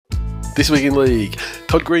This week in league,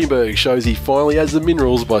 Todd Greenberg shows he finally has the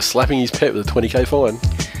minerals by slapping his pet with a 20k fine.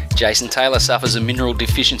 Jason Taylor suffers a mineral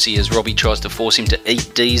deficiency as Robbie tries to force him to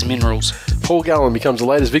eat D's minerals. Paul Gallen becomes the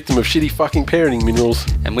latest victim of shitty fucking parenting minerals.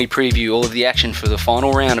 And we preview all of the action for the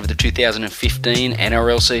final round of the 2015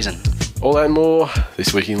 NRL season. All that and more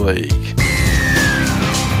this week in league.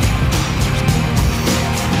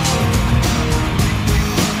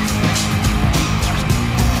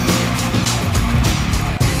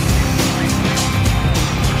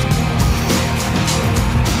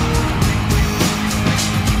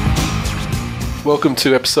 Welcome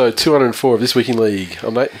to episode 204 of This Week in League.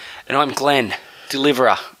 I'm Nate. And I'm Glenn,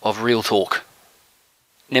 deliverer of real talk.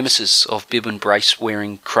 Nemesis of bib and brace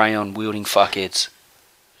wearing, crayon wielding fuckheads.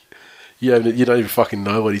 Yeah, you don't even fucking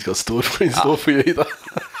know what he's got stored for in store for you either.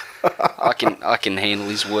 I can handle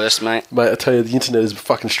his worst, mate. Mate, I tell you, the internet is a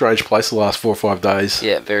fucking strange place the last 4 or 5 days.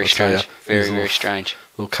 Yeah, very strange. Very strange.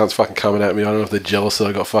 Little cunts fucking coming at me. I don't know if they're jealous that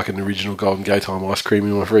I got fucking original Golden Gate Time ice cream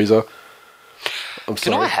in my freezer. I'm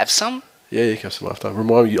sorry. Can I have some? Yeah, you can have some after.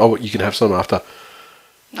 Remind me, you can have some after.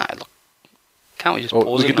 No, look. Can't we just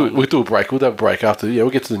pause it? We'll do a break. We'll have a break after. Yeah,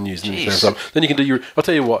 we'll get to the news and you can have some. Then you can do your... I'll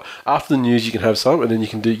tell you what. After the news, you can have some, and then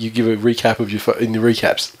you give a recap of in the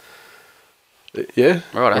recaps. Yeah?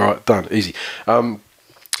 Right. All right, done. Easy.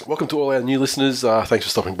 Welcome to all our new listeners. Thanks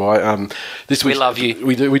for stopping by. This week, we love you.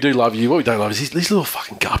 We do love you. What we don't love is these little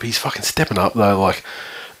fucking guppies fucking stepping up, though. Like,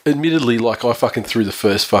 admittedly, like, I fucking threw the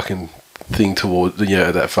first fucking thing toward,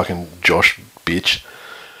 that fucking Josh bitch.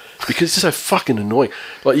 Because it's just so fucking annoying.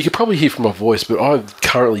 Like, you could probably hear from my voice, but I'm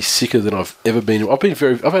currently sicker than I've ever been. I've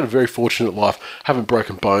had a very fortunate life. Haven't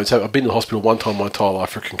broken bones. I've been to the hospital one time my entire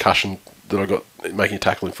life for a concussion that I got making a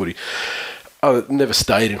tackle in footy. I never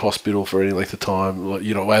stayed in hospital for any length of time,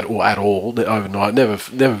 at all overnight.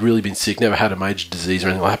 Never really been sick. Never had a major disease or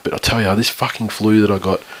anything like that. But I tell you, this fucking flu that I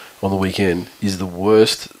got on the weekend is the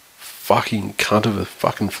worst fucking cunt of a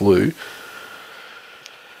fucking flu.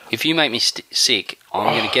 If you make me sick,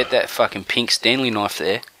 I'm going to get that fucking pink Stanley knife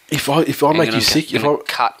there. If I make you sick, if I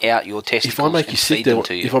cut out your testicles, if I make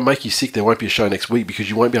you sick, there won't be a show next week because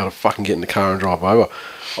you won't be able to fucking get in the car and drive over.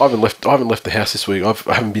 I haven't left the house this week. I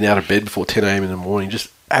haven't been out of bed before 10 a.m. in the morning.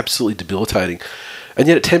 Just absolutely debilitating. And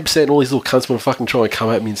yet at 10%, all these little cunts want to fucking try and come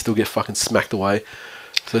at me and still get fucking smacked away.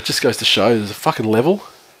 So it just goes to show there's a fucking level.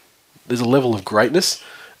 There's a level of greatness,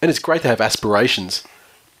 and it's great to have aspirations.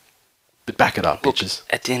 But back it up, bitches.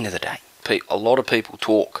 At the end of the day, a lot of people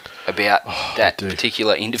talk about that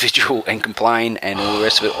particular individual and complain and all the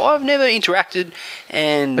rest of it. I've never interacted,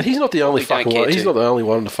 But he's not the only fucking one. He's not the only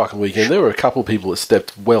one on the fucking weekend. There were a couple of people that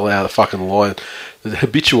stepped well out of the fucking line, the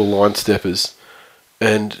habitual line steppers,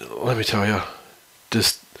 and let me tell you,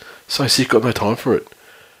 just so sick, got no time for it.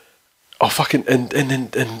 Oh fucking then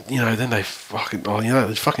they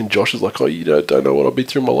fucking Josh is like, you don't know what I've been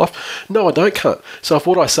through in my life. No, I don't, cunt. So if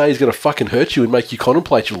what I say is going to fucking hurt you and make you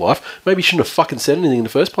contemplate your life, maybe you shouldn't have fucking said anything in the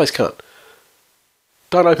first place, cunt.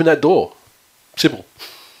 Don't open that door. Simple.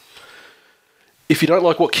 If you don't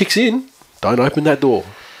like what kicks in, don't open that door.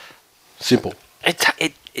 Simple.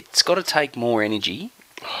 It's got to take more energy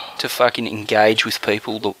to fucking engage with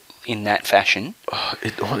people in that fashion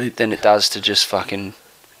than it does to just fucking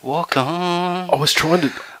walk on. I was trying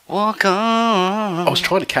to walk on. I was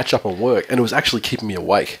trying to catch up on work, and it was actually keeping me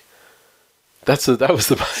awake. That was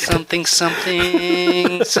the something.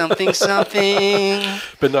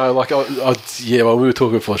 But no, like when we were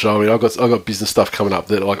talking before the show, I mean, I got business stuff coming up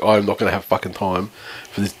that like I'm not going to have fucking time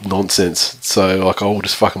for this nonsense. So like I'll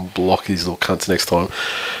just fucking block these little cunts next time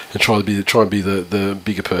and try and be the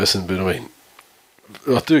bigger person. But I mean,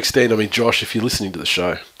 I do extend. I mean, Josh, if you're listening to the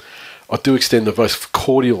show, I do extend the most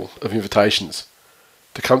cordial of invitations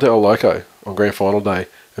to come to El Loco on Grand Final Day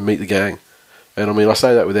and meet the gang. And I mean, I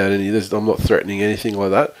say that without I'm not threatening anything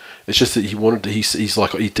like that. It's just that he wanted to,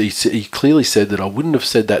 he clearly said that I wouldn't have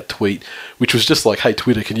said that tweet, which was just like, hey,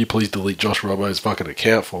 Twitter, can you please delete Josh Robbo's fucking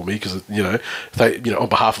account for me? Because, on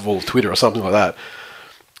behalf of all of Twitter or something like that.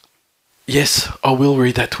 Yes, I will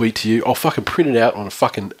read that tweet to you. I'll fucking print it out on a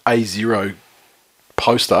fucking A0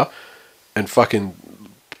 poster and fucking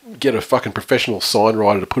get a fucking professional sign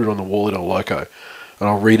writer to put it on the wall at El Loco, and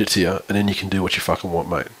I'll read it to you, and then you can do what you fucking want,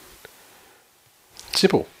 mate.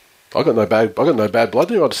 Simple. I got no bad blood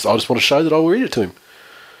there. I just want to show that I'll read it to him,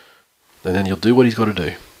 and then he'll do what he's got to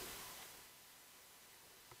do.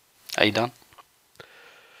 Are you done?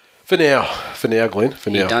 For now, Glenn.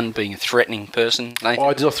 You're done being a threatening person, Nathan? Oh,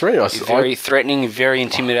 I did not threaten. You're very threatening, very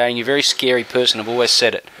intimidating. You're a very scary person. I've always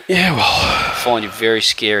said it. Yeah, well, I find you very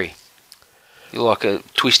scary. You're like a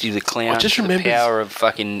Twisty the Clown. I just remember the power of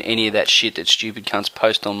fucking any of that shit that stupid cunts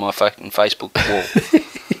post on my fucking Facebook wall.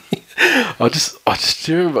 I just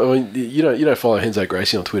do you remember. I mean, you don't follow Henzo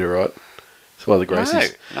Gracie on Twitter, right? It's one of the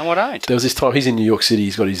Gracies. No, I don't. There was this time he's in New York City.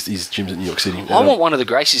 He's got his gyms in New York City. I want one of the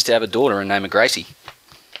Gracies to have a daughter and name her Gracie.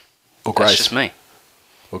 Or Grace. That's just me.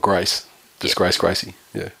 Or Grace. Just Grace Gracie.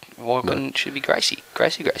 Yeah. Why couldn't she be Gracie?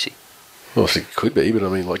 Gracie. Well, it could be, but I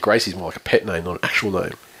mean, like Gracie's more like a pet name, not an actual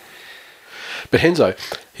name. But Henzo,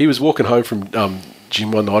 he was walking home from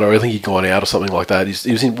gym one night, or I think he'd gone out or something like that.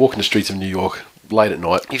 He was walking the streets of New York late at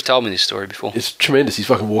night. You've told me this story before. It's tremendous. He's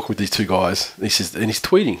fucking walking with these two guys. And he's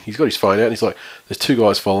tweeting. He's got his phone out and he's like, there's two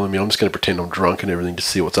guys following me. I'm just going to pretend I'm drunk and everything to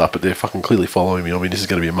see what's up, but they're fucking clearly following me. I mean, this is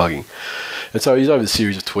going to be a mugging. And so he's over the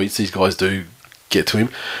series of tweets. These guys do get to him.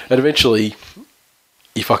 And eventually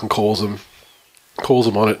he fucking calls them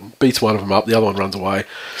on it, beats one of them up, the other one runs away,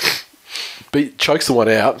 chokes the one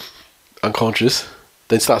out, unconscious,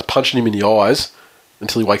 then starts punching him in the eyes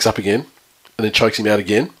until he wakes up again, and then chokes him out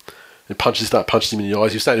again, and starts punching him in the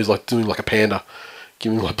eyes. He was saying he was like doing like a panda,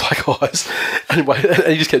 giving him like black eyes, and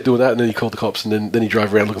he just kept doing that, and then he called the cops, and then he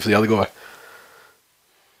drove around looking for the other guy.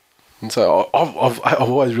 And so I've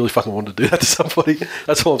always really fucking wanted to do that to somebody.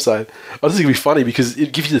 That's all I'm saying. I just think it'd be funny because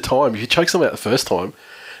it gives you the time. If you choke someone out the first time,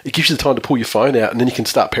 it gives you the time to pull your phone out and then you can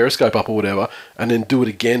start Periscope up or whatever and then do it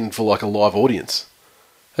again for like a live audience.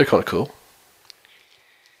 That'd be kind of cool.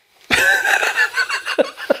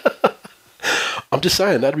 I'm just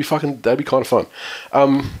saying, that'd be kind of fun.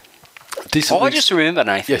 I just remember,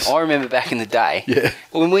 Nathan. Yes. I remember back in the day. Yeah.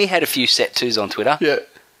 When we had a few set twos on Twitter. Yeah.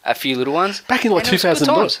 A few little ones. Back in like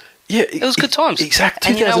 2009. Yeah. It was good times.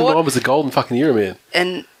 Exactly. 2009 was a golden fucking era, man.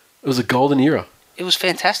 And it was a golden era. It was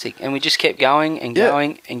fantastic, and we just kept going and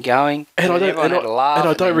going and going. And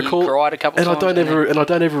I don't recall. Cried a couple times. I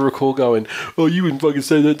don't ever recall going, "Oh, you wouldn't fucking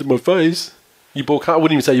say that to my face. You bald cunt." I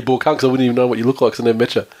wouldn't even say you bald cunt because I wouldn't even know what you look like because I never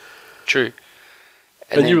met you. True.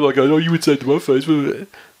 And you were like, "Oh, you would say it to my face."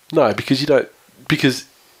 No, because you don't. Because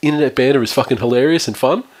internet banter is fucking hilarious and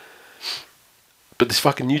fun. But this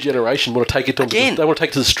fucking new generation want to take it to they want to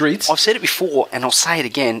take it to the streets. I've said it before, and I'll say it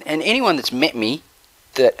again. And anyone that's met me,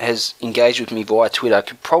 that has engaged with me via Twitter,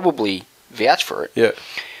 could probably vouch for it. Yeah.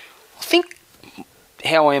 I think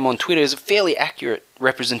how I am on Twitter is a fairly accurate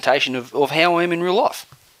representation of how I am in real life.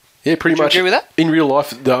 Yeah, pretty much. Do you agree with that? In real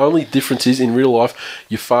life, the only difference is in real life,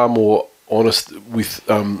 you're far more honest with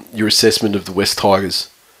your assessment of the West Tigers.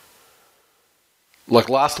 Like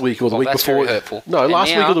last week or the week before. Very hurtful. No, and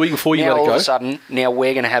last week or the week before you let it go. All of a sudden, now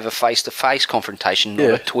we're going to have a face-to-face confrontation,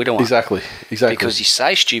 not a Twitter one. Exactly. Because you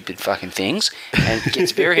say stupid fucking things, and it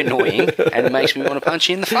gets very annoying, and it makes me want to punch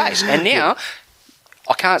you in the face. And now,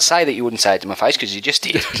 I can't say that you wouldn't say it to my face because you just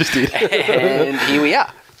did. And here we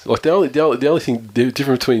are. Like the only thing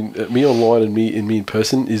different between me online and me in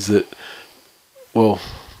person is that, well,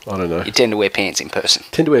 I don't know. You tend to wear pants in person.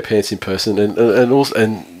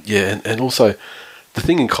 And also. The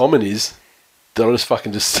thing in common is that I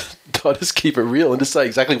just keep it real and just say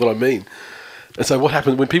exactly what I mean. And so what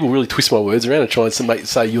happens when people really twist my words around and try and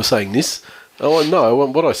say you're saying this? Oh no,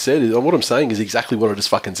 what I said is what I'm saying is exactly what I just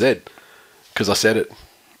fucking said because I said it,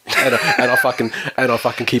 and I fucking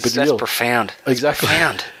keep it real. That's profound. Exactly.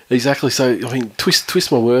 Profound. Exactly. So I mean, twist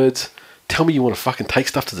my words. Tell me you want to fucking take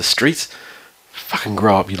stuff to the streets. Fucking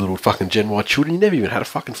grow up, you little fucking Gen Y children. You never even had a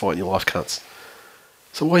fucking fight in your life, cunts.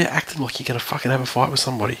 So why are you acting like you're going to fucking have a fight with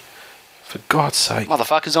somebody? For God's sake.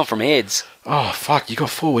 Motherfuckers, I'm from Eds. Oh, fuck. You got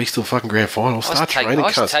 4 weeks till the fucking grand final. Start training,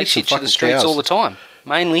 cunts. I used to take shit to the streets all the time.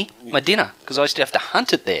 Mainly my dinner, because I used to have to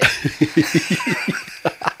hunt it there.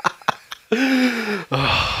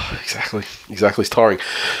 Oh, exactly. It's tiring.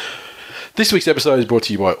 This week's episode is brought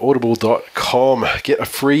to you by Audible.com. Get a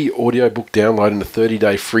free audiobook download and a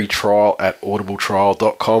 30-day free trial at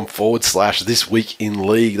audibletrial.com/This Week in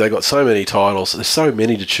League. They got so many titles. There's so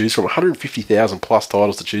many to choose from. 150,000 plus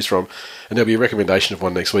titles to choose from. And there'll be a recommendation of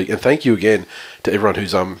one next week. And thank you again to everyone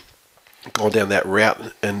who's gone down that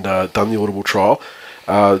route and done the Audible trial.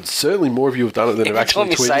 Certainly more of you have done it than have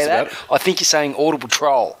actually tweeted us about it. I think you're saying Audible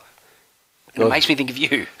trial. And it makes me think of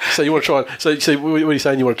you. So you want to try? So what are you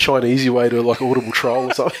saying? You want a Chinese way to like Audible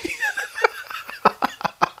trial or something?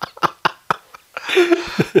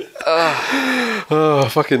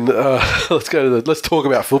 Let's talk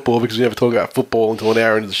about football because we never talk about football until an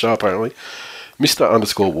hour into the show apparently.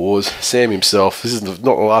 Mr._Wars, Sam himself. This is not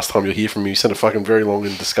the last time you'll hear from me. He sent a fucking very long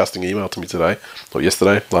and disgusting email to me today, or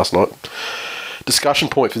yesterday, last night. Discussion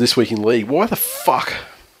point for This Week in League. Why the fuck?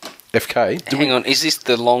 FK. Hang on, is this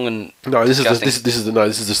the long and no? This is just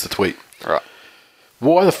the tweet. Right.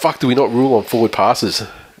 Why the fuck do we not rule on forward passes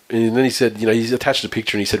And then he said, he's attached a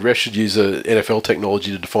picture and he said refs should use a NFL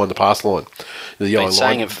technology to define the pass line. The yellow been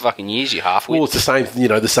saying it for fucking years, you half-wit. Well, it's the same,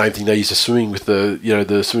 the same thing they use to swimming with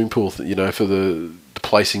the swimming pool, for the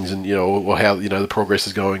placings and, or how, the progress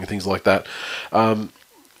is going and things like that. I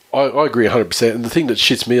agree 100%. And the thing that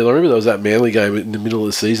shits me, I remember there was that Manly game in the middle of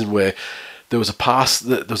the season where there was a pass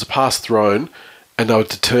thrown and they were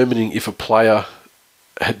determining if a player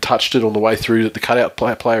had touched it on the way through, that the cutout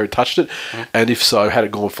player had touched it, and if so, had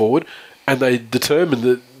it gone forward. And they determined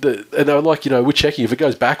that and they were like, we're checking. If it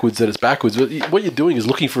goes backwards, then it's backwards. But what you're doing is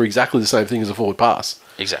looking for exactly the same thing as a forward pass.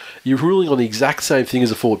 Exactly. You're ruling on the exact same thing as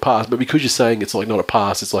a forward pass, but because you're saying it's like not a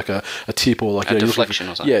pass, it's like a tip or like a deflection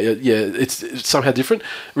or something. Yeah. It's somehow different.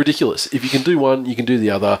 Ridiculous. If you can do one, you can do the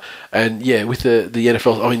other. And yeah, with the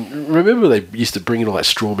NFL, I mean, remember they used to bring in all that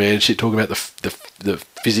straw man shit, talking about the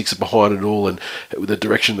physics behind it all and the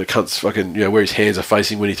direction the cunt's fucking, where his hands are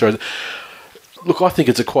facing when he throws it. Look, I think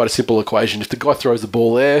it's quite a simple equation. If the guy throws the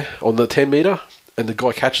ball there on the 10 metre and the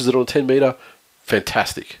guy catches it on the 10 metre,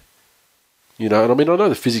 fantastic. And I mean, I know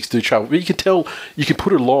the physics do travel, but you can tell, you can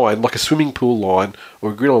put a line, like a swimming pool line or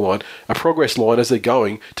a gridiron line, a progress line as they're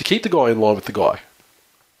going to keep the guy in line with the guy.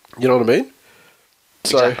 You know what I mean?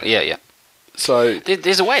 Exactly. Yeah. So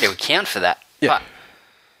there's a way to account for that. Yeah. But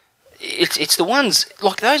it's the ones,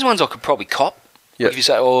 like those ones I could probably cop. Yeah. If you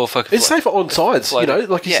say, oh, fuck. It's safer on sides,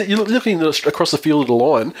 like you said, you're looking across the field at a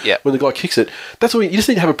line when the guy kicks it. That's what you just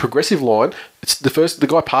need to have a progressive line. It's the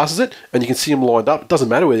guy passes it, and you can see him lined up. It doesn't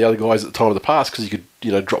matter where the other guy is at the time of the pass because you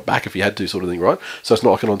could, drop back if you had to, sort of thing, right? So it's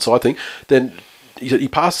not like an onside thing. Then he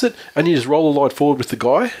passes it, and you just roll the line forward with the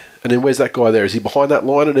guy, and then where's that guy there? Is he behind that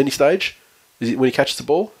line at any stage? Is he when he catches the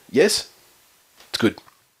ball? Yes. It's good.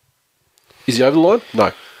 Is he over the line?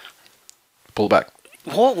 No. Pull it back.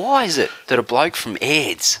 Why is it that a bloke from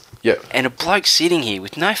Aids and a bloke sitting here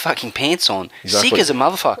with no fucking pants on, sick as a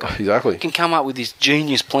motherfucker, can come up with this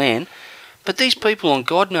genius plan, but these people on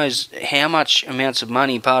God knows how much amounts of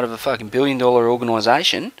money, part of a fucking $1 billion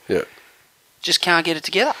organisation, just can't get it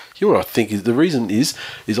together? You know what I think is the reason is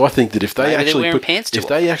I think that if they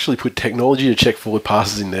actually put technology to check forward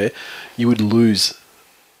passes in there, you would lose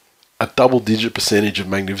a double-digit percentage of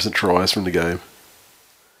magnificent tries from the game.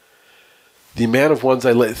 The amount of ones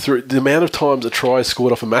they let through, the amount of times a try is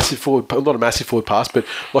scored off a massive forward, not a massive forward pass, but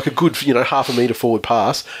like a good, half a metre forward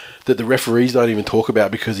pass that the referees don't even talk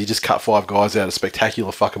about because he just cut 5 guys out, a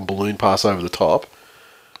spectacular fucking balloon pass over the top.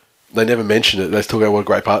 They never mention it. They just talk about what a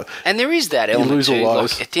great pass. And there is that element too.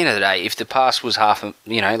 Like at the end of the day, if the pass was half,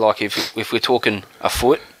 like if we're talking a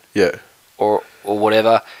foot, or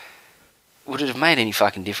whatever, would it have made any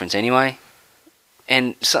fucking difference anyway?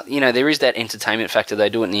 And, so, there is that entertainment factor. They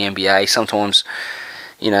do it in the NBA. Sometimes,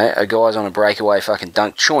 a guy's on a breakaway fucking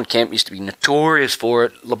dunk. Sean Kemp used to be notorious for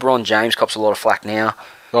it. LeBron James cops a lot of flack now.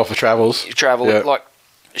 Oh, for travels. Like,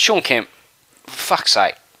 Sean Kemp, for fuck's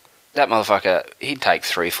sake, that motherfucker, he'd take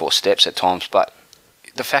 3-4 steps at times, but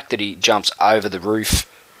the fact that he jumps over the roof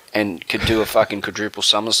and could do a fucking quadruple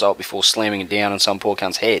somersault before slamming it down on some poor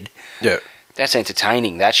cunt's head, that's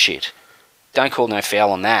entertaining, that shit. Don't call no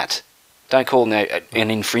foul on that. Don't call an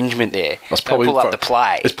infringement there. Don't pull up the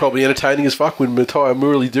play. It's probably entertaining as fuck when Matai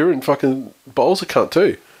Murali-Duran fucking bowls a cunt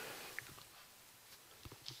too.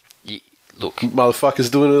 Look. Motherfuckers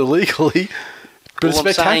doing it illegally. But it's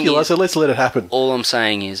spectacular, so let's let it happen. All I'm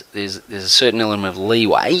saying is there's a certain element of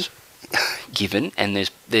leeway given, and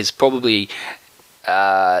there's probably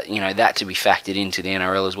that to be factored into the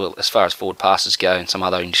NRL as well, as far as forward passes go and some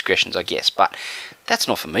other indiscretions, I guess. But that's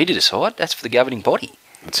not for me to decide. That's for the governing body.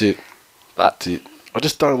 That's it. But I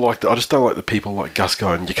just don't like the people like Gus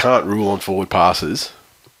going, you can't rule on forward passes.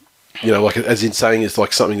 Like as in saying it's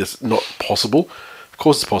like something that's not possible. Of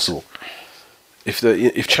course it's possible.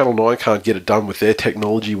 If Channel 9 can't get it done with their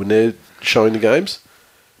technology when they're showing the games,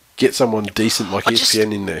 get someone decent like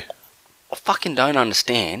ESPN in there. I fucking don't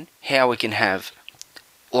understand how we can have,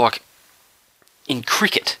 like, in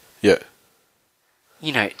cricket. Yeah.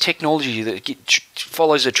 Technology that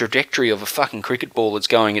follows the trajectory of a fucking cricket ball that's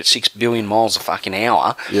going at 6 billion miles a fucking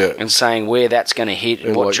hour, and saying where that's going to hit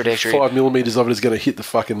and what like trajectory. 5 millimetres of it is going to hit the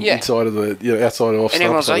fucking inside of the outside of off. And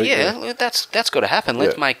everyone's like, that's got to happen.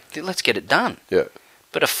 Let's get it done. Yeah.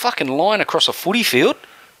 But a fucking line across a footy field.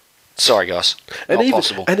 Sorry, guys. Not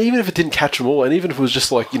possible. And even if it didn't catch them all, and even if it was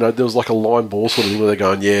just like, there was like a line ball sort of thing where they're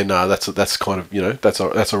going, that's kind of, that's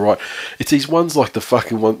all right. It's these ones like the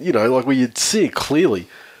fucking one, like where you'd see it clearly.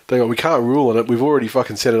 They go, we can't rule on it. We've already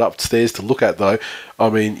fucking set it upstairs to look at, though. I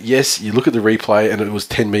mean, yes, you look at the replay and it was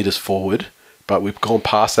 10 metres forward, but we've gone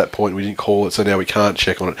past that point. We didn't call it, so now we can't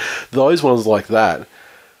check on it. Those ones like that,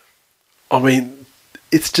 I mean,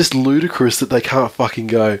 it's just ludicrous that they can't fucking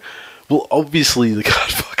go, well, obviously the guy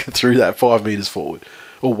fucking threw that 5 metres forward.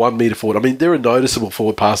 Or 1 metre forward. I mean, there are noticeable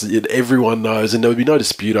forward passes that everyone knows, and there would be no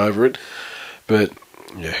dispute over it. But,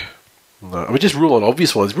 yeah. No. I mean, just rule on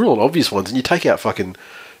obvious ones. Rule on obvious ones, and you take out fucking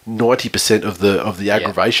 90% of the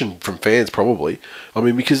aggravation from fans, probably. I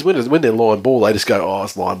mean, because when they're line ball, they just go, oh,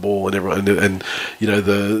 it's line ball, and everyone, and you know,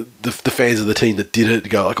 the fans of the team that did it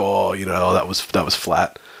go like, oh, you know, that was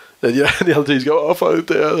flat. And, you know, the other teams go, oh, fuck,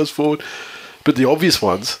 that was forward. But the obvious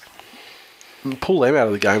ones, pull them out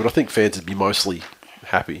of the game, and I think fans would be mostly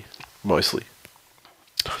happy, mostly.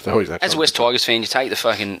 As a West Tigers fan, you take the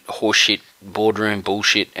fucking horseshit boardroom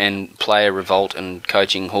bullshit and player revolt and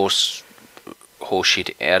coaching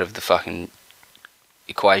horseshit out of the fucking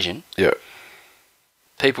equation. Yeah.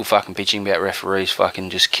 People fucking bitching about referees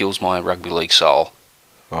fucking just kills my rugby league soul.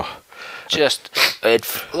 Oh.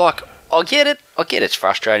 I get it it's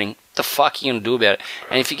frustrating. What the fuck are you going to do about it?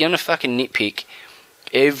 And if you're going to fucking nitpick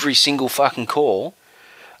every single fucking call...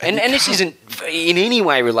 And this isn't in any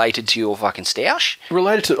way related to your fucking stoush.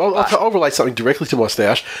 I'll relate something directly to my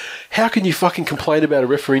stoush. How can you fucking complain about a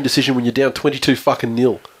refereeing decision when you're down 22 fucking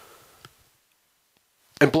nil?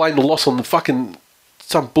 And blame the loss on the fucking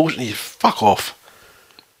some bullshit? Fuck off.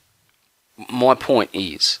 My point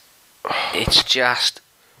is, it's just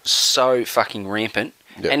so fucking rampant.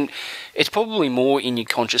 Yep. And it's probably more in your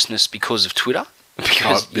consciousness because of Twitter.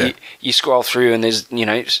 Because you scroll through and there's, you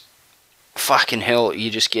know... Fucking hell, you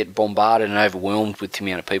just get bombarded and overwhelmed with the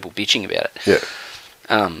amount of people bitching about it. Yeah.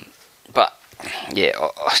 But, yeah,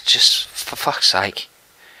 I just, for fuck's sake,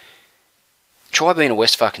 try being a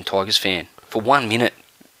West fucking Tigers fan for 1 minute,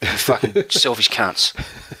 you fucking selfish cunts.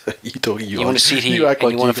 You want to sit here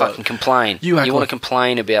and you want to fucking complain. You want to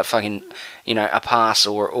complain about fucking, you know, a pass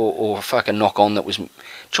or a fucking knock on that was...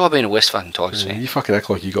 Try being a West fucking Tigers fan. You fucking act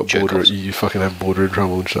like you got border... You fucking have border in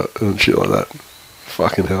trouble and shit like that.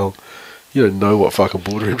 Fucking hell. You don't know what fucking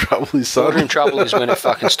border in trouble is, son. Border in trouble is when it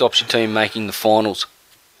fucking stops your team making the finals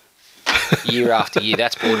year after year.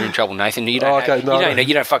 That's border in trouble, Nathan. You don't fucking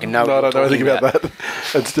know. No, I don't know anything about that.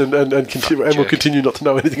 And we'll continue not to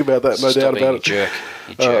know anything about that. No doubt about it.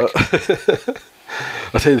 You jerk.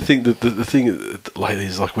 I tell you the thing. The thing lately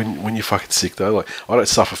is like when you're fucking sick though. Like I don't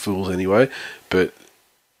suffer fools anyway, but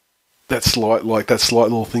that slight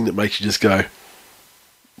little thing that makes you just go,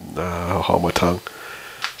 nah, I'll hold my tongue.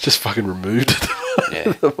 Just fucking removed at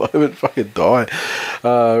the moment. Fucking die.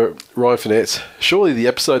 Ryan Finesse. Surely the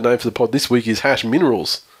episode name for the pod this week is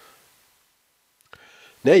 #minerals.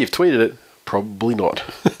 Now you've tweeted it. Probably not.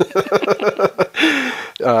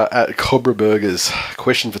 At Cobra Burgers.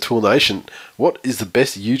 Question for TWiL Nation. What is the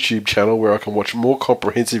best YouTube channel where I can watch more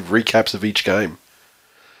comprehensive recaps of each game?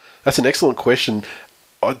 That's an excellent question.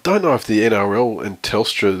 I don't know if the NRL and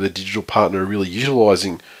Telstra, the digital partner, are really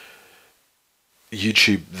utilising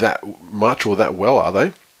YouTube that much or that well, are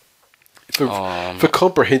they? For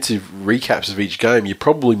comprehensive recaps of each game, you're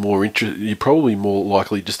probably more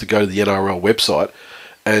likely just to go to the NRL website,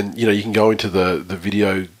 and you know you can go into the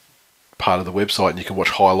video part of the website and you can watch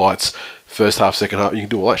highlights, first half, second half. You can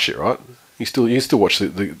do all that shit, right? You can still watch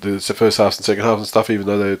the first half and second half and stuff, even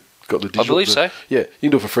though they've got the digital. I believe so. Yeah, you can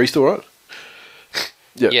do it for free still, right?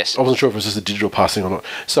 Yeah, yes. I wasn't sure if it was just a digital passing or not.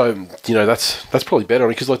 So, you know, that's probably better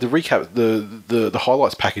because like the recap, the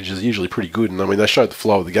highlights packages are usually pretty good, and I mean they show the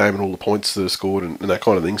flow of the game and all the points that are scored and that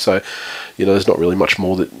kind of thing. So, you know, there's not really much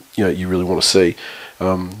more that you really want to see.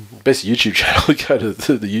 Best YouTube channel, go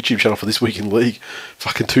to the YouTube channel for This Week in League.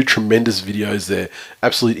 Fucking 2 tremendous videos there.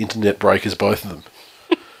 Absolute internet breakers, both of them.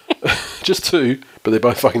 Just 2, but they're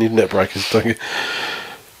both fucking internet breakers. Don't you?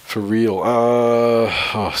 For real.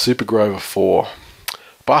 Super Grover 4.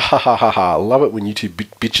 Bah, love it when you two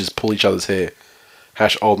bitches pull each other's hair.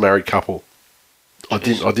 #old married couple. I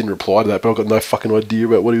didn't reply to that, but I've got no fucking idea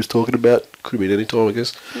about what he was talking about. Could have been any time, I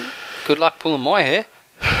guess. Good luck pulling my hair.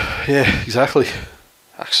 Yeah, exactly.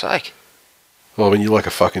 Fuck's sake. Well, I mean, it's like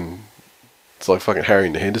fucking Harry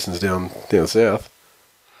and the Hendersons down south.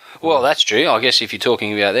 Well, that's true. I guess if you're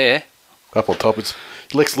talking about there. Up on top, it's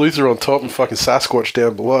Lex Luthor on top and fucking Sasquatch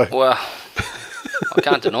down below. Well, I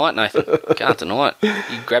can't deny it, Nathan. I can't deny it.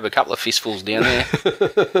 You grab a couple of fistfuls down there.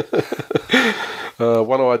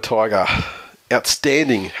 One-Eyed Tiger.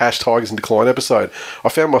 Outstanding #Tigers in Decline episode. I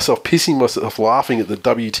found myself pissing myself laughing at the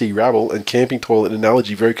WT rabble and camping toilet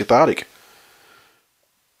analogy very cathartic.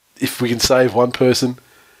 If we can save one person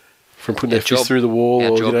from putting their fist through the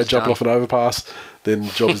wall or jumping off an overpass, then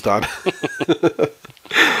the job is done.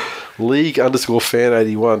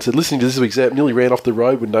 League_fan81 said, listening to this week's app, nearly ran off the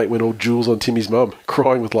road when Nate went all Jules on Timmy's mum,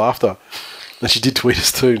 crying with laughter. And she did tweet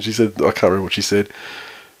us too, and she said, I can't remember what she said.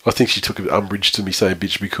 I think she took umbrage to me saying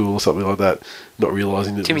 "bitch be cool" or something like that, not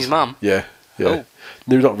realising that Timmy's mum? Yeah. Oh.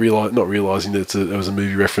 They're not realising that it was a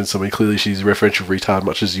movie reference. I mean, clearly she's a referential retard,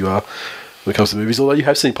 much as you are when it comes to movies. Although you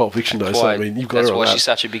have seen Pulp Fiction, though, so I mean, you've got her on that. That's why she's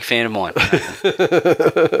such a big fan of mine.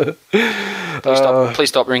 Please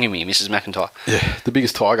stop ringing me, Mrs. McIntyre. Yeah, the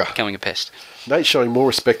biggest tiger. Becoming a pest. Nate showing more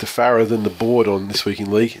respect to Farah than the board on This Week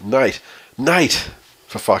in League. Nate,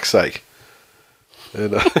 for fuck's sake.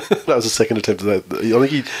 And that was the second attempt at that. I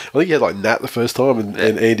think he had like Nat the first time, and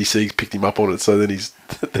Andy Siegs picked him up on it. So then he's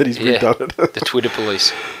redone it. The Twitter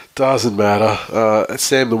police. Doesn't matter.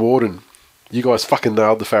 Sam the Warden, you guys fucking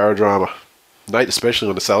nailed the Farah drama. Nate especially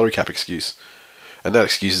on the salary cap excuse, and that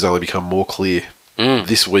excuse has only become more clear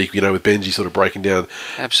this week. With Benji sort of breaking down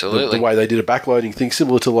absolutely the way they did a backloading thing,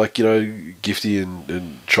 similar to like Gifty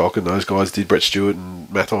and Chalk and those guys did. Brett Stewart and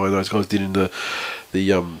Mathai and those guys did in the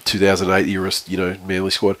 2008 era,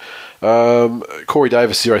 Manly squad. Corey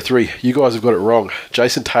Davis 03. You guys have got it wrong.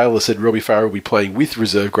 Jason Taylor said Robbie Farah will be playing with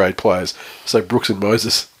reserve grade players. So Brooks and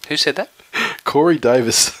Moses. Who said that? Corey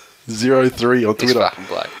Davis 03 on Twitter. Fucking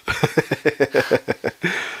bloke.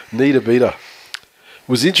 Need a beater.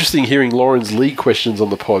 Was interesting hearing Lauren's league questions on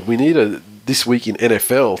the pod. We need a This Week in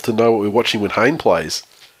NFL to know what we're watching when Hayne plays.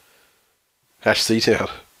 #Seatown.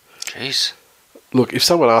 Jeez. Look, if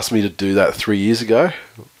someone asked me to do that 3 years ago,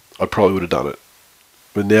 I probably would have done it.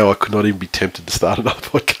 But now I could not even be tempted to start another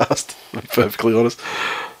podcast, to be perfectly honest.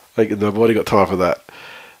 I think nobody got time for that.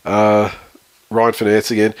 Ryan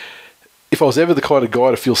Finance again. If I was ever the kind of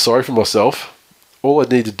guy to feel sorry for myself, all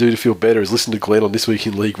I'd need to do to feel better is listen to Glenn on This Week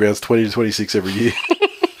in League rounds 20 to 26 every year.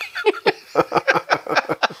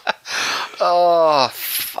 Oh,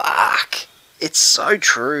 fuck. It's so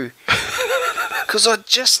true. Because I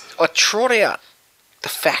trot out the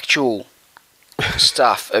factual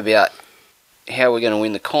stuff about how we're going to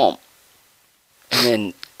win the comp, and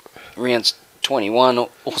then rounds 21 or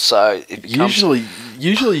so. Usually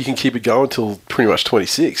you can keep it going till pretty much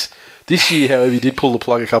 26. This year, however, you did pull the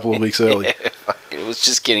plug a couple of weeks early. Yeah, it was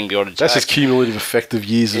just getting beyond a joke. That's just cumulative effect of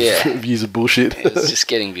years of bullshit. It was just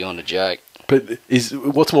getting beyond a joke. But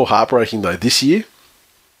what's more heartbreaking though, this year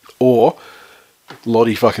or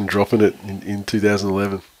Lottie fucking dropping it in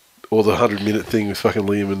 2011, or the 100-minute thing with fucking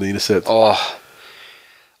Liam and the intercept? Oh,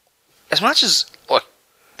 as much as like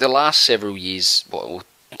the last several years,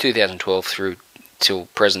 2012 through till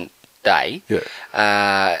present day,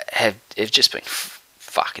 have just been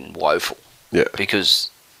fucking woeful. Yeah, because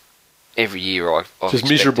every year I've just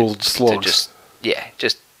miserable slogs.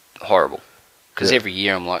 Just horrible. Because every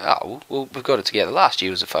year I'm like, oh, well, we've got it together. Last year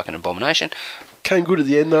was a fucking abomination. Came good at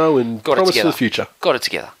the end though, and promised for the future. Got it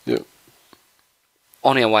together. Yeah.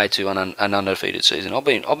 On our way to an undefeated season. I've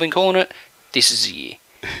been calling it. This is the year.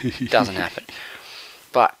 Doesn't happen.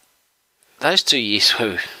 But those 2 years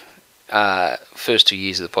were first 2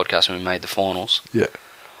 years of the podcast when we made the finals. Yeah.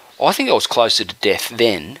 I think I was closer to death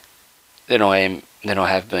then than I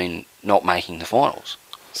have been not making the finals.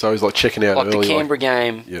 So it was like checking out like early. The Canberra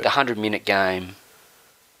game, the 100-minute game,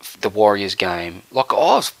 the Warriors game. Like I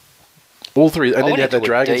was. All three. And then you had that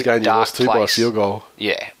Dragons game you lost too by a field goal.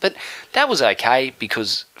 Yeah. But that was okay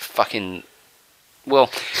because fucking... Well,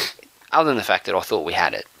 other than the fact that I thought we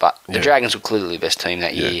had it. But the Dragons were clearly the best team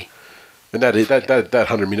that year. And that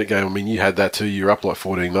 100-minute game, I mean, you had that too. You were up like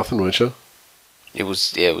 14-0, weren't you? It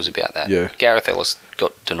was about that. Yeah. Gareth Ellis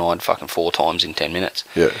got denied fucking 4 times in 10 minutes.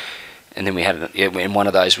 Yeah. And then we had and one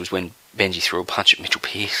of those was when Benji threw a punch at Mitchell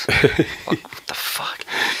Pearce. Like, what the fuck?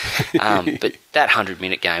 But that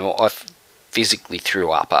 100-minute game, I physically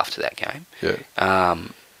threw up after that game. Yeah.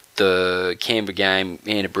 The Canberra game,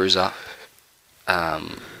 Anna Bruiser.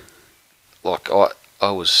 Like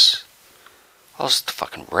I was the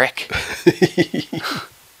fucking wreck.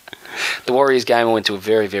 The Warriors game, I went to a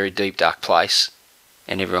very, very deep, dark place,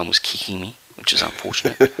 and everyone was kicking me, which is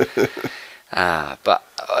unfortunate. But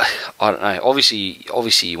I don't know. Obviously,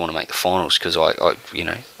 you want to make the finals because I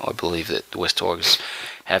believe that the West Tigers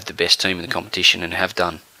have the best team in the competition and have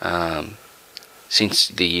done since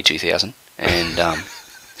the year 2000. And not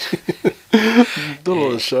a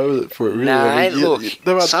lot of show for it, really. No, I mean, look.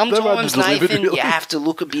 Sometimes, Nathan, you have to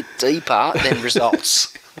look a bit deeper than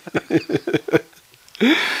results.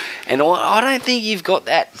 And I don't think you've got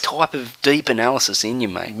that type of deep analysis in you,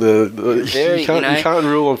 mate. You can't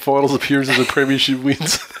rule on finals appearances and premiership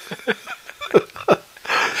wins.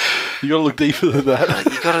 You got to look deeper than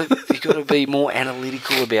that. You got to be more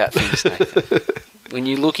analytical about things, Nathan. When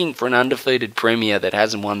you're looking for an undefeated premier that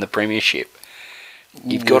hasn't won the premiership,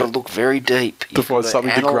 you've got to look very deep. To find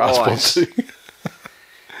something to grasp onto.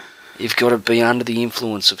 You've got to be under the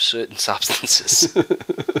influence of certain substances.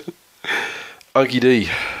 Unky D,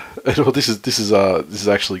 And, well, this is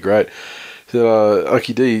actually great.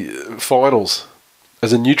 Unky D, finals.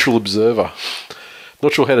 As a neutral observer,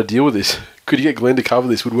 not sure how to deal with this. Could you get Glenn to cover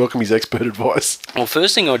this? Would welcome his expert advice. Well,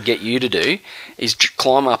 first thing I'd get you to do is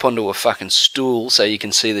climb up onto a fucking stool so you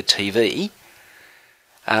can see the TV.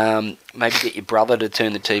 Maybe get your brother to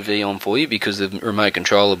turn the TV on for you because the remote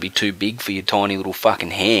control will be too big for your tiny little fucking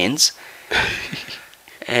hands.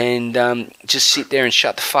 And just sit there and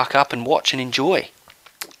shut the fuck up and watch and enjoy.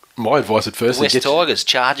 My advice at first is West Tigers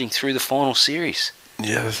charging through the final series.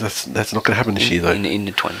 Yeah, that's not going to happen this year, though. In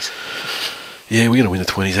the 20s. Yeah, we're going to win the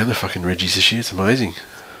 20s and the fucking Reggies this year. It's amazing.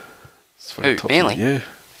 Who, Manly? Yeah.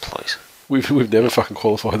 Please. We've never fucking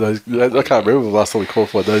qualified those. I can't remember the last time we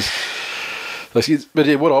qualified those kids. But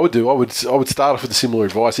yeah, what I would do, I would start off with a similar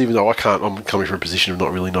advice, even though I'm coming from a position of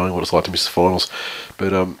not really knowing what it's like to miss the finals.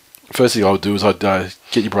 But first thing I would do is I'd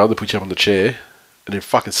get your brother to put you up on the chair and then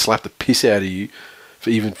fucking slap the piss out of you for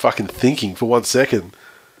even fucking thinking for 1 second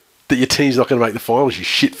that your team's not going to make the finals, you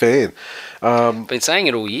shit fan. Been saying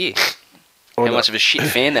it all year. How much of a shit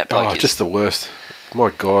fan that bloke is. Just the worst.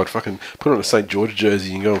 My God, fucking put on a St. George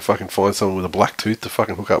jersey and go and fucking find someone with a black tooth to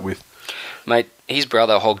fucking hook up with. Mate, his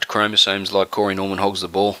brother hogged chromosomes like Corey Norman hogs the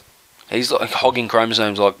ball. He's like hogging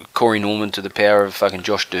chromosomes like Corey Norman to the power of fucking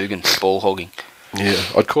Josh Dugan, ball hogging. Yeah,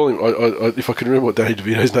 I'd call him, I if I could remember what Danny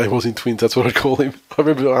DeVito's name was in Twins, that's what I'd call him. I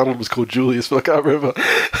remember Arnold was called Julius, but I can't remember.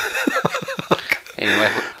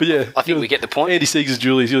 Anyway, but yeah, I think we get the point. Andy Siegs is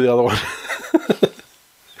Julius, you're the other one.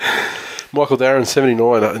 Michael Darren,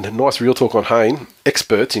 79, and a nice real talk on Hayne.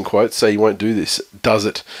 Experts, in quotes, say he won't do this. Does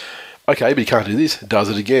it? Okay, but he can't do this. Does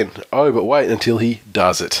it again. Oh, but wait until he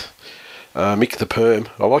does it. Mick the Perm.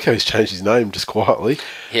 I like how he's changed his name just quietly.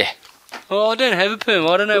 Yeah. Oh, I don't have a perm.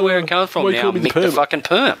 I don't know where it comes from now. Mick the fucking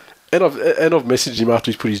Perm. And I've messaged him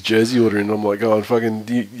after he's put his jersey order in. And I'm like, oh, fucking,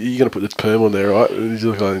 you're going to put the perm on there, right? And he's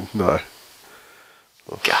like, no.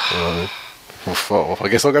 God. Well, I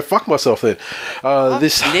guess I'll go fuck myself then. I've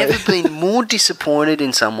never been more disappointed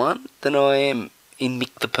in someone than I am in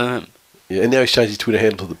Mick the Perm. Yeah, and now he's changed his Twitter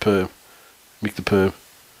handle to the Perm. Mick the Perm.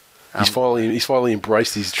 He's finally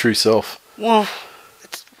embraced his true self. Well,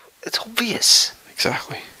 it's obvious.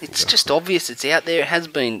 Exactly. It's just obvious. It's out there. It has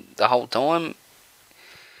been the whole time.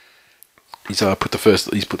 He's put the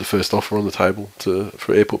first offer on the table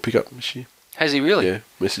for airport pickup this year. Has he really? Yeah,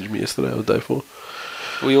 messaged me yesterday or the day before.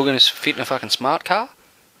 Are we all going to fit in a fucking smart car?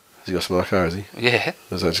 Has he got a smart car, has he? Yeah.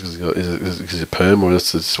 Is that just because he's a perm, or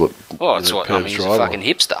that's what... Well, it's what, I mean, he's a fucking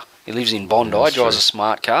hipster. He lives in Bondi, drives a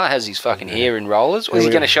smart car, has his fucking hair in rollers. Or is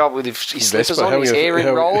he going to show up with his slippers on, his hair in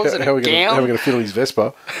rollers and a gown? How are we going to fit on his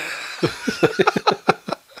Vespa?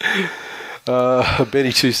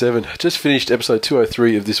 Benny27 just finished episode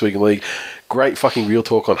 203 of This Week in League. Great fucking real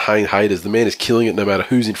talk on Hayne haters. The man is killing it no matter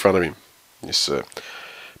who's in front of him. Yes, sir.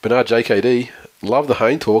 Bernard JKD, love the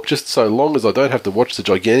Hayne talk, just so long as I don't have to watch the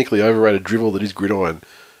gigantically overrated drivel that is gridiron.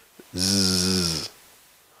 Zzz.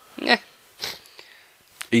 Yeah.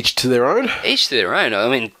 Each to their own? Each to their own. I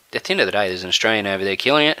mean, at the end of the day, there's an Australian over there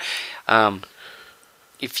killing it.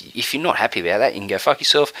 If you're not happy about that, you can go fuck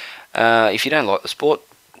yourself. If you don't like the sport,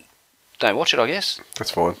 don't watch it, I guess.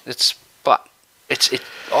 That's fine. And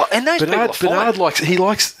those people are fine. Bernard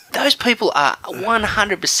likes... Those people are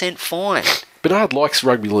 100% fine. Bernard likes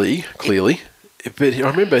rugby league, clearly. But I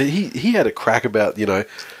remember he had a crack about,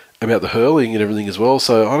 about the hurling and everything as well.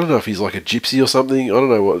 So I don't know if he's like a gypsy or something. I don't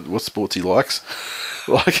know what sports he likes.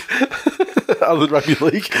 Like, other than rugby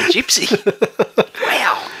league. Gypsy?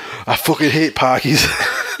 Wow. I fucking hate parkies.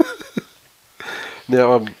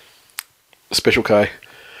 Now, Special K.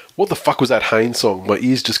 What the fuck was that Haynes song? My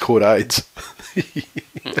ears just caught AIDS.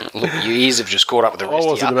 Look, your ears have just caught up with the rest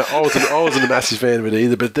of you. I wasn't a massive fan of it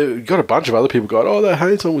either, but got a bunch of other people going, oh, that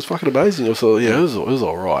Haynes song was fucking amazing. I thought, yeah, it was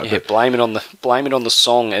all right. Yeah, blame it on the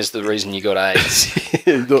song as the reason you got AIDS.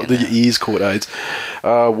 Your ears caught AIDS.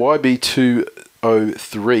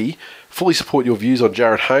 YB203, fully support your views on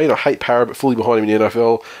Jarryd Hayne. I hate Parra, but fully behind him in the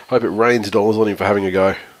NFL. Hope it rains dollars on him for having a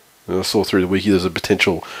go. And I saw through the wiki there's a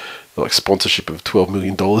potential sponsorship of $12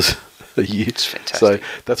 million a year. It's fantastic. So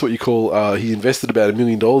that's what you call, he invested about $1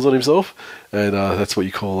 million on himself, and that's what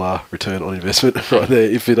you call return on investment right there,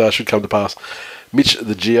 if it should come to pass. Mitch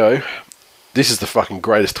the Geo, this is the fucking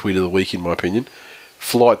greatest tweet of the week in my opinion.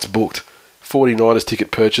 Flights booked, 49ers ticket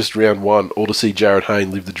purchased, round 1, all to see Jarryd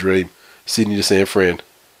Hayne live the dream. Sydney to San Fran.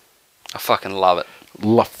 I fucking love it.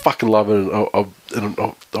 Fucking love it, and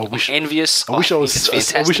I wish... I'm envious. I wish I was a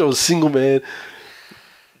single man.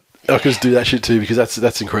 I could just do that shit too, because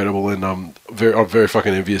that's incredible, and I'm very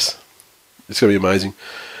fucking envious. It's gonna be amazing.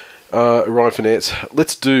 Ryan Finance,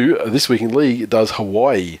 let's do This Week in League does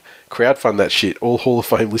Hawaii. Crowdfund that shit. All Hall of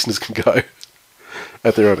Fame listeners can go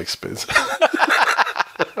at their own expense.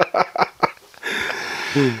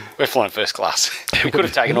 We're flying first class. We could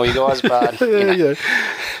have taken all you guys, but you know,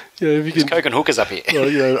 Yeah, if you there's can, coke and hookers up here.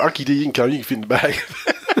 well, Unky D, you can come, you can fit in the bag.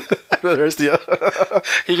 The rest of you.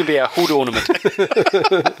 He can be our hood ornament.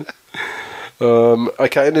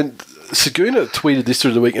 Okay, and then Saguna tweeted this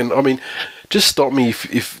through the week, and I mean, just stop me if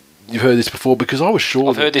you've heard this before, because I was sure.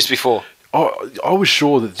 I've heard this before. I was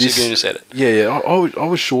sure that this. Saguna said it. Yeah, I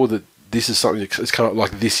was sure that this is something that's kind of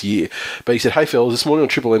like this year. But he said, "Hey fellas, this morning on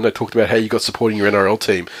Triple M they talked about how you got supporting your NRL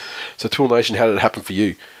team. So TWiL Nation, how did it happen for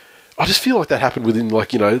you?" I just feel like that happened within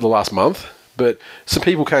the last month. But some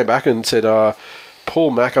people came back and said, Paul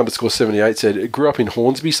Mac _78 said, grew up in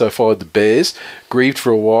Hornsby, so followed the Bears, grieved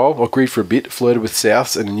for a bit, flirted with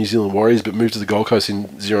Souths and the New Zealand Warriors, but moved to the Gold Coast in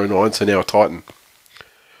 09, so now a Titan.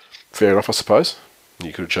 Fair enough, I suppose.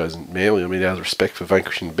 You could have chosen Manly, I mean, out of respect for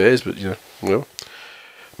vanquishing the Bears, but, well.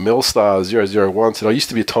 Melstar001 said, I used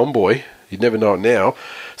to be a tomboy, you'd never know it now,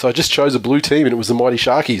 so I just chose a blue team and it was the Mighty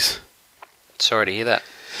Sharkies. Sorry to hear that.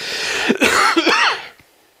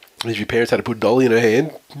 If your parents had to put Dolly in her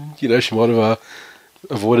hand, she might have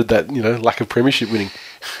avoided that, lack of premiership winning.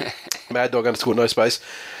 Mad Dog _ no space.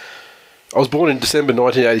 I was born in December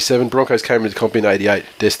 1987. Broncos came into comp in 88.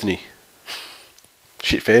 Destiny.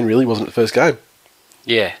 Shit fan, really? Wasn't it the first game?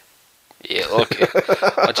 Yeah. Yeah, look, he's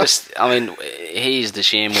the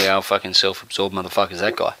ShamWow fucking self-absorbed motherfuckers,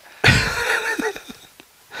 that guy.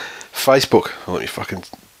 Facebook. Let me fucking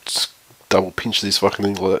double pinch this fucking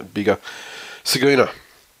thing like that bigger. Saguna.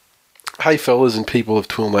 Hey fellas and people of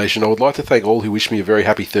TWiL Nation, I would like to thank all who wished me a very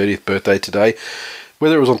happy 30th birthday today,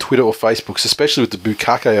 whether it was on Twitter or Facebook, especially with the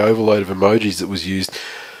bukake overload of emojis that was used,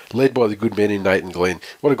 led by the good men in Nate and Glenn.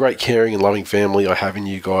 What a great caring and loving family I have in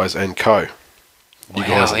you guys and co.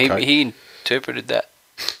 He interpreted that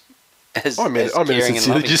as I meant caring and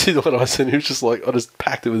loving. Did you see what I sent? He was just like, I just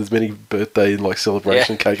packed it with as many birthday and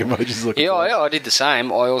celebration cake emojis. I did the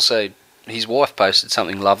same. I also... His wife posted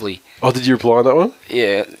something lovely. Oh, did you reply on that one?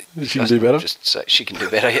 Yeah. She can do better? Just say she can do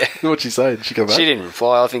better, yeah. What'd she say? Did she come back? She didn't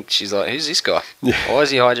reply. I think she's like, who's this guy? Yeah. Why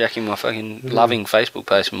is he hijacking my fucking loving Facebook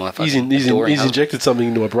post from my fucking He's injected something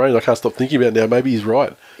into my brain I can't stop thinking about now. Maybe he's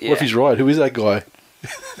right. Yeah. What if he's right? Who is that guy?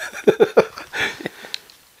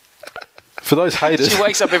 For those haters... She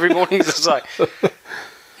wakes up every morning and is like,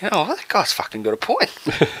 that guy's fucking got a point.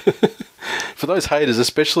 For those haters,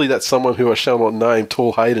 especially that someone who I shall not name,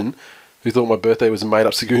 Tall Hayden, who thought my birthday was a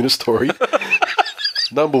made-up Saguna story.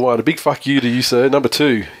 Number one, a big fuck you to you, sir. Number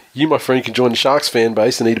two, you, my friend, can join the Sharks fan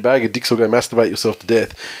base and eat a bag of dicks or go masturbate yourself to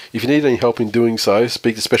death. If you need any help in doing so,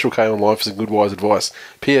 speak to Special K online for some good wise advice.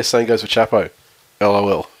 P.S. Same goes for Chapo.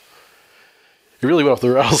 LOL. You really went off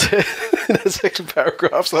the rails there in that second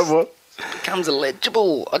paragraph somewhat. It becomes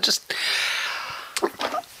illegible.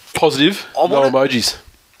 Positive, no emojis.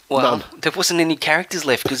 Well, none. There wasn't any characters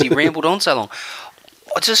left because he rambled on so long.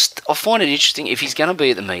 I find it interesting if he's going to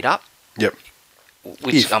be at the meetup. Yep.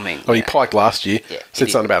 Which, he piked last year. Yeah,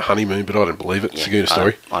 said something about honeymoon, but I don't believe it. Yeah, Saguna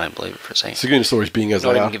story. I don't believe it for a second. Saguna stories being as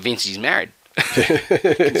Not they even are. convinced he's married.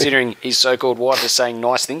 Considering his so-called wife is saying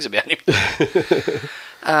nice things about him.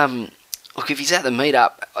 Look, if he's at the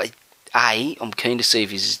meetup, I'm keen to see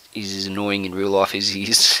if he's as annoying in real life as he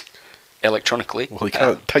is electronically. Well, he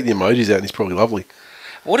can't take the emojis out and he's probably lovely.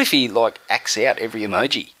 What if he, acts out every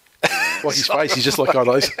emoji? Like his face, he's just like one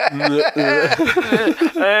of those.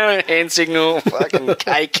 Hand signal, fucking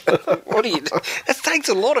cake. What do you do? That takes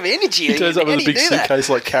a lot of energy. He turns up with a big suitcase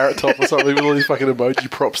like Carrot Top or something with all these fucking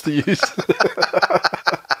emoji props to use.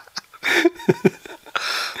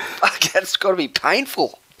 Fuck, that's got to be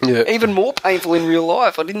painful. Yeah. Even more painful in real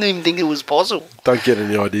life. I didn't even think it was possible. Don't get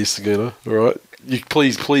any ideas, Saguna, all right? You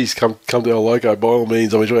please come to El Loco by all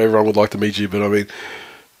means. I'm sure everyone would like to meet you, but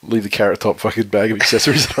leave the Carrot Top fucking bag of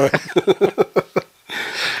accessories at home.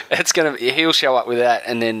 He'll show up with that,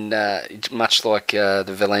 and then much like the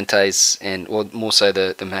Valentes and more so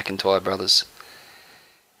the McIntyre brothers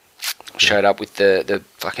showed up with the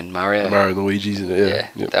fucking Mario and Luigi's, and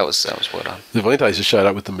yep. That was well done. The Valentes just showed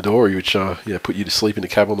up with the Midori, which put you to sleep in the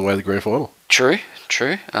cab on the way to the grand final. True.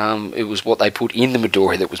 It was what they put in the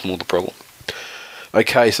Midori that was more the problem.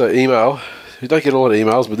 Okay, so email. We don't get a lot of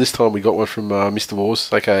emails, but this time we got one from Mr.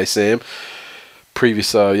 Wars, aka Sam,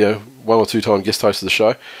 previous 1 or 2 time guest host of the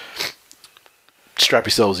show. Strap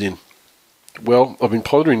yourselves in. Well, I've been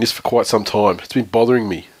pondering this for quite some time. It's been bothering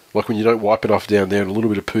me. Like when you don't wipe it off down there and a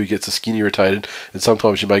little bit of poo gets the skin irritated, and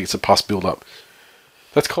sometimes you may get some pus build up.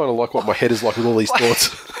 That's kind of like what my head is like with all these thoughts.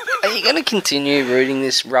 Are you going to continue rooting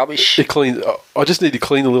this rubbish? I just need to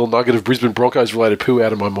clean the little nugget of Brisbane Broncos related poo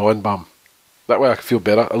out of my mind bum. That way I can feel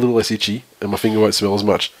better, a little less itchy, and my finger won't smell as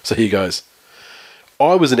much. So here goes.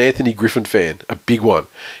 I was an Anthony Griffin fan, a big one.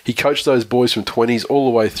 He coached those boys from 20s all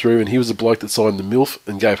the way through, and he was the bloke that signed the MILF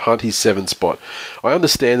and gave Hunt his 7 spot. I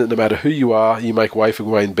understand that no matter who you are, you make way for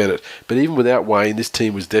Wayne Bennett, but even without Wayne, this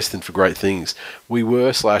team was destined for great things. We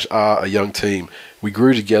were/are a young team. We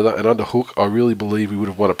grew together, and under Hook, I really believe we would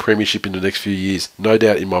have won a premiership in the next few years, no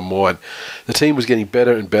doubt in my mind. The team was getting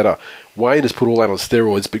better and better. Wayne has put all that on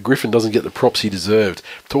steroids, but Griffin doesn't get the props he deserved.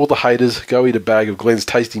 To all the haters, go eat a bag of Glenn's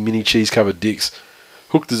tasty mini cheese-covered dicks.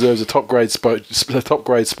 Hook deserves a top grade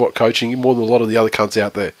spot coaching more than a lot of the other cunts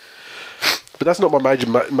out there. But that's not my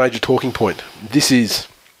major talking point. This is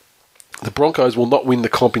the Broncos will not win the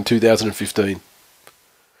comp in 2015.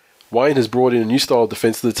 Wayne has brought in a new style of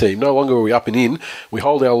defence to the team. No longer are we up and in. We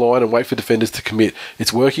hold our line and wait for defenders to commit.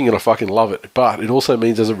 It's working and I fucking love it. But it also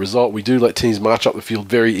means as a result, we do let teams march up the field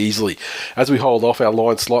very easily. As we hold off, our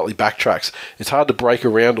line slightly backtracks. It's hard to break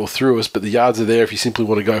around or through us, but the yards are there if you simply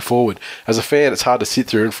want to go forward. As a fan, it's hard to sit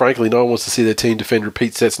through, and frankly, no one wants to see their team defend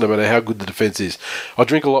repeat sets no matter how good the defence is. I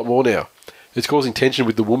drink a lot more now. It's causing tension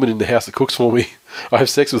with the woman in the house that cooks for me. I have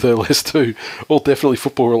sex with her less too. All definitely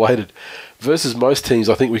football related. Versus most teams,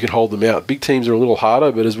 I think we can hold them out. Big teams are a little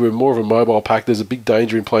harder, but as we're more of a mobile pack, there's a big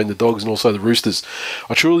danger in playing the Dogs and also the Roosters.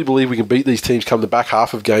 I truly believe we can beat these teams come the back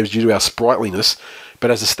half of games due to our sprightliness, but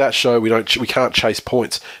as the stats show, we can't chase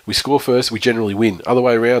points. We score first, we generally win. Other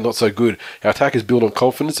way around, not so good. Our attack is built on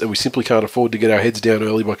confidence, and we simply can't afford to get our heads down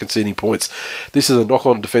early by conceding points. This is a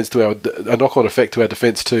knock-on effect to our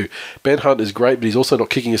defence too. Ben Hunt is great, but he's also not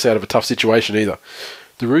kicking us out of a tough situation either.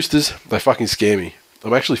 The Roosters, they fucking scare me.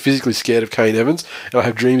 I'm actually physically scared of Kane Evans, and I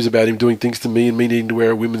have dreams about him doing things to me and me needing to wear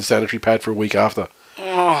a women's sanitary pad for a week after.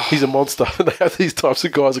 Oh. He's a monster. They have these types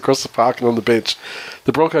of guys across the park and on the bench.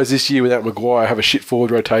 The Broncos this year without Maguire have a shit forward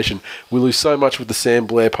rotation. We lose so much with the Sam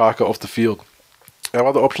Blair Parker off the field. Our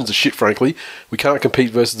other options are shit, frankly. We can't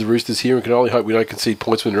compete versus the Roosters here and can only hope we don't concede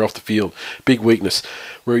points when they're off the field. Big weakness.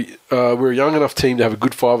 We're a young enough team to have a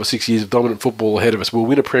good 5 or 6 years of dominant football ahead of us. We'll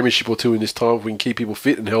win a premiership or two in this time if we can keep people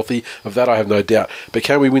fit and healthy. Of that, I have no doubt. But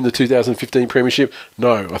can we win the 2015 premiership?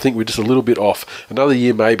 No. I think we're just a little bit off. Another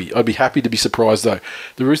year, maybe. I'd be happy to be surprised, though.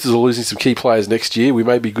 The Roosters are losing some key players next year. We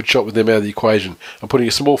may be a good shot with them out of the equation. I'm putting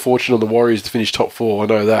a small fortune on the Warriors to finish top 4. I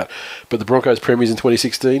know that. But the Broncos premiers in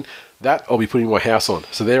 2016... that I'll be putting my house on.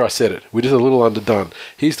 So there I said it. We're just a little underdone.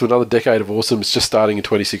 Here's to another decade of awesome. It's just starting in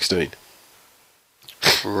 2016.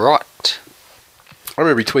 Right. I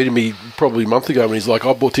remember he tweeted me probably a month ago when he's like,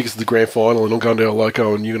 I bought tickets to the grand final and I'm going to El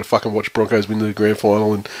Loco and you're going to fucking watch Broncos win the grand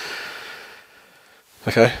final. And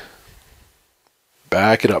okay.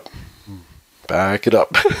 Back it up. Back it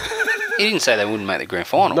up. He didn't say they wouldn't make the grand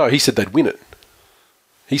final. No, he said they'd win it.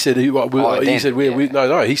 He said he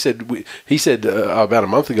said about a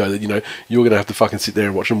month ago that you're going to have to fucking sit there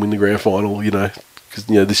and watch them win the grand final, because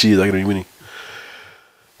this year they're going to be winning.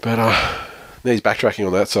 But now he's backtracking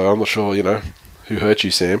on that, so I'm not sure who hurt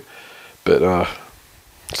you, Sam. But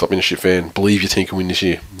stop being a shit fan. Believe your team can win this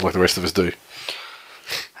year, like the rest of us do.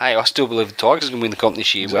 Hey, I still believe the Tigers can win the comp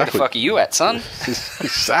this year. Exactly. Where the fuck are you at, son?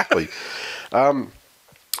 Exactly.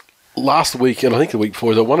 Last week, and I think the week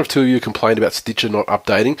before, one of two of you complained about Stitcher not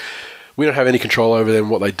updating. We don't have any control over them,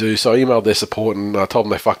 what they do, so I emailed their support and I told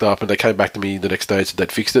them they fucked up, and they came back to me the next day and said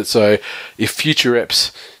they'd fixed it. So if future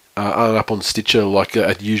eps aren't up on Stitcher like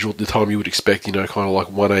at usual, the time you would expect, kind of like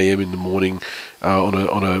 1 a.m. in the morning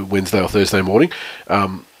on a Wednesday or Thursday morning,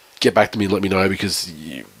 get back to me and let me know, because,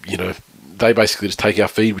 they basically just take our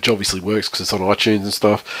feed, which obviously works because it's on iTunes and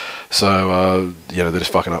stuff. So, they're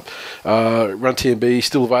just fucking up. Run TMB,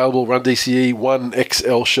 still available. Run DCE,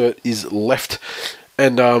 1XL shirt is left.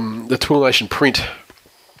 And the TWiL Nation print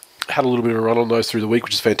had a little bit of a run on those through the week,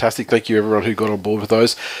 which is fantastic. Thank you, everyone who got on board with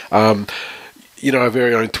those. Our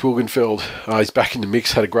very own Twilgenfeld, he's back in the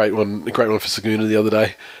mix. Had a great one for Saguna the other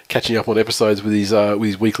day, catching up on episodes with his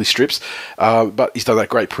weekly strips. But he's done that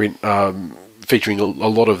great print, featuring a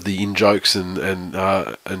lot of the in-jokes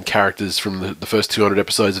and characters from the first 200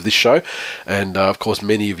 episodes of this show. And, of course,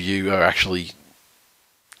 many of you are actually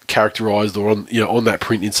characterised or on that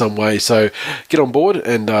print in some way. So get on board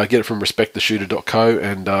and get it from respecttheshooter.co,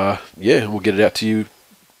 and, we'll get it out to you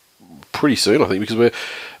pretty soon, I think, because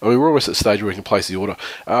we're almost at the stage where we can place the order.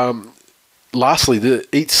 Lastly, the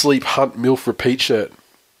Eat, Sleep, Hunt, MILF, Repeat shirt.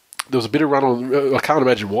 There was a bit of run on, I can't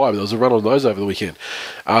imagine why, but there was a run on those over the weekend.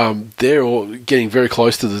 They're all getting very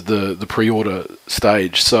close to the pre-order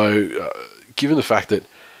stage. So given the fact that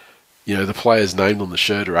the players named on the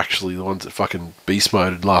shirt are actually the ones that fucking beast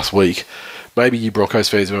moded last week. Maybe you Broncos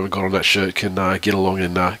fans who haven't got on that shirt can get along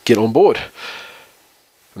and get on board.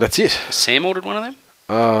 And that's it. Sam ordered one of them?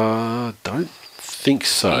 Don't think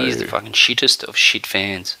so. He's the fucking shittest of shit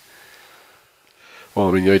fans. Well,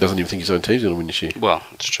 I mean, he doesn't even think his own team's going to win this year. Well,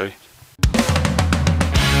 it's true.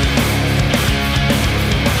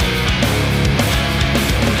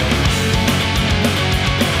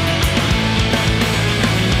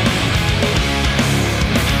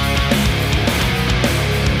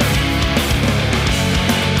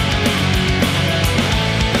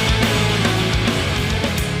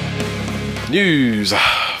 News.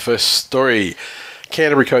 First story.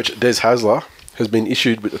 Canterbury coach Des Hasler has been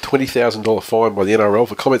issued with a $20,000 fine by the NRL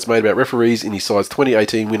for comments made about referees in his side's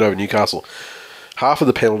 2018 win over Newcastle. Half of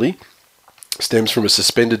the penalty stems from a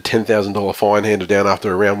suspended $10,000 fine handed down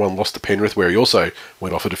after a round 1 loss to Penrith, where he also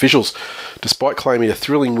went off at officials. Despite claiming a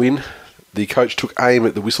thrilling win, the coach took aim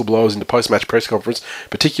at the whistleblowers in the post-match press conference,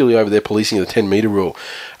 particularly over their policing of the 10-metre rule.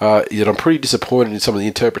 Yet I'm pretty disappointed in some of the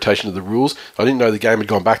interpretation of the rules. I didn't know the game had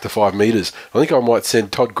gone back to 5 metres. I think I might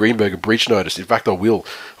send Todd Greenberg a breach notice. In fact, I will.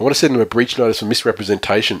 I want to send him a breach notice for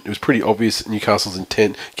misrepresentation. It was pretty obvious Newcastle's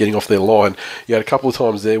intent getting off their line. You had a couple of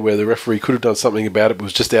times there where the referee could have done something about it, but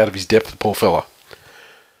was just out of his depth, the poor fella.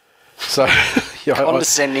 So,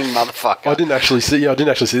 condescending motherfucker. I didn't actually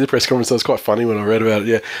see the press conference. That was quite funny when I read about it.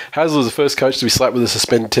 Yeah, Hasler was the first coach to be slapped with a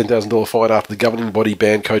suspended $10,000 fine after the governing body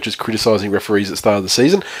banned coaches criticising referees at the start of the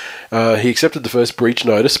season. He accepted the first breach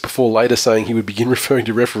notice before later saying he would begin referring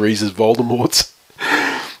to referees as Voldemorts.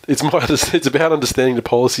 It's about understanding the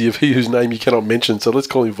policy of he whose name you cannot mention, so let's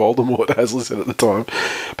call him Voldemort, Hasler said at the time.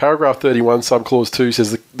 Paragraph 31, subclause 2,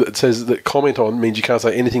 says that comment on means you can't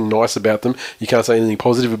say anything nice about them, you can't say anything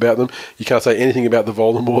positive about them, you can't say anything about the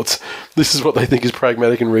Voldemorts. This is what they think is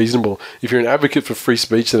pragmatic and reasonable. If you're an advocate for free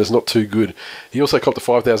speech, then it's not too good. He also copped a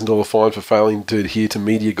 $5,000 fine for failing to adhere to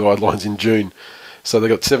media guidelines in June. So they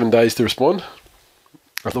got 7 days to respond.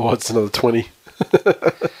 Otherwise, it's another 20.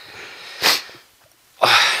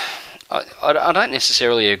 I don't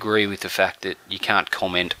necessarily agree with the fact that you can't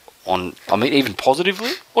comment on. I mean, even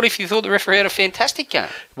positively. What if you thought the referee had a fantastic game?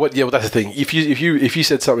 Well, that's the thing. If you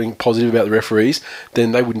said something positive about the referees,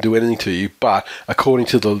 then they wouldn't do anything to you. But according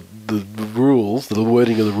to the rules, the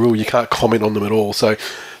wording of the rule, you can't comment on them at all. So,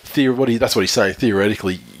 that's what he's saying.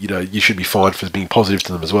 Theoretically, you should be fined for being positive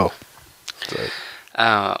to them as well. So.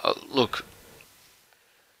 Look.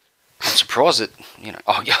 I'm surprised that,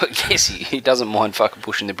 yes, he doesn't mind fucking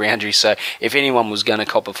pushing the boundaries. So if anyone was going to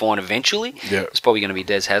cop a fine eventually, it's probably going to be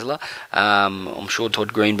Des Hasler. I'm sure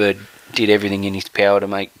Todd Greenberg did everything in his power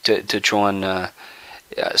to try and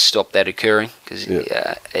stop that occurring,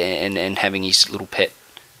 and having his little pet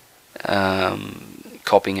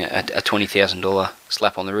copping a $20,000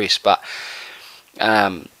 slap on the wrist. But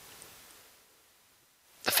the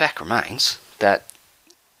fact remains that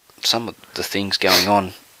some of the things going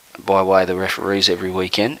on by way of the referees every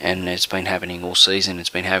weekend, and it's been happening all season, it's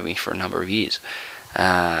been happening for a number of years.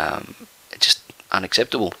 It's just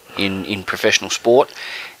unacceptable in professional sport,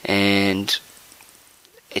 and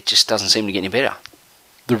it just doesn't seem to get any better.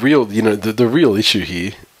 The real issue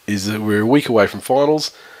here is that we're a week away from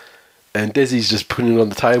finals, and Dessie's just putting it on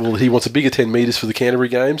the table that he wants a bigger 10 metres for the Canterbury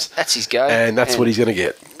games. That's his go. And that's what he's going to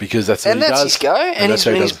get, because that's what he does. And that's his go, and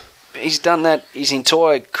he's done that his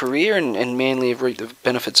entire career, and Manly have reaped the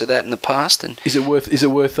benefits of that in the past. And is it worth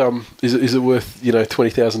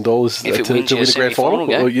 $20,000 if it wins to win a grand final?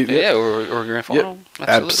 Game? Or a grand final. Yep,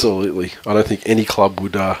 absolutely. I don't think any club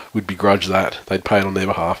would begrudge that. They'd pay it on their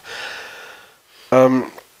behalf. Paul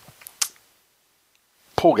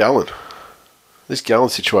Gallen. This Gallen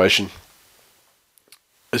situation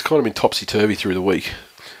has kind of been topsy-turvy through the week,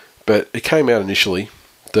 but it came out initially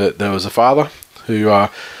that there was a father who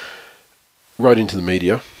wrote into the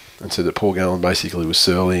media and said that Paul Gallen basically was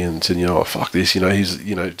surly and said, fuck this, he's,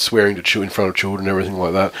 swearing to in front of children and everything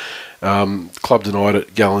like that. Club denied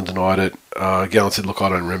it, Gallen denied it. Gallen said, look, I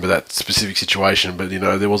don't remember that specific situation, but,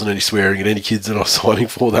 there wasn't any swearing at any kids that I was signing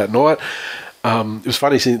for that night. It was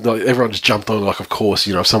funny seeing, everyone just jumped on, of course,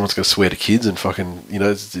 if someone's going to swear to kids and fucking,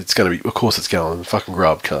 it's going to be, of course it's Gallen, fucking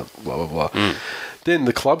grub, cunt, blah, blah, blah. Then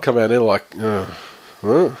the club come out and they're like,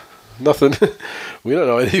 nothing. We don't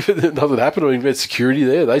know anything. Nothing happened. We had security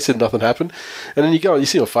there. They said nothing happened. And then you go and you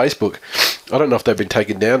see on Facebook, I don't know if they've been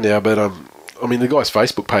taken down now, but the guy's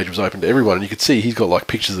Facebook page was open to everyone, and you could see he's got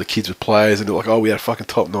pictures of the kids with players, and they're like, oh, we had a fucking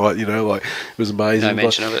top night, it was amazing. No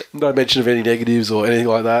mention of it. No mention of any negatives or anything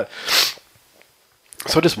like that.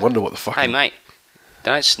 So I just wonder what the fuck. Hey, mate,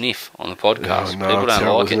 don't sniff on the podcast. Oh, no, people don't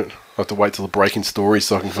terrible, like it. have to wait till the breaking story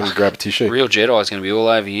so I can fucking grab a tissue. Real Jedi's going to be all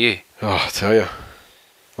over you. Oh, I tell you.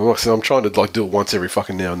 I'm trying to like do it once every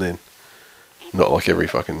fucking now and then. Not like every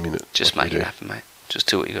fucking minute. Just like make it happen, mate. Just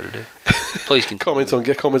do what you got to do. Please continue.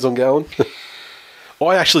 Comments on Gallen.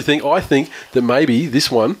 I think that maybe this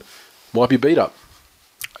one might be beat up.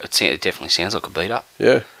 It definitely sounds like a beat up.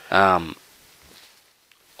 Yeah.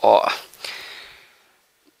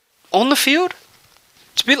 On the field,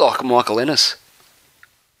 it's a bit like Michael Ennis.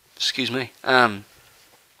 Excuse me. A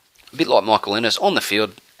bit like Michael Ennis. On the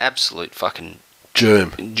field, absolute fucking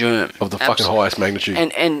germ of the fucking Absolute. highest magnitude.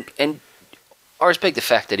 And I respect the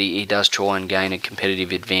fact that he does try and gain a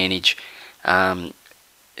competitive advantage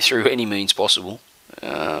through any means possible.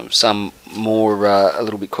 Some more a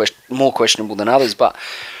little bit more questionable than others, but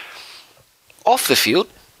off the field,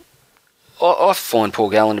 I find Paul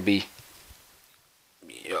Gallen to be.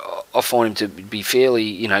 I find him to be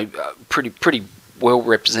fairly, pretty well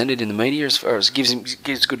represented in the media as far as gives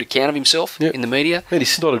a good account of himself in the media. And he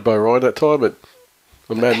snotted Bo Ryan that time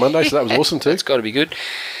on Mad Monday, so that was awesome too. It's got to be good.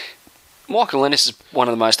 Michael Ennis is one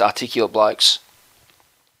of the most articulate blokes.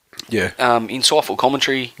 Yeah. Insightful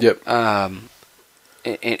commentary. Yep.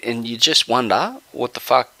 And you just wonder what the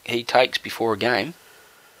fuck he takes before a game.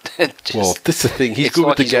 Well, that's the thing. He's good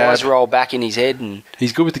like with the gab. His eyes roll back in his head, and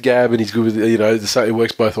he's good with the gab, and he's good with it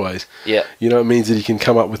works both ways. Yeah. It means that he can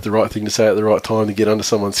come up with the right thing to say at the right time to get under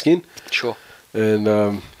someone's skin. Sure.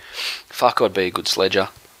 And fuck, I'd be a good sledger.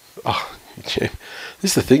 Oh, yeah.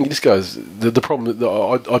 This is the thing. This guy's the problem.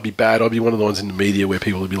 I'd be bad. I'd be one of the ones in the media where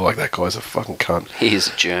people would be like, "That guy's a fucking cunt." He is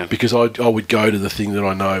a germ. Because I would go to the thing that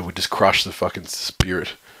I know would just crush the fucking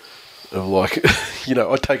spirit of like,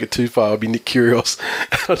 I'd take it too far. I'd be Nick Kyrgios.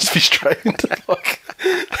 I'd just be straight into like.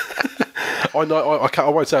 I know I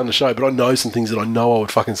won't say on the show, but I know some things that I know I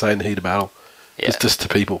would fucking say in the heat of battle, just to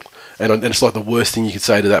people, and it's like the worst thing you could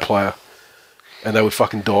say to that player, and they would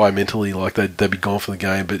fucking die mentally, like they'd be gone for the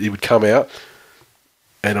game. But it would come out,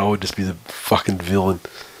 and I would just be the fucking villain,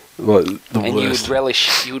 like the and worst.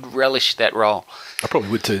 You would relish that role. I probably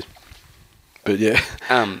would too, but yeah.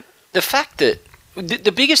 The fact that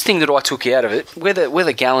the biggest thing that I took out of it,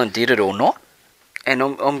 whether Gallen did it or not, and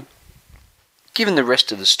I'm given the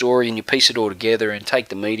rest of the story and you piece it all together and take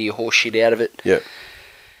the media horse shit out of it. Yeah.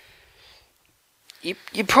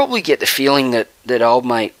 You probably get the feeling that old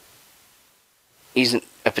mate isn't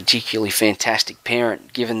a particularly fantastic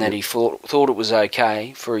parent, given that he thought it was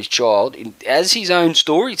okay for his child, as his own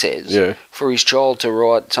story says, for his child to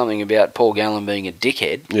write something about Paul Gallen being a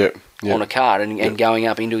dickhead on a card and going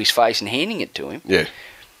up into his face and handing it to him. Yeah.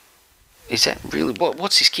 Is that really...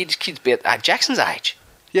 What's his kid? His kid's about Jackson's age.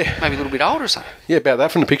 Yeah. Maybe a little bit older or something. Yeah, about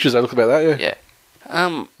that. From the pictures, they look about that, Yeah.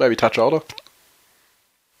 Maybe a touch older.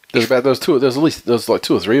 There's like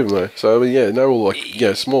two or three of them, though. So, I mean, they're all like,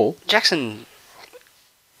 small. Jackson...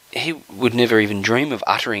 He would never even dream of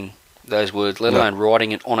uttering those words, let alone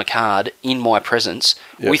writing it on a card in my presence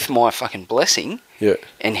with my fucking blessing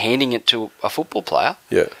and handing it to a football player.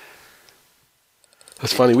 Yeah.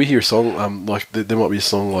 That's funny. We hear a song, like there might be a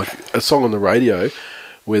song on the radio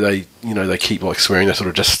where they keep like swearing. They sort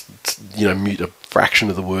of just, mute a fraction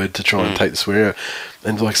of the word to try and take the swearing out.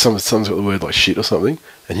 And like someone's got the word like shit or something,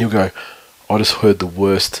 and he'll go, "I just heard the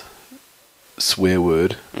worst swear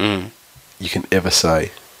word you can ever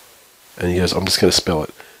say." And he goes, "I'm just going to spell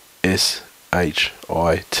it. SHIT." And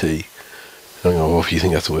I go, "Well, if you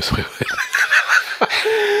think that's the worst swear word."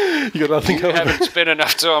 You got nothing. You haven't spent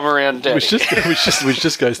enough time around Daddy. Which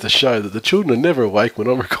just goes to show that the children are never awake when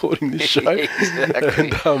I'm recording this show.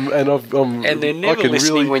 Exactly. And they're never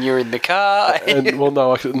listening when you're in the car. What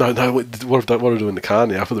I do in the car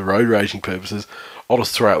now for the road raging purposes, I'll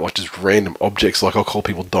just throw out like just random objects, like I'll call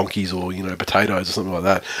people donkeys or potatoes or something like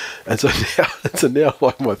that. And so now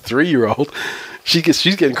like my 3-year-old,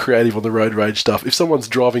 she's getting creative on the road rage stuff. If someone's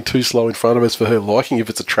driving too slow in front of us for her liking, if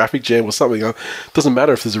it's a traffic jam or something, it doesn't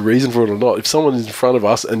matter if there's a reason for it or not. If someone is in front of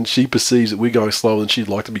us and she perceives that we're going slower than she'd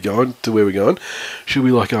like to be going to where we're going, she'll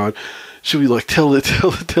be like going,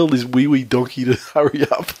 tell this wee donkey to hurry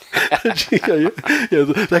up. And she go,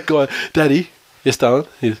 that guy, Daddy, yes, darling,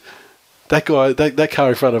 yes. That guy, that car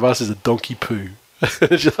in front of us is a donkey poo.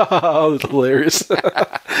 It's just, that's hilarious.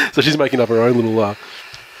 So she's making up her own little...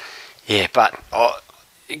 Yeah, but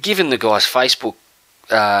given the guy's Facebook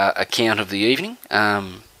account of the evening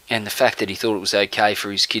and the fact that he thought it was okay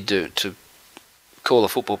for his kid to call a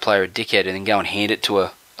football player a dickhead and then go and hand it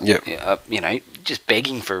to just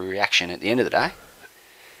begging for a reaction at the end of the day.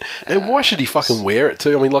 And why should he fucking wear it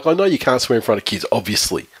too? I mean, like, I know you can't swear in front of kids,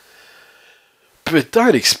 obviously. But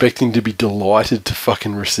don't expect him to be delighted to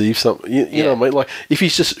fucking receive something. You know what I mean? Like, if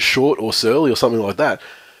he's just short or surly or something like that,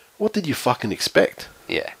 what did you fucking expect?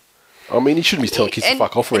 Yeah. I mean, he shouldn't be telling kids to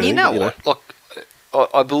fuck off or anything. You know what? Like,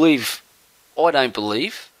 I don't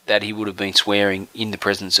believe that he would have been swearing in the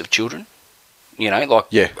presence of children. You know, like,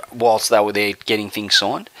 whilst they were there getting things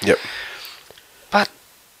signed. Yep. But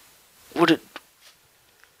would it,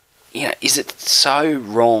 you know, is it so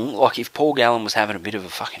wrong? Like, if Paul Gallen was having a bit of a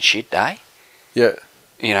fucking shit day. Yeah.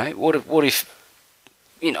 You know, what if,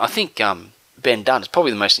 you know, I think Ben Dunn is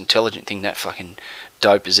probably the most intelligent thing that fucking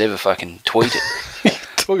dope has ever fucking tweeted.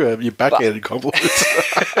 Talk about your backhanded compliments.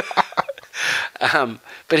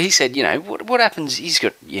 But he said, you know, what happens? He's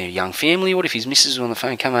got a young family. What if his missus is on the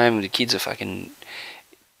phone, come home and the kids are fucking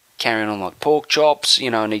carrying on like pork chops? You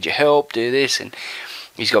know, I need your help, do this. And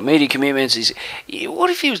he's got media commitments. What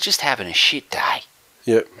if he was just having a shit day?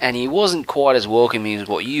 Yep. And he wasn't quite as welcoming as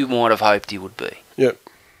what you might have hoped he would be. Yep.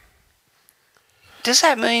 Does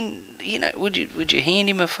that mean, you know, would you hand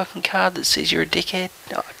him a fucking card that says you're a dickhead?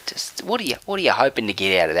 No, just what are you hoping to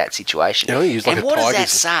get out of that situation? You know, he was like and what does that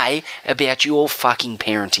say about your fucking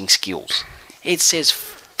parenting skills? It says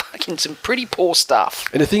fucking some pretty poor stuff.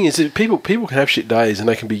 And the thing is, that people can have shit days, and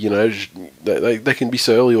they can be, you know, they can be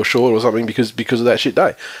surly or short or something because of that shit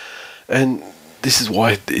day. And this is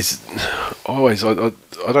why I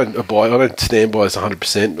don't stand by this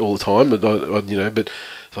 100% all the time, but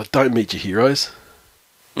I don't meet your heroes.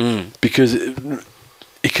 Because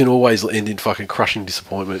it can always end in fucking crushing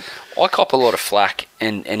disappointment. I cop a lot of flack,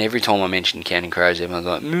 and every time I mention Counting Crows, everyone's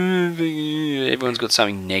like, everyone's got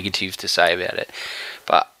something negative to say about it.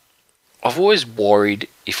 But I've always worried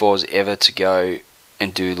if I was ever to go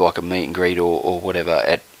and do like a meet and greet or whatever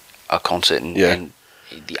at a concert, and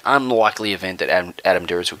the unlikely event that Adam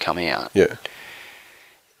Duritz would come out. Yeah.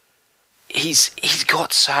 He's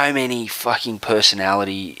got so many fucking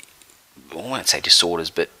personality, I won't say disorders,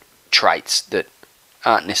 but traits that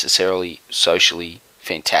aren't necessarily socially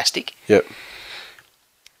fantastic. Yep.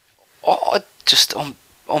 I'm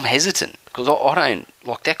hesitant because I don't,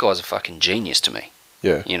 like, that guy's a fucking genius to me.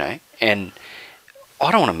 Yeah. You know, and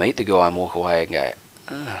I don't want to meet the guy and walk away and go,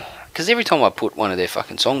 because every time I put one of their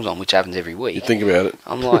fucking songs on, which happens every week, you think about it.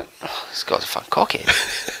 I'm like, this guy's a fucking cockhead.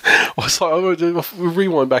 Well, it's like, we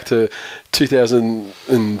rewind back to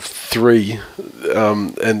 2003,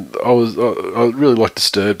 and I really like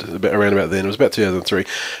Disturbed around about then. It was about 2003,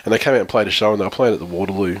 and they came out and played a show, and they were playing at the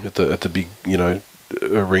Waterloo at the big, you know,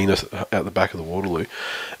 arena out the back of the Waterloo,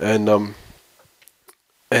 and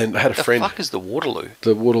I had a friend. The fuck is the Waterloo?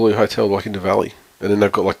 The Waterloo Hotel, like in the Valley. And then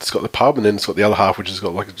they've got it's got the pub, and then it's got the other half, which has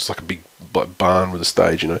got just like a big barn with a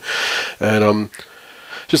stage, you know, and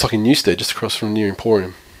just like in Newstead, just across from near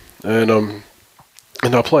Emporium, and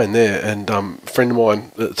they're playing there, and a friend of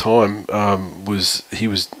mine at the time was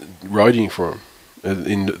roadieing for him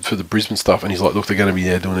for the Brisbane stuff, and he's like, look, they're going to be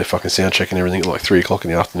there doing their fucking sound check and everything at like 3 o'clock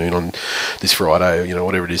in the afternoon on this Friday, or, you know,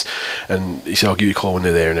 whatever it is, and he said, I'll give you a call when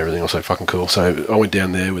they're there and everything. I was like, fucking cool. So I went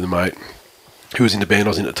down there with a mate who was in the band I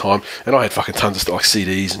was in at the time, and I had fucking tons of stuff, like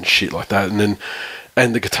CDs and shit like that, and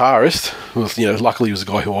the guitarist, well, you know, luckily he was a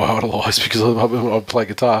guy who I idolised because I play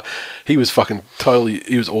guitar. He was fucking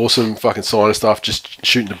he was awesome, fucking signing stuff, just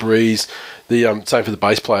shooting the breeze. The same for the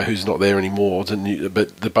bass player who's not there anymore,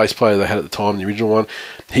 but the bass player they had at the time, the original one,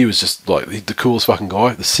 he was just like the coolest fucking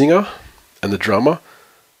guy. The singer and the drummer,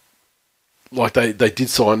 like they did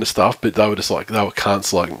sign the stuff, but they were just like, they were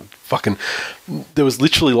cunts, like fucking, there was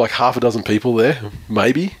literally like half a dozen people there,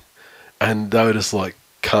 maybe, and they were just like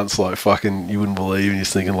cunts, like fucking, you wouldn't believe, and you're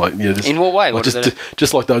thinking like, you know, just, in what way? Like,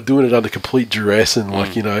 just like they were doing it under complete duress, and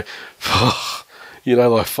like, you know, you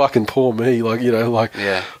know, like fucking poor me, like, you know, like,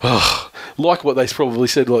 like what they probably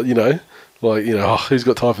said, like, you know, who's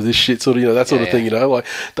got time for this shit, sort of, you know, that sort of thing, you know, like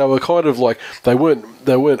they were kind of like, they weren't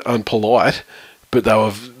unpolite, but they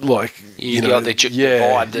were like, you know, the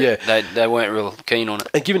vibe that they weren't real keen on it.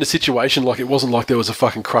 And given the situation, like, it wasn't like there was a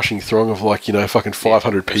fucking crushing throng of like, you know, fucking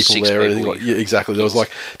 500 people there or anything. Like, yeah, exactly. There was like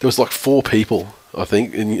 4 people, I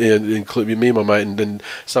think, including me and my mate, and then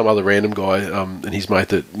some other random guy and his mate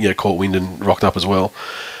that, you know, caught wind and rocked up as well.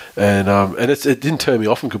 And it didn't turn me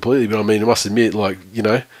off him completely, but I mean, I must admit, like, you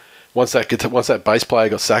know, once that bass player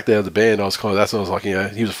got sacked out of the band, I was kind of, that's when I was like, you know,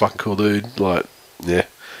 he was a fucking cool dude, like, yeah.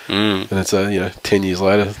 And it's 10 years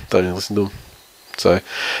later, don't even listen to them. So,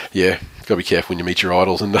 yeah, gotta be careful when you meet your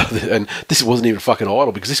idols. And this wasn't even a fucking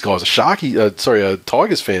idol, because this guy was a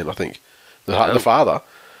Tigers fan, I think, the father.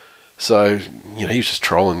 So, you know, he was just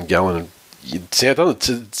trolling Gallen, and it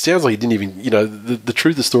sounds like he didn't even, you know, the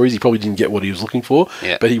truth of the story is he probably didn't get what he was looking for,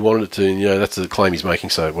 but he wanted it to, and, you know, that's the claim he's making.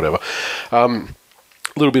 So whatever. A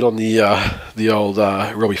little bit on the old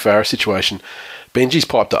Robbie Farah situation. Benji's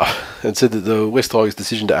piped up and said that the West Tigers'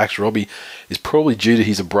 decision to axe Robbie is probably due to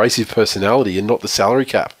his abrasive personality and not the salary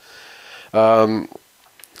cap.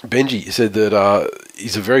 Benji said that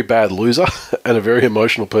he's a very bad loser and a very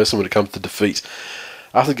emotional person when it comes to defeat.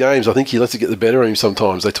 After games, I think he lets it get the better of him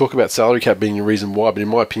sometimes. They talk about salary cap being the reason why, but in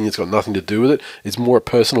my opinion, it's got nothing to do with it. It's more a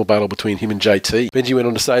personal battle between him and JT. Benji went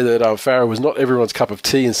on to say that Farah was not everyone's cup of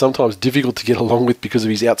tea and sometimes difficult to get along with because of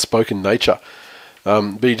his outspoken nature.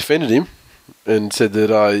 But he defended him and said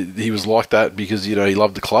that he was like that because, he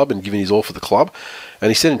loved the club and given his all for the club. And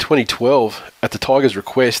he said in 2012, at the Tigers'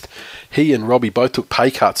 request, he and Robbie both took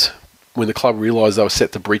pay cuts when the club realised they were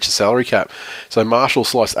set to breach the salary cap. So Marshall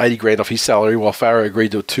sliced $80,000 off his salary while Farah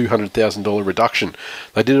agreed to a $200,000 reduction.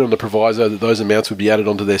 They did it on the proviso that those amounts would be added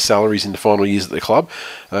onto their salaries in the final years at the club.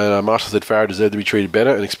 And Marshall said Farah deserved to be treated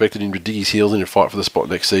better and expected him to dig his heels in and fight for the spot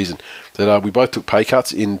next season. That we both took pay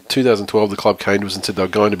cuts. In 2012, the club came to us and said they were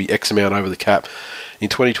going to be X amount over the cap. In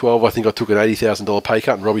 2012, I think I took an $80,000 pay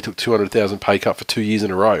cut and Robbie took $200,000 pay cut for 2 years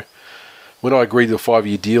in a row. When I agreed to a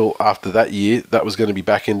 5-year deal after that year, that was going to be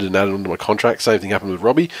back-ended and added onto my contract. Same thing happened with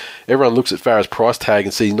Robbie. Everyone looks at Farah's price tag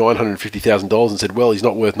and sees $950,000 and said, well, he's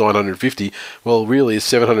not worth $950. Well, really,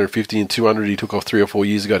 it's $750 and $200 he took off 3 or 4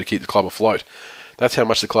 years ago to keep the club afloat. That's how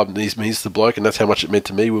much the club means to the bloke, and that's how much it meant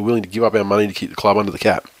to me. We're willing to give up our money to keep the club under the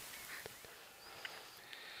cap.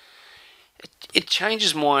 It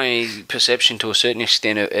changes my perception to a certain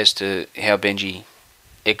extent as to how Benji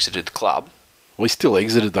exited the club. Well, he still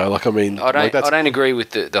exited though. I don't agree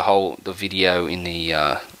with the video in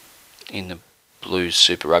the Blues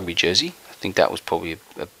Super Rugby jersey. I think that was probably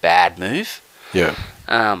a bad move. Yeah.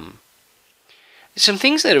 Some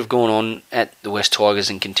things that have gone on at the West Tigers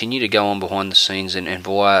and continue to go on behind the scenes and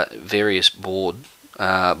via various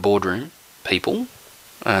boardroom people,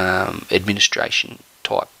 administration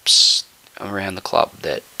types around the club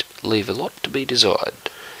that leave a lot to be desired.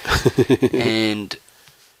 And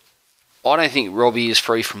I don't think Robbie is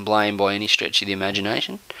free from blame by any stretch of the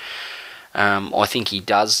imagination. I think he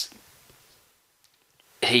does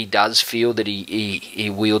feel that he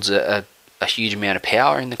wields a huge amount of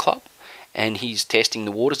power in the club, and he's testing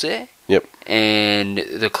the waters there. Yep. And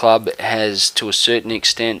the club has, to a certain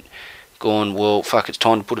extent, gone, well, fuck, it's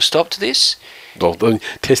time to put a stop to this. Well,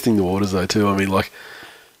 testing the waters though too.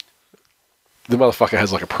 The motherfucker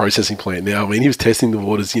has a processing plant now. He was testing the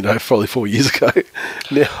waters, probably 4 years ago.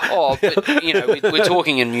 But we're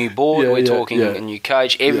talking a new board, we're talking a new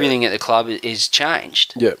coach. Everything at the club is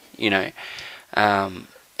changed. Yeah.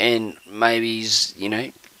 And maybe he's,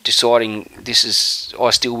 deciding I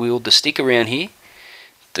still wield the stick around here.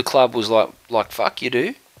 The club was like fuck you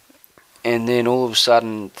do, and then all of a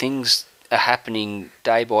sudden things are happening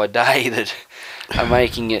day by day that are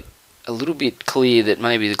making it a little bit clear that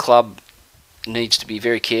maybe the club needs to be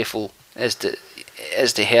very careful as to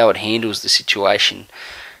how it handles the situation,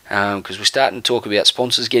 because we're starting to talk about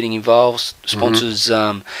sponsors getting involved, sponsors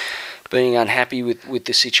being unhappy with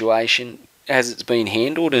the situation as it's been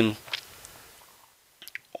handled. And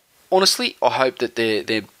honestly, I hope that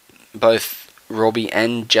they're both Robbie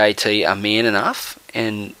and JT are man enough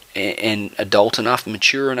and adult enough,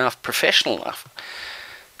 mature enough, professional enough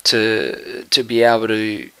to be able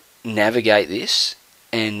to navigate this.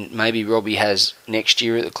 And maybe Robbie has next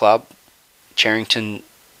year at the club, Charrington,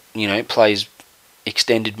 plays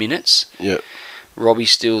extended minutes. Yeah.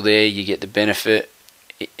 Robbie's still there. You get the benefit.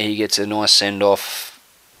 He gets a nice send off.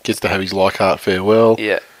 Gets to have his Leichhardt farewell.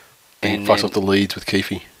 Yeah. And fucks off the Leeds with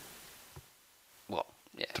Keefe. Well,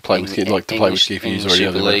 yeah. To play with Keefe. He's already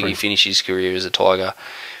Super League. He finished his career as a Tiger.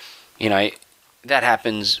 That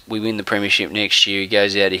happens. We win the premiership next year. He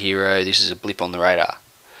goes out a hero. This is a blip on the radar.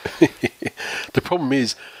 The problem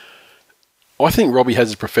is, I think Robbie has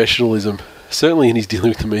his professionalism, certainly in his dealing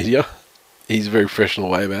with the media. He's a very professional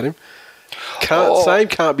way about him. Same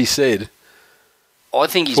can't be said. I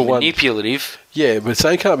think he's manipulative. Yeah, but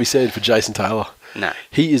same can't be said for Jason Taylor. No.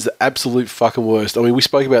 He is the absolute fucking worst. We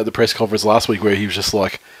spoke about the press conference last week where he was just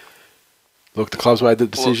like, look, the club's made the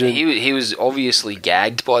decision. Well, he was obviously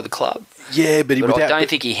gagged by the club. Yeah, but I don't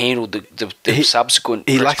think he handled the subsequent.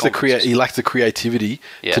 He lacks the creativity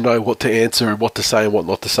to know what to answer and what to say and what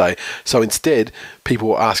not to say. So instead, people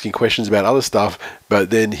were asking questions about other stuff,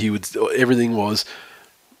 but then everything was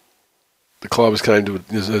the club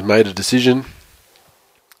has made a decision,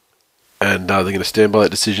 and they're going to stand by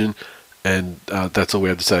that decision, and that's all we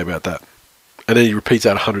have to say about that. And then he repeats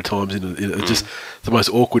that 100 times in just the most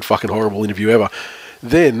awkward, fucking horrible interview ever.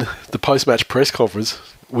 Then the post-match press conference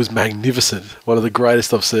was magnificent. One of the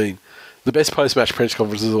greatest I've seen. The best post-match press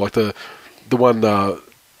conferences are like the one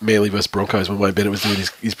Manly versus Broncos when Wayne Bennett was doing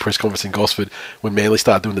his press conference in Gosford, when Manly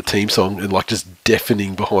started doing the team song and like just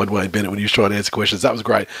deafening behind Wayne Bennett when he was trying to answer questions. That was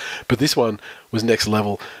great. But this one was next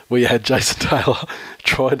level, where you had Jason Taylor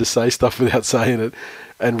trying to say stuff without saying it,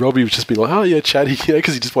 and Robbie was just being like, "Oh yeah, chatty,"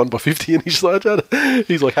 because he just won by 50, and he's like,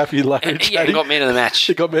 he's like happy and loud. Yeah, he got man of the match.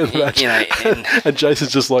 He got man of the match. And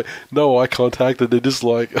Jason's just like, no eye contact, and they're just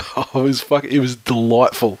like, oh, it was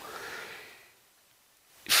delightful.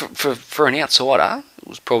 For an outsider, it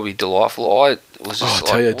was probably delightful. I was just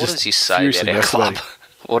what does he say about our club?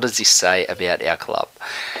 What does he say about our club?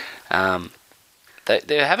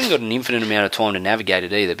 They haven't got an infinite amount of time to navigate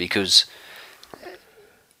it either, because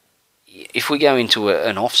if we go into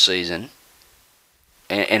an off-season,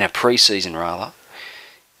 and a pre-season rather,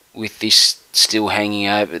 with this still hanging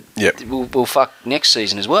over, we'll fuck next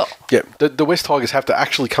season as well. Yeah, the West Tigers have to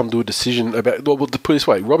actually come to a decision about... Well, to put it this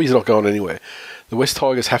way, Robbie's not going anywhere. The West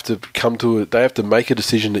Tigers have to come to it. They have to make a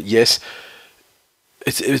decision that, yes,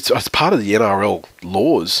 it's part of the NRL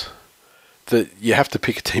laws that you have to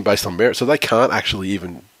pick a team based on merit. So they can't actually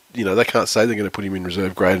even... they can't say they're going to put him in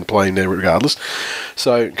reserve grade and play him there regardless.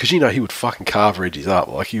 So, because he would fucking carve Reggie's up.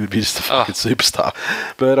 Like, he would be just a fucking superstar.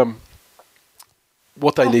 But,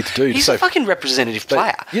 what they need to do... He's a fucking representative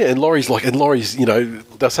player. Yeah, and Laurie's,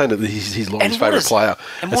 they're saying that he's Laurie's favourite player.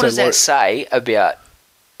 And what does that say about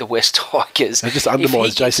the West Tigers? It just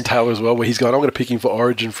undermines Jason Taylor as well, where he's going, I'm going to pick him for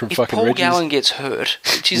Origin from fucking Reggie's. If Paul Gallen gets hurt,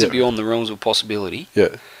 which isn't beyond the realms of possibility...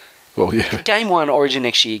 Yeah. Well, yeah. Game 1 Origin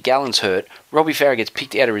next year, Gallen's hurt. Robbie Farah gets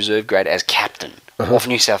picked out of reserve grade as captain of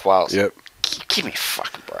New South Wales. Yep. Give me a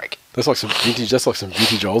fucking break. That's like some vintage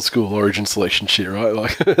old school Origin selection shit, right?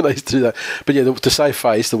 Like, they used to do that. But yeah, to save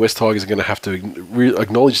face, the West Tigers are going to have to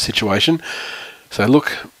acknowledge the situation. Say,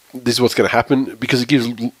 look, this is what's going to happen, because it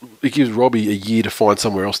gives Robbie a year to find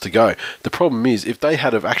somewhere else to go. The problem is, if they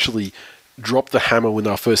had have actually dropped the hammer when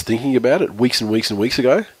they were first thinking about it, weeks and weeks and weeks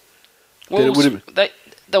ago, then it would have...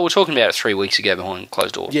 They were talking about it 3 weeks ago behind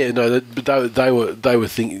closed doors. Yeah, no, but they were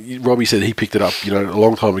thinking. Robbie said he picked it up, a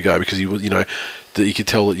long time ago, because he was, that you could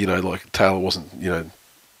tell that, like Taylor wasn't,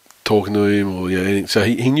 talking to him or anything. So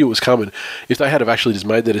he knew it was coming. If they had have actually just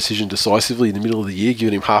made that decision decisively in the middle of the year,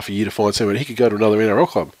 given him half a year to find somewhere, he could go to another NRL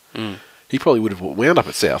club. He probably would have wound up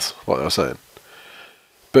at South, like I was saying.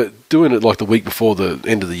 But doing it like the week before the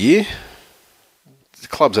end of the year.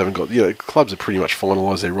 Clubs haven't got, clubs have pretty much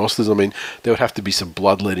finalised their rosters. I mean, there would have to be some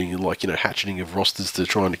bloodletting and, hatcheting of rosters to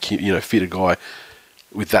try and, fit a guy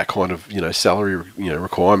with that kind of, salary,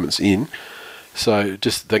 requirements in. So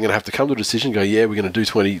just, they're going to have to come to a decision and go, yeah, we're going to do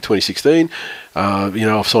 2016.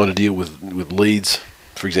 I've signed a deal with Leeds,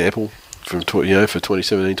 for example, for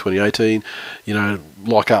 2017, 2018.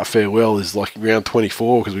 Like Art Farewell is like round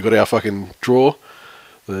 24 because we've got our fucking draw.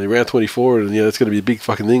 Round 24, and it's going to be a big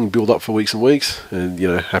fucking thing, build up for weeks and weeks, and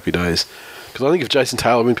happy days. Because I think if Jason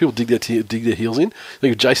Taylor, people dig their heels in. I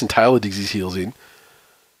think if Jason Taylor digs his heels in,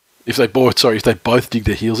 if they both dig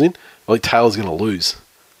their heels in, I think Taylor's going to lose.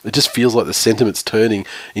 It just feels like the sentiment's turning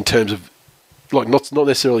in terms of, like, not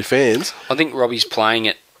necessarily fans. I think Robbie's playing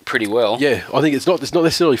it pretty well. Yeah, I think it's not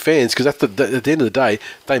necessarily fans, because at the end of the day,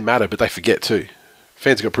 they matter, but they forget too.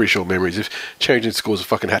 Fans have got pretty short memories. If Charrington scores a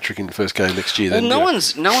fucking hat trick in the first game next year, then no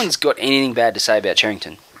one's got anything bad to say about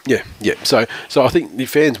Charrington. Yeah. So I think the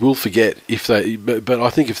fans will forget if they. But I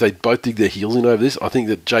think if they both dig their heels in over this, I think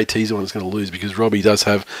that JT's the one that's going to lose, because Robbie does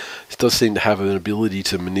seem to have an ability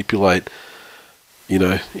to manipulate, in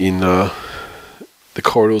the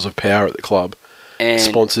corridors of power at the club, and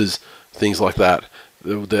sponsors, things like that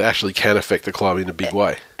actually can affect the club in a big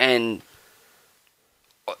way. And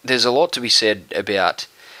there's a lot to be said about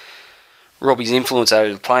Robbie's influence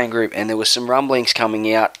over the playing group, and there were some rumblings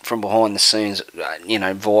coming out from behind the scenes,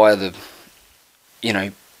 via the,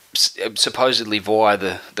 supposedly via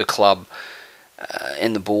the club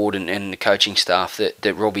and the board and the coaching staff,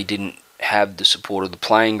 that Robbie didn't have the support of the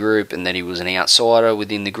playing group, and that he was an outsider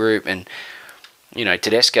within the group, and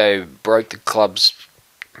Tedesco broke the club's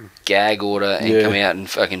gag order and come out and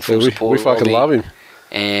fucking full support. We fucking love him,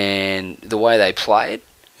 and the way they played.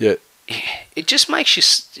 Yeah, it just makes you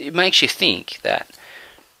think that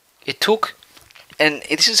it took, and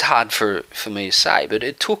this is hard for me to say, but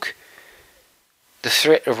it took the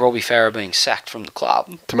threat of Robbie Farah being sacked from the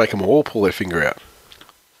club to make them all pull their finger out,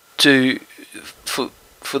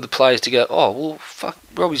 for the players to go, oh well, fuck,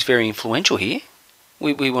 Robbie's very influential here.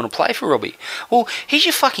 We want to play for Robbie. Well, he's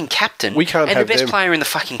your fucking captain and the best player in the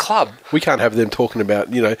fucking club. We can't have them talking about,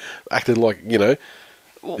 acting like,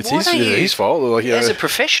 it's his fault. Like, as a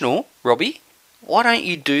professional, Robbie, why don't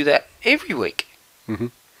you do that every week? Mm-hmm.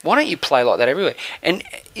 Why don't you play like that every week? And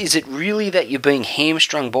is it really that you're being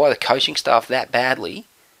hamstrung by the coaching staff that badly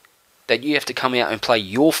that you have to come out and play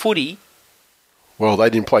your footy. Well, they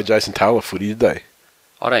didn't play Jason Taylor footy, did they?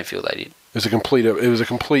 I don't feel they did. It was a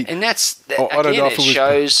complete. And that's I don't know if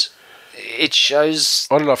it shows.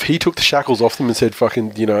 I don't know if he took the shackles off them and said,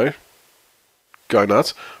 "Fucking, go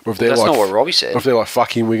nuts," or if they're That's like, not what Robbie said. Or if they're like,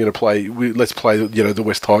 "Fuck him, we're going to play. Let's play. The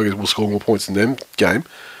West Tigers. We'll score more points in them game.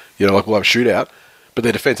 We'll have a shootout." But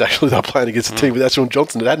their defence actually they're playing against a team with Ashton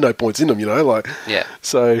Johnson that had no points in them. Yeah.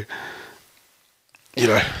 So.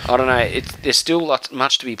 I don't know. There's still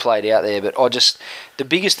much to be played out there, but the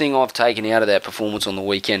biggest thing I've taken out of that performance on the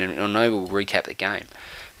weekend, and I know we'll recap the game,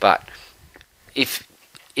 but if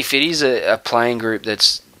it is a playing group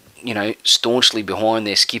that's staunchly behind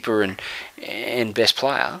their skipper and best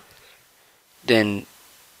player, then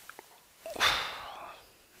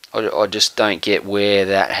I just don't get where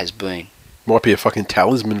that has been. Might be a fucking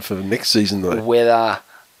talisman for the next season though. Whether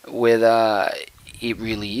it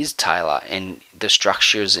really is Taylor and the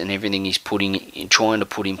structures and everything he's trying to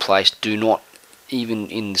put in place do not even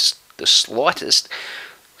in the slightest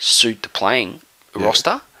suit the playing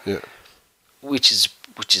roster. Yeah. Which is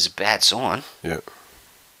a bad sign. Yeah.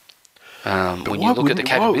 When you look at the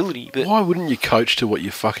capability. Why wouldn't you coach to what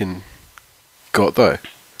you fucking got though?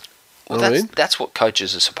 Well, that's what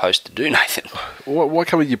coaches are supposed to do, Nathan. Why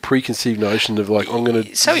come with your preconceived notion of like I'm going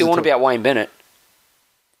to? Say what you want about Wayne Bennett.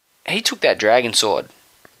 He took that Dragon side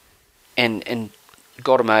and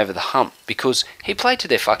got him over the hump because he played to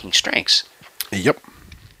their fucking strengths. Yep.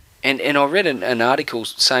 And I read an article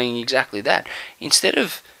saying exactly that. Instead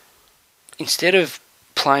of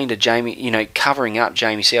playing to Jamie, covering up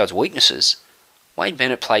Jamie Soward's weaknesses, Wayne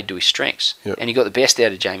Bennett played to his strengths. Yep. And he got the best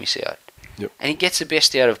out of Jamie Soward. Yep. And he gets the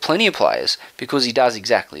best out of plenty of players because he does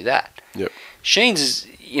exactly that. Yep. Sheens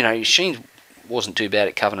wasn't too bad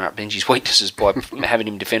at covering up Benji's weaknesses by having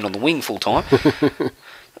him defend on the wing full time.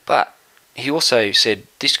 But he also said,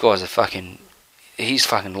 this guy's he's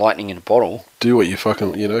fucking lightning in a bottle. Do what you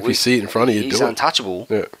fucking, if you see it in front of you, do it. He's untouchable.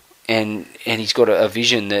 Yeah. And he's got a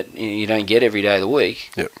vision that you don't get every day of the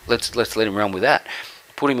week. Yep. Let's let him run with that.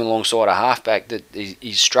 Put him alongside a halfback that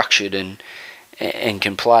is structured and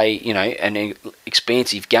can play, an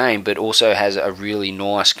expansive game, but also has a really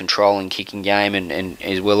nice controlling kicking game and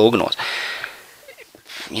is well organised.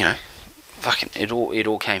 Fucking it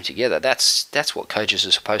all came together. That's what coaches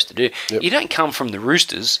are supposed to do. Yep. You don't come from the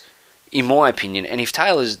Roosters, in my opinion. And if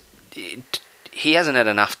Taylor's, he hasn't had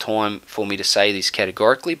enough time for me to say this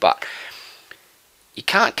categorically, but you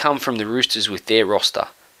can't come from the Roosters with their roster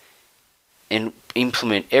and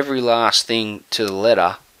implement every last thing to the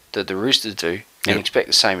letter that the Roosters do and expect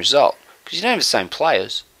the same result, because you don't have the same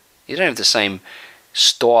players, you don't have the same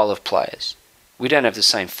style of players. We don't have the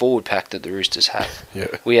same forward pack that the Roosters have. Yeah.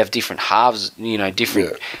 We have different halves,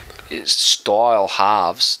 different style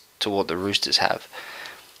halves to what the Roosters have.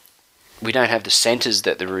 We don't have the centres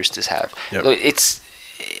that the Roosters have. Yep. Look,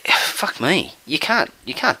 fuck me. You can't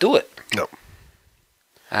do it. No.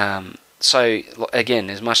 So again,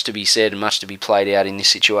 there's much to be said and much to be played out in this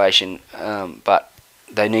situation, but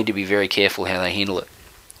they need to be very careful how they handle it.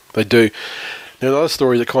 They do. Now, another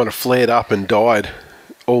story that kind of flared up and died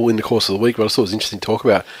all in the course of the week, but I thought it was interesting to talk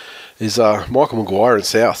about, is Michael Maguire in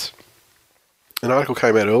South. An article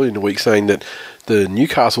came out earlier in the week saying that the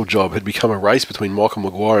Newcastle job had become a race between Michael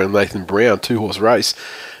Maguire and Nathan Brown, 2-horse race,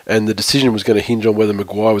 and the decision was going to hinge on whether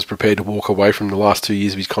Maguire was prepared to walk away from the last 2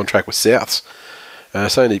 years of his contract with Souths.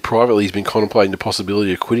 Saying that privately he's been contemplating the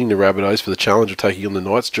possibility of quitting the Rabbitohs for the challenge of taking on the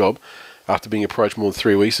Knights job after being approached more than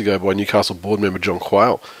 3 weeks ago by Newcastle board member John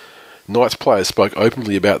Quayle. Knights players spoke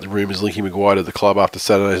openly about the rumours linking Maguire to the club after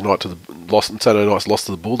Saturday night's loss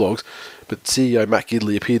to the Bulldogs, but CEO Matt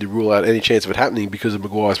Gidley appeared to rule out any chance of it happening because of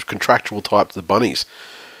Maguire's contractual tie to the Bunnies.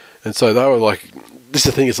 And so they were like, this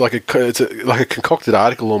is the thing, it's like a concocted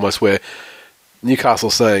article almost, where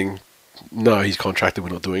Newcastle's saying, no, he's contracted, we're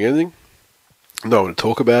not doing anything. No one to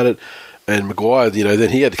talk about it. And Maguire, then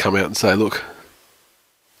he had to come out and say, look,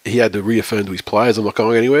 he had to reaffirm to his players, I'm not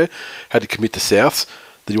going anywhere. Had to commit to Souths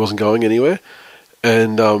that he wasn't going anywhere.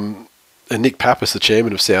 And Nick Pappas, the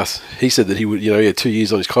chairman of South, he said that he would, he had 2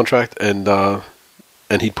 years on his contract and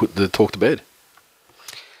he'd put the talk to bed.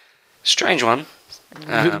 Strange one.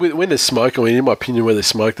 When there's smoke, in my opinion, where there's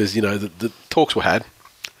smoke, there's, the talks were had.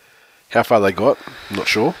 How far they got, I'm not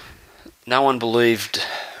sure. No one believed...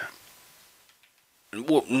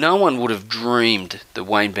 Well, no one would have dreamed that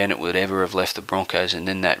Wayne Bennett would ever have left the Broncos, and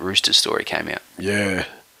then that Roosters story came out. Yeah.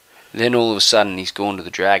 Then all of a sudden he's gone to the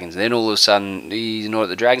Dragons. Then all of a sudden he's not at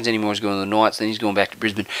the Dragons anymore, he's going to the Knights. Then he's going back to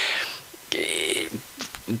Brisbane.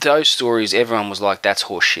 Those stories, everyone was like, that's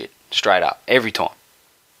horse shit. Straight up. Every time.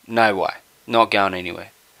 No way. Not going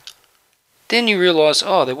anywhere. then you realise,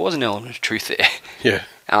 there was an element of truth there. Yeah.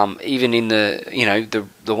 Even in the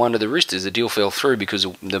one of the Roosters, the deal fell through because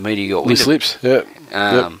the media got wind Loose lips, yeah.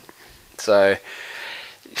 So,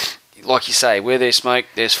 like you say, where there's smoke,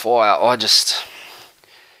 there's fire. I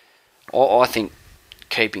think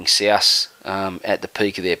keeping South at the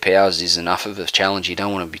peak of their powers is enough of a challenge. You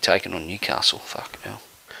don't want to be taken on Newcastle. Fuck hell.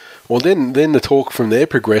 Well, then the talk from there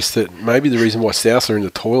progressed that maybe the reason why South are in the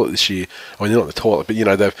toilet this year, I mean, they're not in the toilet, but,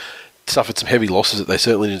 they've suffered some heavy losses that they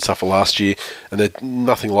certainly didn't suffer last year, and they're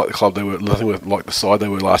nothing like the club they were, nothing like the side they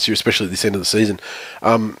were last year, especially at this end of the season,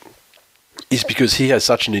 is because he has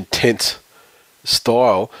such an intense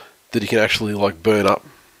style that he can actually, burn up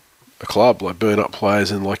a club, burn up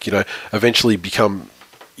players and, eventually become,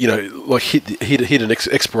 hit an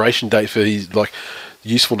expiration date for his,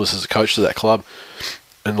 usefulness as a coach to that club.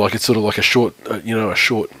 And it's sort of like a short,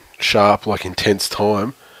 sharp, intense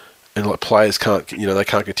time, and players can't, they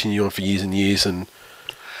can't continue on for years and years, and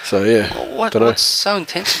so yeah. What's so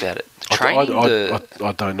intense about it? Training.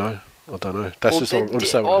 I don't know. That's just what I'm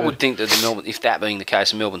just saying. I would think that the Melbourne, if that being the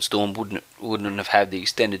case, the Melbourne Storm wouldn't have had the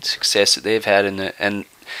extended success that they've had, and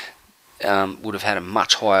would have had a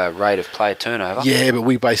much higher rate of player turnover. Yeah, but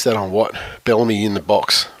we base that on what? Bellamy in the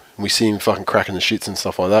box. We see him fucking cracking the shits and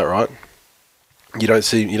stuff like that, right? You don't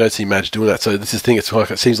see Madge doing that. So this is the thing. It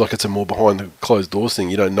seems like it's a more behind the closed doors thing.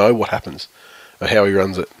 You don't know what happens or how he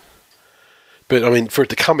runs it. But I mean, for it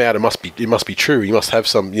to come out, it must be true. He must have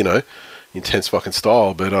some intense fucking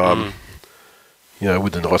style. But would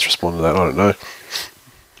the Knights respond to that? I don't know.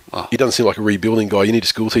 Oh. He doesn't seem like a rebuilding guy. You need a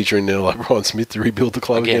school teacher in there like Brian Smith to rebuild the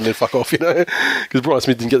club again and fuck off, because Brian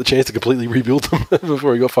Smith didn't get the chance to completely rebuild them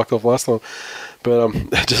before he got fucked off last time.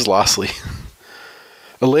 But just lastly,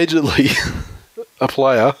 allegedly, a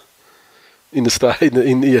player in the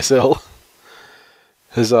ESL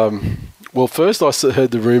has first I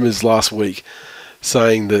heard the rumours last week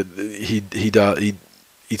saying that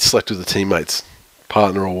he'd slept with a teammate's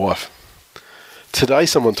partner or wife. Today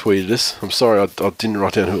someone tweeted us. I'm sorry, I didn't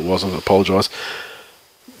write down who it was. I apologise.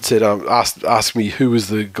 Said asked me who was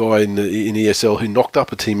the guy in ESL who knocked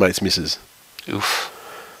up a teammate's missus.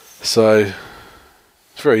 Oof. So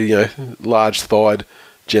it's very large-thighed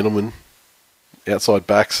gentleman. Outside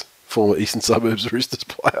backs, former Eastern Suburbs Roosters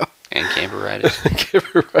player. And Canberra Raiders.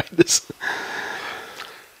 Canberra Raiders.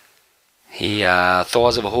 He,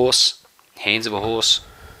 thighs of a horse, hands of a horse.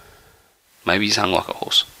 Maybe he's hung like a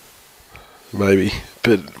horse. Maybe.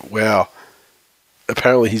 But, wow.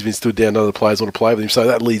 Apparently he's been stood down, other players want to play with him, so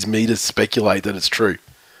that leads me to speculate that it's true.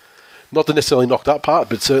 Not the necessarily knocked up part,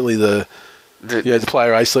 but certainly the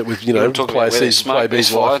player A slept with, player C's, player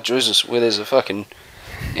B's wife. Jesus, where there's a fucking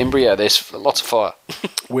embryo, there's lots of fire.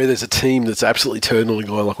 Where there's a team that's absolutely turned on a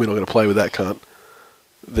guy like we're not going to play with that cunt,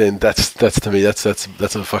 then that's to me that's a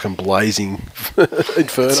fucking blazing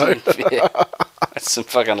inferno. That's some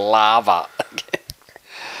fucking lava.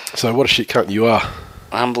 So what a shit cunt you are.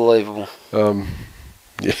 Unbelievable.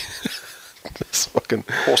 Yeah. This fucking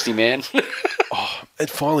horsey man. And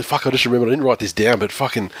finally, I just remembered, I didn't write this down, but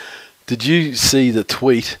fucking, did you see the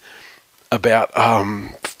tweet about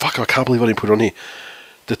I can't believe I didn't put it on here.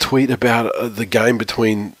 The tweet about the game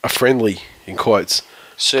between a friendly, in quotes,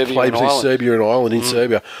 Serbia and Ireland in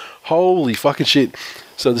Serbia. Holy fucking shit.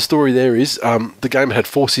 So the story there is the game had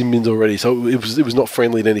 4 sin-bins already, so it was not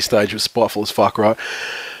friendly at any stage. It was spiteful as fuck, right?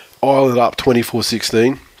 Ireland up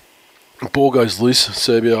 24-16. Ball goes loose.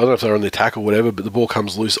 Serbia, I don't know if they're on the attack or whatever, but the ball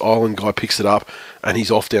comes loose. Ireland guy picks it up, and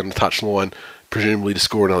he's off down the touchline, presumably to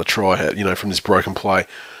score another try, from this broken play.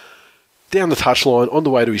 Down the touchline, on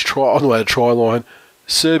the way to try line,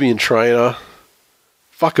 Serbian trainer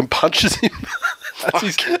fucking punches him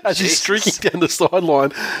as he's streaking down the sideline,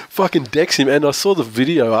 fucking decks him. And I saw the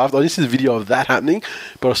video after. I didn't see the video of that happening,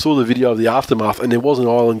 but I saw the video of the aftermath, and there was an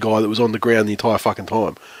Ireland guy that was on the ground the entire fucking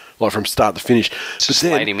time, from start to finish. Just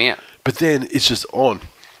laid him out. But then it's just on.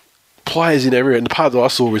 Players in everywhere, and the part that I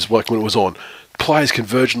saw was when it was on. Players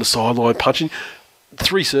converge on the sideline, punching.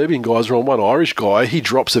 3 Serbian guys are on one Irish guy. He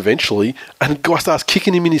drops eventually, and the guy starts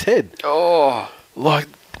kicking him in his head. Oh.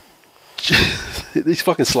 These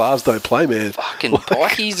fucking Slavs don't play, man. Fucking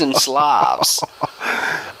bikies and Slavs.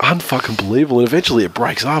 Unfucking believable. And eventually it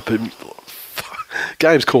breaks up, and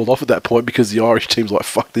game's called off at that point because the Irish team's like,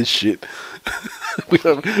 fuck this shit. we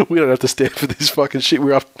don't have to stand for this fucking shit.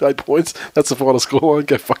 We're up 8 points. That's the final scoreline.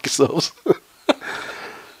 Go fuck yourselves.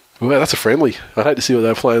 Well, that's a friendly. I'd hate to see what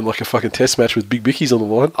they're playing like a fucking test match with big bickies on the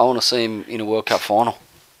line. I want to see him in a World Cup final.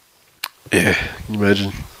 Yeah, can you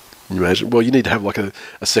imagine? Well, you need to have like a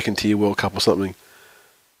second tier World Cup or something.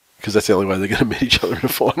 because that's the only way they're going to meet each other in a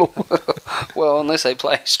final. Well, unless they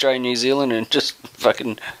play Australia, New Zealand, and just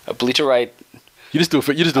fucking obliterate. You just do it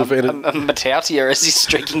for Matautia as he's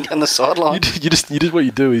streaking down the sideline. What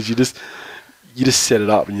you do is you just set it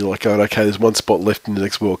up, and you're like going, okay, there's one spot left in the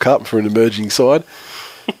next World Cup for an emerging side.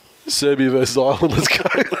 Serbia versus Ireland, let's go.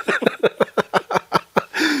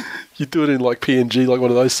 You do it in like PNG, like one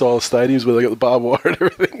of those style stadiums where they got the barbed wire and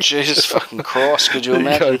everything. Jesus fucking Christ, could you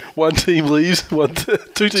imagine? One team leaves,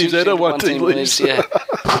 two teams enter, one team leaves. Yeah.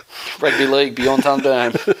 Rugby league beyond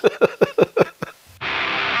Thunderdome.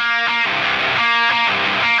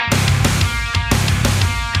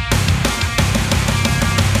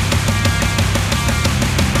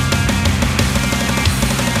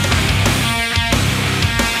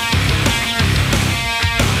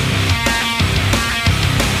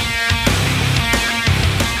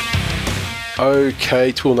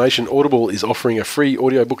 Okay, TWiL Nation, Audible is offering a free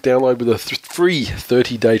audiobook download with a free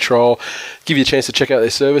 30-day trial. Give you a chance to check out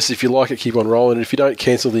their service. If you like it, keep on rolling. And if you don't,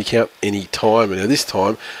 cancel the account any time. And now this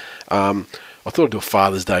time, I thought I'd do a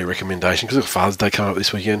Father's Day recommendation because we've got Father's Day coming up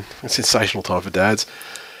this weekend. It's a sensational time for dads.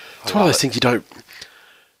 It's one of those things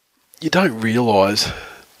you don't realise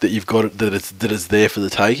that you've got it, that it's there for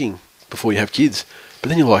the taking before you have kids. But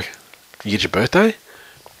then you're like, you get your birthday,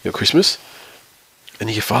 you got Christmas, and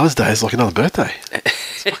your Father's Day is like another birthday.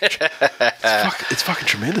 It's fucking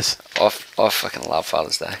tremendous. I fucking love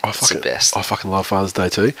Father's Day. It's the best. I fucking love Father's Day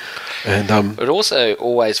too. And it also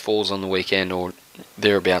always falls on the weekend or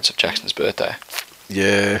thereabouts of Jackson's birthday.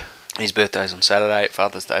 Yeah. His birthday's on Saturday,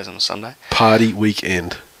 Father's Day's on Sunday. Party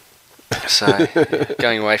weekend. So,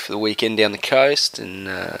 going away for the weekend down the coast and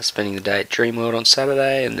spending the day at Dreamworld on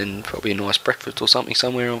Saturday, and then probably a nice breakfast or something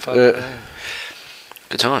somewhere on Father's Day.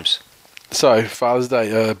 Good times. So, Father's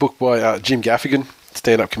Day, book by Jim Gaffigan,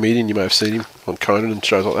 stand-up comedian. You may have seen him on Conan and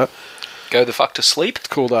shows like that. Go the fuck to sleep. It's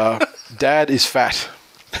called Dad is Fat.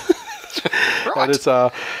 Right. And it's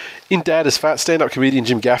in Dad is Fat, stand-up comedian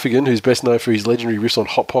Jim Gaffigan, who's best known for his legendary riffs on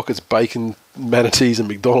Hot Pockets, bacon, manatees and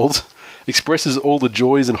McDonald's, expresses all the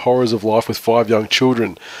joys and horrors of life with 5 young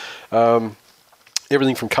children.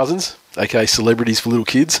 Everything from cousins, aka celebrities for little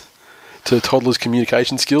kids, to toddlers'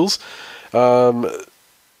 communication skills,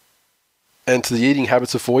 and to the eating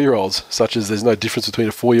habits of 4-year-olds, such as there's no difference between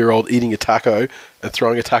a 4-year-old eating a taco and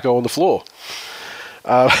throwing a taco on the floor.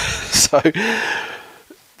 So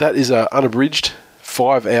that is unabridged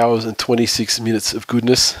 5 hours and 26 minutes of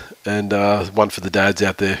goodness, and one for the dads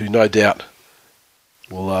out there who no doubt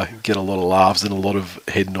will get a lot of laughs and a lot of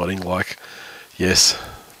head nodding like, yes,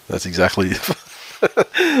 that's exactly the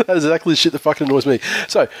shit that fucking annoys me.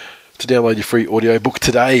 So, to download your free audiobook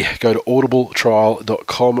today, go to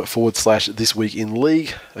audibletrial.com/This Week in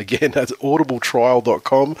League. Again, that's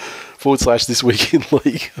audibletrial.com/This Week in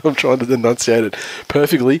League. I'm trying to enunciate it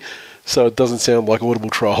perfectly so it doesn't sound like Audible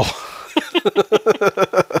Trial.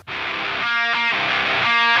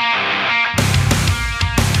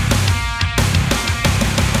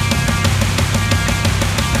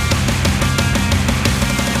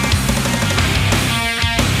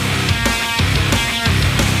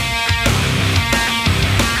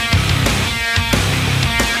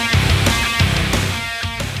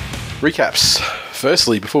 Recaps.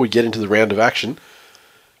 Firstly, before we get into the round of action,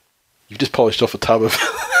 you've just polished off a tub of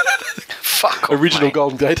original mate.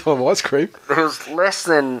 Golden Daytime ice cream. There was less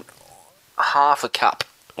than half a cup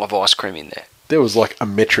of ice cream in there. There was like a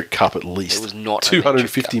metric cup at least. It was not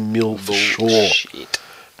 250 ml for sure. Shit.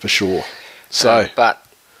 For sure. So, but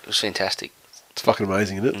it was fantastic. It's fucking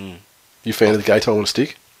amazing, isn't it? You a fan of the Gaytime on a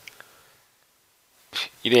stick?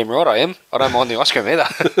 You're damn right I am. I don't mind the ice cream either.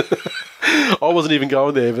 I wasn't even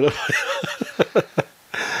going there, but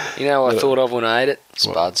you know what I thought of when I ate it?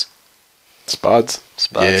 Spuds. Spuds?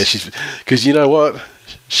 Yeah, because you know what?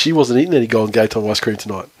 She wasn't eating any Golden Gaytime ice cream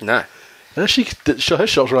tonight. No. Her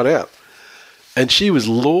shop's run out. And she was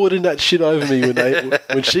lording that shit over me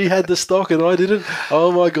when she had the stock and I didn't.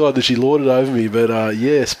 Oh my God, did she lord it over me. But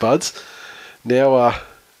yeah, Spuds. Now,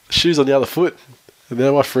 shoes on the other foot. And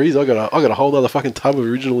now my freeze, I got a whole other fucking tub of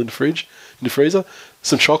original in the freezer.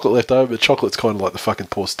 Some chocolate left over, but chocolate's kind of like the fucking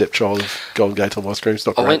poor stepchild of Golden Gaytime ice cream. It's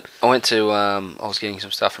not great. I went to, I was getting some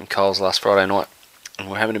stuff from Coles last Friday night, and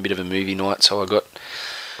we're having a bit of a movie night, so I got,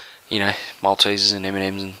 Maltesers and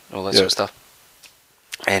M&Ms and all that sort of stuff.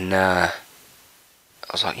 And I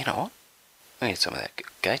was like, you know what? I need some of that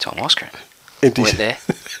Gaytime ice cream. Empty. Went there.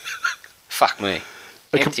 Fuck me.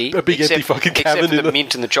 Empty. A big empty fucking cabin. Except for the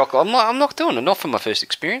mint and the chocolate. I'm not doing it. Not for my first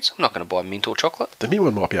experience. I'm not going to buy mint or chocolate. The mint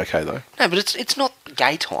one might be okay though. No, but it's not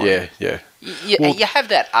Gaytime. Yeah. You have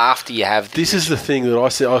that after you have. This is the thing that I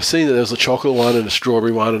see. I've seen that there's a chocolate one and a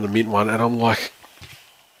strawberry one and a mint one, and I'm like,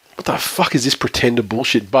 what the fuck is this pretender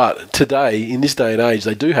bullshit? But today, in this day and age,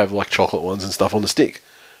 they do have like chocolate ones and stuff on the stick.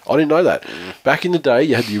 I didn't know that. Back in the day,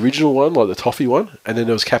 you had the original one, like the toffee one, and then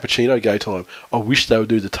there was cappuccino gay time. I wish they would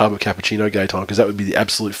do the tub of cappuccino gay time, because that would be the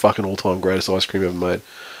absolute fucking all-time greatest ice cream ever made.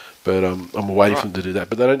 But I'm waiting for them to do that.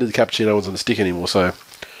 But they don't do the cappuccino ones on the stick anymore, so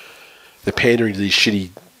they're pandering to these shitty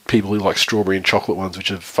people who like strawberry and chocolate ones,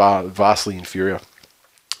 which are vastly inferior.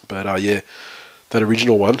 But yeah, that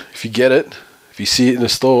original one, if you get it, if you see it in a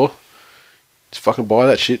store, just fucking buy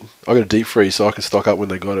that shit. I got a deep freeze so I can stock up when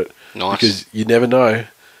they got it. Nice. Because you never know.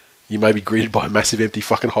 You may be greeted by a massive empty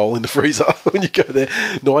fucking hole in the freezer when you go there.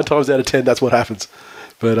 9 times out of 10, that's what happens.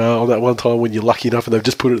 But on that one time when you're lucky enough and they've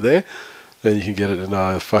just put it there, then you can get it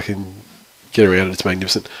and fucking get around it. It's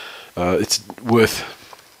magnificent. It's worth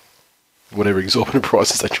whatever exorbitant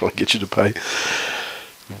prices they try and get you to pay.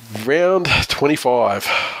 Round 25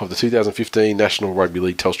 of the 2015 National Rugby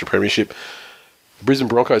League Telstra Premiership. The Brisbane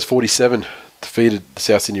Broncos 47 defeated the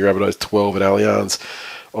South Sydney Rabbitohs 12 at Allianz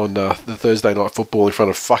on the Thursday night football in front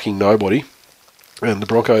of fucking nobody. And the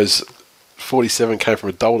Broncos 47 came from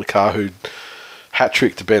a double to Kahu,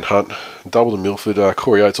 hat-trick to Ben Hunt, double to Milford.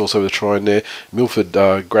 Corey Oates also with a try in there. Milford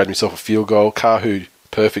grabbed himself a field goal. Kahu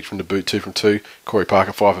perfect from the boot, 2 from 2. Corey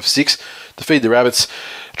Parker 5 of 6. Defeat the Rabbits.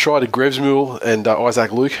 Try to Grevesmuir and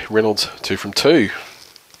Isaac Luke. Reynolds 2 from 2.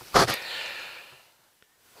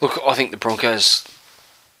 Look, I think the Broncos...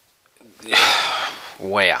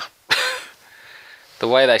 wow. The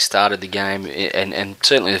way they started the game, and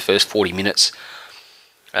certainly the first 40 minutes,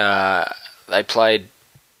 they played...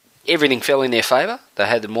 Everything fell in their favour. They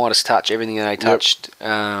had the Midas touch. Everything they touched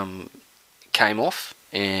came off,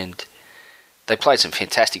 and they played some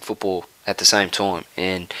fantastic football at the same time.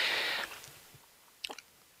 And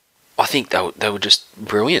I think they were just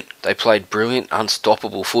brilliant. They played brilliant,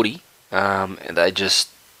 unstoppable footy. And they just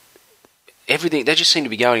seemed to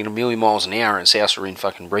be going at a million miles an hour, and South were in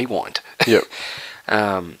fucking rewind. Yep.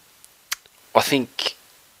 I think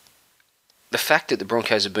the fact that the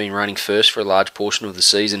Broncos have been running first for a large portion of the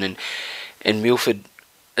season, and Milford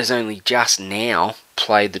has only just now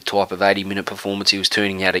played the type of 80-minute performance he was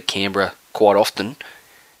turning out at Canberra quite often,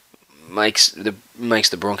 makes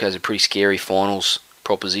the Broncos a pretty scary finals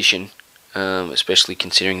proposition, especially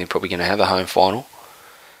considering they're probably going to have a home final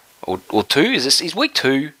or two. Is week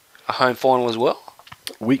 2 a home final as well?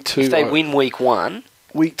 Week 2. If they win week 1.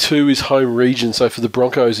 Week 2 is home region, so for the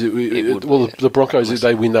Broncos, the Broncos, if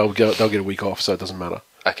they win, they'll get a week off, so it doesn't matter.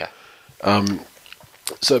 Okay.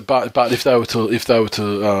 So, but if they were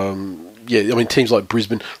to, yeah, I mean, teams like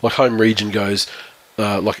Brisbane, like home region goes,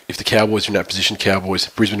 like if the Cowboys are in that position, Cowboys,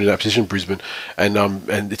 Brisbane in that position, Brisbane, and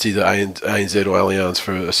it's either ANZ or Allianz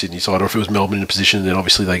for a Sydney side, or if it was Melbourne in a position, then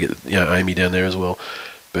obviously they get Amy down there as well.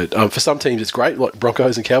 But for some teams, it's great, like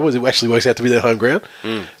Broncos and Cowboys. It actually works out to be their home ground.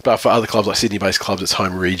 But for other clubs, like Sydney-based clubs, it's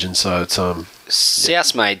home region. So it's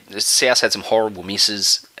South had some horrible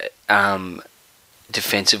misses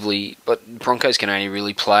defensively, but Broncos can only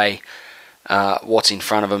really play what's in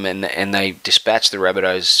front of them, and they dispatched the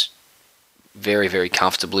Rabbitohs very, very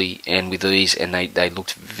comfortably and with ease, and they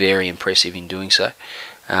looked very impressive in doing so.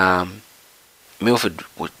 Milford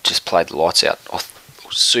just played the lights out.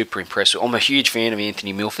 Super impressive. I'm a huge fan of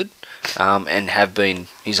Anthony Milford, and have been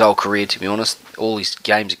his whole career, to be honest. All his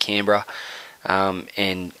games at Canberra,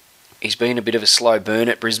 and he's been a bit of a slow burn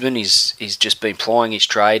at Brisbane. He's just been plying his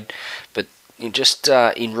trade, but in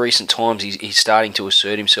recent times he's starting to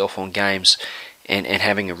assert himself on games and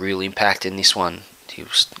having a real impact. In this one, he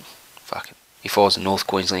was fucking. If I was a North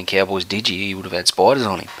Queensland Cowboys digi, he would have had spiders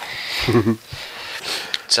on him.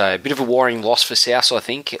 So a bit of a worrying loss for South, I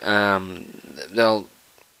think.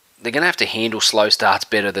 They're going to have to handle slow starts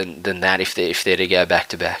better than that if they're to go back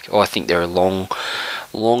to back. I think they're a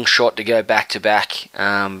long shot to go back to back.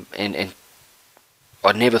 And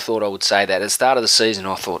I never thought I would say that at the start of the season.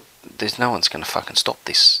 I thought there's no one's going to fucking stop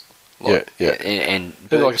this. Yeah. And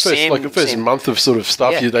like the first month of sort of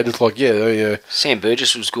stuff, they just yeah. Sam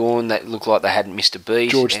Burgess was gone. They looked like they hadn't missed a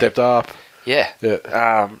beat. George stepped up. Yeah.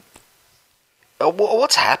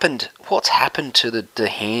 What's happened? What's happened to the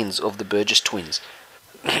hands of the Burgess twins?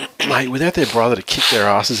 Mate, without their brother to kick their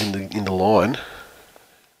asses in the line,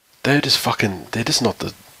 they're just not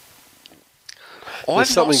the... There's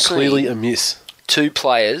something clearly amiss. 2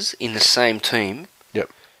 players in the same team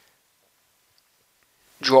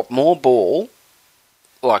drop more ball,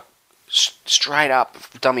 like straight up,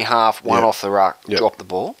 dummy half, one off the ruck, drop the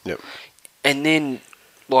ball, and then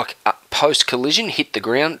like post collision, hit the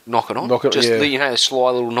ground, knock it on, the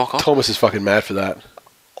sly little knock on. Thomas is fucking mad for that.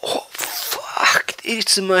 Oh fuck!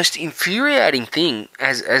 It's the most infuriating thing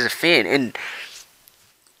as a fan, and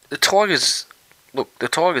the Tigers look, the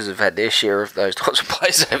Tigers have had their share of those types of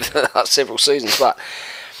plays over the last several seasons, but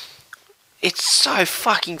it's so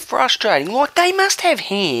fucking frustrating. Like, they must have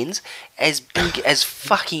hands as big as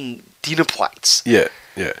fucking dinner plates. Yeah.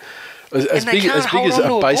 As big as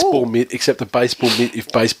a baseball mitt, except a baseball mitt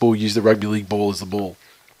if baseball used the rugby league ball as the ball.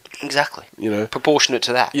 Exactly. You know? Proportionate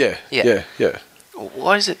to that. Yeah.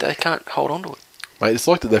 Why is it they can't hold on to it? Mate, it's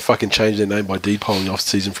like that they fucking changed their name by deed polling off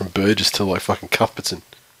season from Burgess to like fucking Cuthbertson.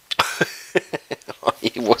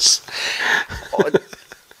 It was.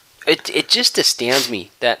 It just astounds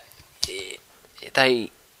me that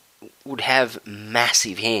they would have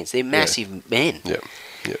massive hands. They're massive men. Yeah.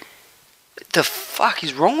 The fuck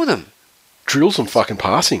is wrong with them? Drill some fucking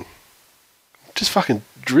passing. Just fucking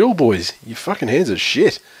drill, boys. Your fucking hands are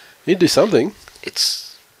shit. You need to do something.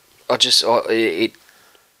 It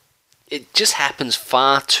just happens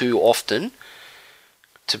far too often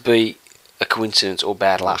to be a coincidence or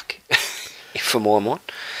bad luck, for my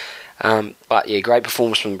mind. But yeah, great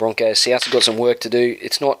performance from the Broncos. South's got some work to do.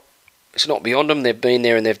 It's not beyond them. They've been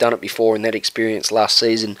there and they've done it before, and that experience last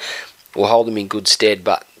season will hold them in good stead.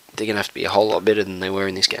 But they're going to have to be a whole lot better than they were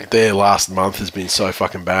in this game. Their last month has been so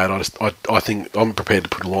fucking bad. I think I'm prepared to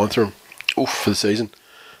put a line through them for the season.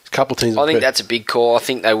 A couple of teams. I think that's a big call. I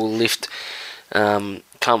think they will lift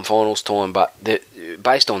come finals time, but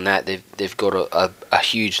based on that, they've got a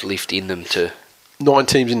huge lift in them to. 9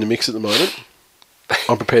 teams in the mix at the moment.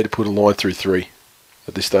 I'm prepared to put a line through 3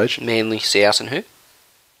 at this stage. Manly, South, and who?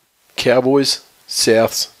 Cowboys,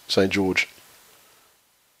 Souths, St. George.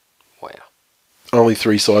 Wow. Only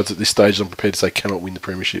 3 sides at this stage I'm prepared to say cannot win the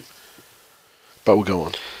premiership. But we'll go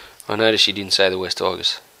on. I noticed you didn't say the West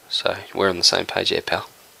Tigers, so we're on the same page here, pal.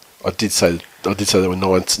 I did say there were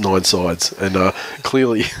 9 sides, and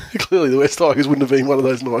clearly the West Tigers wouldn't have been one of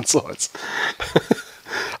those 9 sides.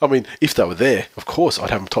 I mean, if they were there, of course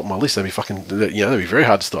I'd have them top of my list. They'd be fucking, they'd be very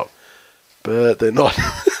hard to stop, but they're not.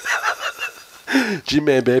 Jim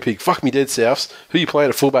Man Bear Pig, fuck me dead, Souths. Who you playing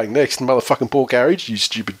at fullback next? Motherfucking Paul Carriage, you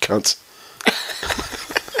stupid cunts.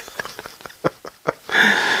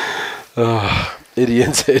 Eddie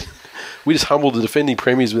N said, we just humbled the defending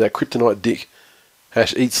premiers with our kryptonite dick.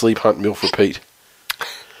 # eat, sleep, hunt, milk, repeat.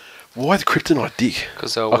 Why the kryptonite dick?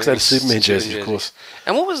 Because they had a Superman jersey, of course.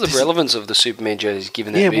 And what was the relevance of the Superman jerseys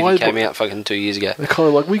given that movie came out fucking 2 years ago? They're kind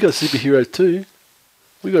of like, we got a superhero too.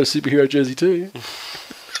 We got a superhero jersey too.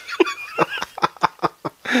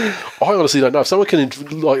 I honestly don't know. If someone can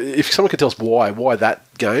tell us why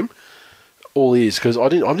that game, all is, because I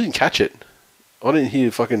didn't catch it. I didn't hear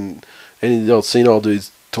fucking any of the old senile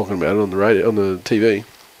dudes talking about it on the radio, on the TV.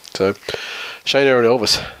 So, Shane Aaron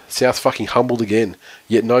Elvis, South fucking humbled again,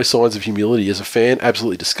 yet no signs of humility. As a fan,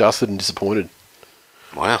 absolutely disgusted and disappointed.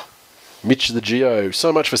 Wow. Mitch the Geo,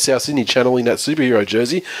 so much for South Sydney channeling that superhero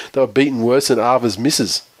jersey. They were beaten worse than Arva's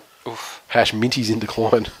misses. Oof. # Minty's in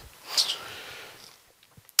decline.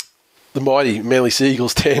 The mighty Manly Sea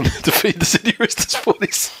Eagles 10 defeat the Sydney Roosters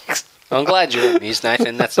 46. I'm glad you're amused,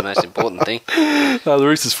 Nathan. That's the most important thing. The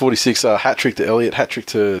Roosters 46, hat-trick to Elliott, hat-trick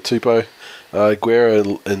to Tupou. Guerra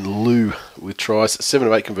and Lou with tries, 7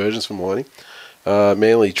 of 8 conversions for Mighty.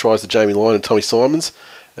 Manly tries to Jamie Lyon and Tommy Simons,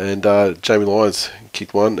 and Jamie Lyons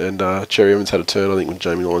kicked one, and Cherry Evans had a turn, I think, when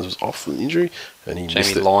Jamie Lyons was off with an injury, and he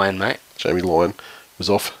missed it. Jamie Lyon, mate. Jamie Lyon was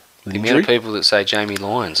off with an injury. The amount of people that say Jamie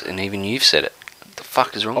Lyons, and even you've said it. What the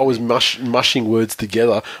fuck is wrong? I was mushing words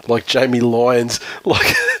together like Jamie Lyons,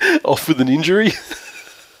 like off with an injury.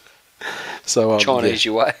 So Chinese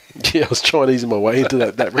your way. Yeah, I was Chinese in my way into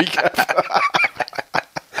that recap.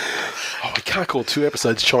 Oh, we can't call 2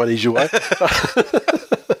 episodes Chinese your way.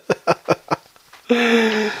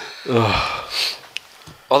 I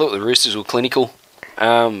thought the Roosters were clinical.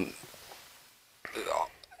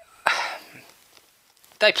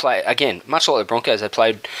 They play, again, much like the Broncos, they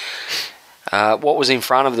played what was in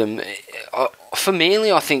front of them. For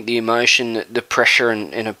Manly, I think the emotion, the pressure,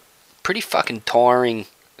 and a pretty fucking tiring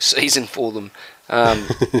season for them.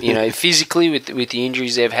 Physically with the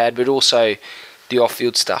injuries they've had, but also the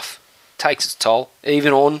off-field stuff takes its toll.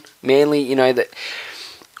 Even on Manly, that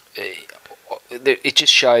it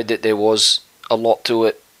just showed that there was a lot to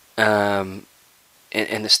it, and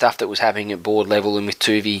the stuff that was happening at board level and with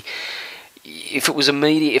Tuvi. If it was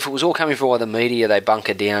all coming from the media, they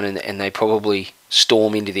bunker down and they probably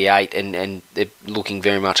storm into the 8 and they're looking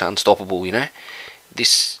very much unstoppable.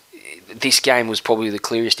 This game was probably the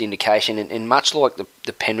clearest indication, and much like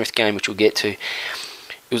the Penrith game, which we'll get to, it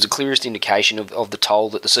was the clearest indication of the toll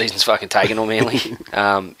that the season's fucking taken on Manly.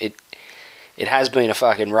 It has been a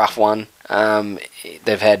fucking rough one.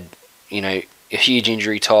 They've had, a huge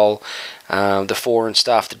injury toll, the foreign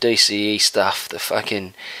stuff, the DCE stuff, the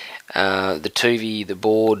fucking the TV, the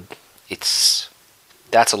board,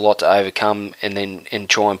 that's a lot to overcome, and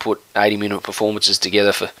try and put 80-minute performances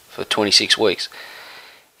together for 26 weeks.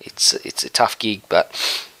 It's a tough gig, but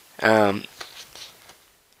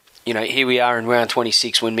here we are in round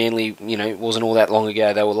 26 when Manly, it wasn't all that long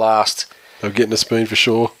ago. They were last. They were getting a spoon for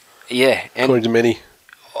sure. Yeah, and according to many.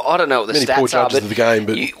 I don't know what the many stats poor judges are, but of the game,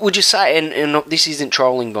 but would you say, and this isn't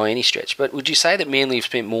trolling by any stretch, but would you say that Manly have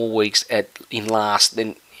spent more weeks in last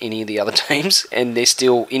than any of the other teams, and they're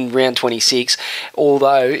still in round 26,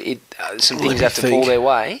 although some things have to fall their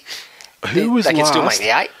way? They can still make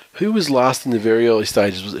the 8. Who was last in the very early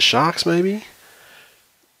stages? Was it Sharks, maybe?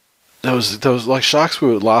 There was like Sharks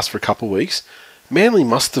were last for a couple of weeks. Manly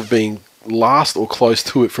must have been last or close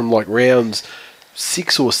to it from like rounds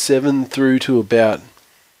 6 or 7 through to about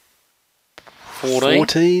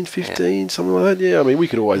 14, 15, something like that. Yeah, I mean, we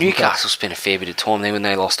could always... Newcastle spent a fair bit of time there when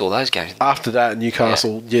they lost all those games. After that,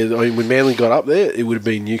 Newcastle... Yeah, I mean, when Manly got up there, it would have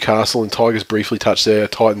been Newcastle and Tigers briefly touched there,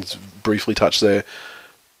 Titans briefly touched there.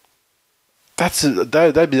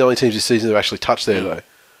 They'd be the only teams this season that have actually touched there, though.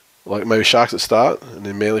 Like, maybe Sharks at start, and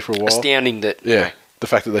then Manly for a while. Astounding that... Yeah, the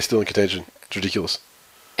fact that they're still in contention. It's ridiculous.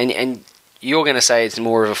 And you're going to say it's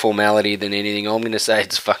more of a formality than anything. I'm going to say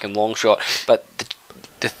it's a fucking long shot. But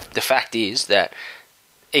the fact is that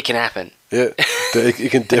it can happen. Yeah,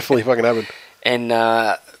 it can definitely fucking happen. And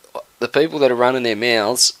the people that are running their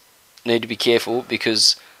mouths need to be careful,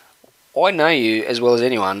 because I know you as well as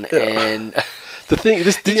anyone. Yeah. And the thing,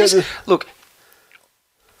 look,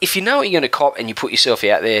 if you know what you're going to cop and you put yourself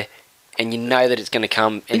out there and you know that it's going to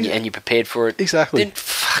come and you're prepared for it, exactly, then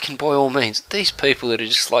fucking by all means, these people that are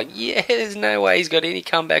just like, yeah, there's no way he's got any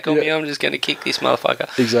comeback on me, I'm just going to kick this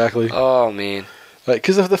motherfucker. Exactly. Oh, man.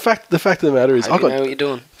 Because the fact of the matter is, I know what you're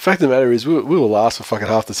doing. The fact of the matter is, we were last for fucking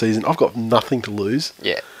half the season. I've got nothing to lose.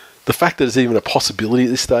 Yeah. The fact that it's even a possibility at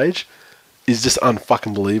this stage is just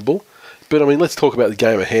unfucking believable. But I mean, let's talk about the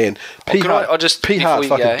game at hand. P Hart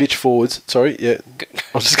fucking bitch forwards. Sorry, yeah. I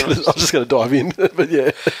was just gonna dive in, but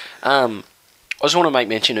yeah. I just want to make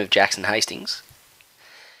mention of Jackson Hastings.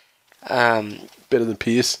 Better than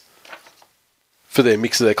Pearce for their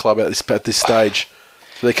mix of their club at this stage.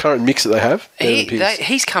 The current mix that they have,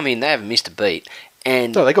 he's come in. They haven't missed a beat,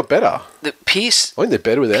 and no, they got better. Pearce, I think they're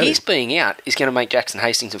better without Pearce being out is going to make Jackson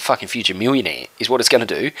Hastings a fucking future millionaire. Is what it's going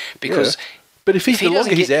to do, because. Yeah. But if he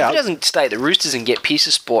doesn't stay at the Roosters and get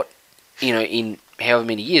Pearce's spot, in however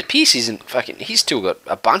many years, Pearce isn't fucking. He's still got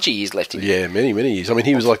a bunch of years left in him. Yeah, many years. I mean,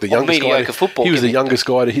 he was like the youngest guy. He was the youngest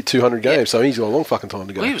guy to hit 200 games, so he's got a long fucking time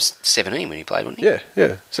to go. Well, he was 17 when he played, wasn't he?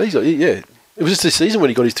 Yeah. So he's it was just this season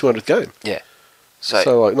when he got his 200th game. Yeah.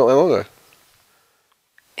 So like not that long ago.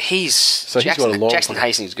 Jackson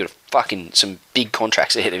Hastings has got some big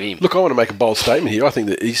contracts ahead of him. Look, I want to make a bold statement here. I think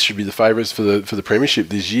that East should be the favourites for the premiership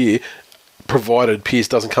this year, provided Pearce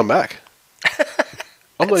doesn't come back.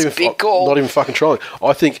 I'm not even fucking trolling.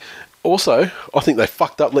 I think they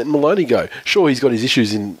fucked up letting Maloney go. Sure, he's got his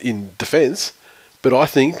issues in defence, but I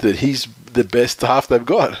think that he's the best half they've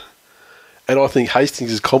got. And I think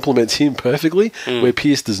Hastings complements him perfectly, where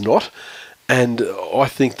Pearce does not. And I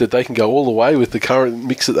think that they can go all the way with the current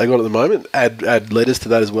mix that they got at the moment. Add letters to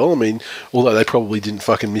that as well. I mean, although they probably didn't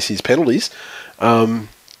fucking miss his penalties. But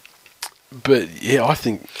yeah, I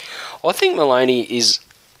think Maloney is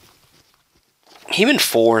him and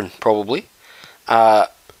Foran probably. The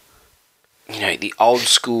old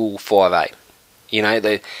school 5'8".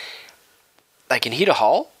 They can hit a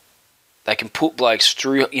hole. They can put blokes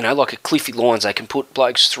through, like a Cliffy Lyons. They can put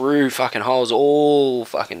blokes through fucking holes all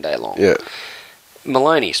fucking day long. Yeah.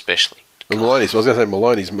 Maloney especially. I was going to say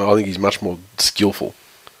Maloney's. I think he's much more skillful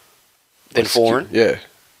than Foran. Yeah.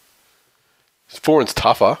 Foran's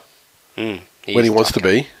tougher when he wants to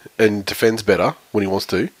be, and defends better when he wants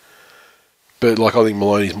to. But I think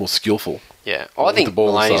Maloney's more skillful. Yeah, I think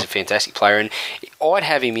Maloney's a fantastic player, and I'd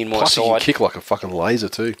have him in my side. Plus, he can kick like a fucking laser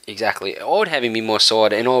too. Exactly. I would have him in my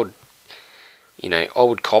side, and I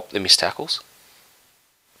would cop the missed tackles.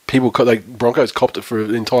 Broncos copped it for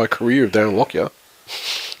the entire career of Darren Lockyer.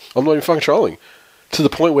 I'm not even fucking trolling. To the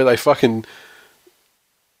point where they fucking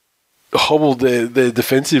hobbled their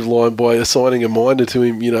defensive line by assigning a minder to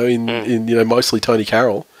him, in mostly Tony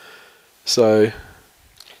Carroll. So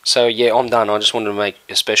yeah, I'm done. I just wanted to make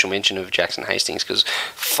a special mention of Jackson Hastings because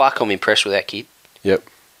I'm impressed with that kid. Yep.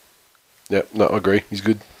 No, I agree. He's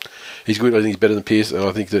good. I think he's better than Pearce, and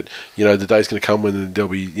I think that the day's going to come when there'll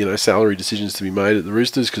be salary decisions to be made at the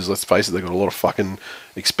Roosters, because let's face it, they've got a lot of fucking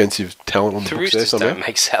expensive talent on the books there. Somehow. Don't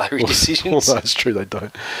make salary decisions. Well, no, it's true, they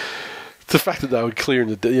don't. The fact that they were clear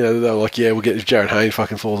in they were like, yeah, we'll get if Jared Hayne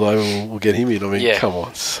fucking falls over, we'll get him in. I mean, come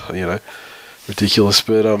on, Ridiculous.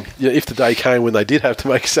 But if the day came when they did have to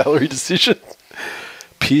make a salary decision,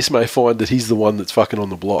 Pearce may find that he's the one that's fucking on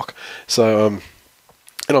the block. So,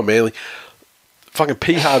 and on Manly, fucking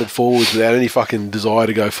pea-hearted forwards without any fucking desire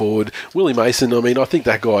to go forward. Willie Mason, I mean, I think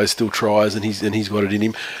that guy still tries and he's got it in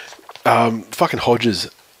him. Fucking Hodges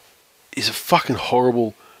is a fucking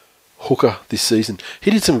horrible hooker this season. He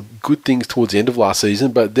did some good things towards the end of last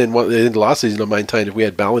season, but then at the end of last season I maintained if we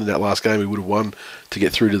had Gallen in that last game we would have won to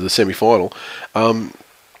get through to the semi-final. The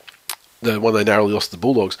one they narrowly lost to the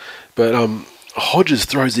Bulldogs. But Hodges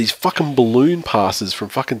throws these fucking balloon passes from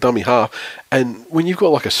fucking dummy half, and when you've got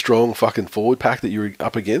like a strong fucking forward pack that you're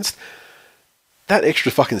up against, that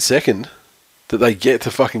extra fucking second that they get to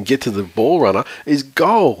fucking get to the ball runner is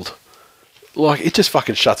gold. Like, it just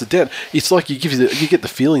fucking shuts it down. It's like you get the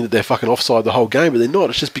feeling that they're fucking offside the whole game, but they're not.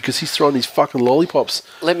 It's just because he's throwing these fucking lollipops.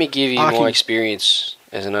 Let me give you my experience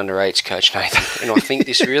as an under-8s coach, Nathan, and I think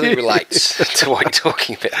this really relates to what you're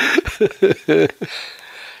talking about.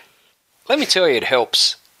 Let me tell you, it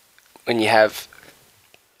helps when you have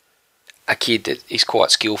a kid that is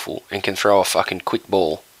quite skillful and can throw a fucking quick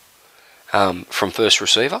ball from first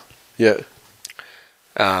receiver. Yeah.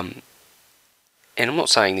 And I'm not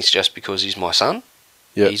saying this just because he's my son.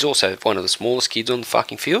 Yeah. He's also one of the smallest kids on the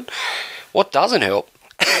fucking field. What doesn't help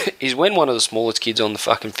is when one of the smallest kids on the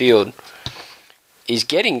fucking field is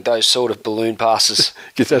getting those sort of balloon passes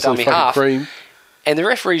gets that dummy fucking half, cream. And the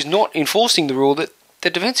referee's not enforcing the rule that the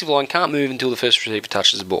defensive line can't move until the first receiver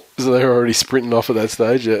touches the ball. So they're already sprinting off at that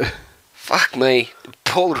stage, yeah. Fuck me. The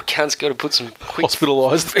poor little cunt's got to put some quick...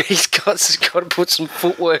 Hospitalised. He's got to put some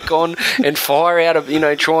footwork on and fire out of,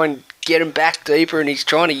 try and get him back deeper, and he's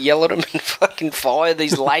trying to yell at him and fucking fire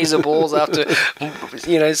these laser balls after,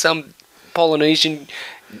 some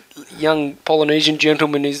young Polynesian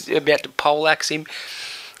gentleman is about to poleaxe him.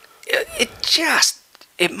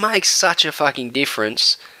 It makes such a fucking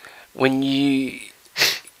difference when you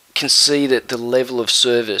can see that the level of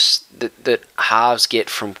service that halves get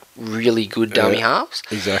from really good dummy halves.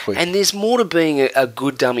 Exactly. And there's more to being a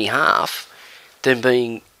good dummy half than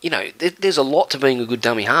being... there's a lot to being a good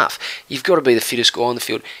dummy half. You've got to be the fittest guy on the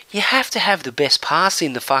field. You have to have the best pass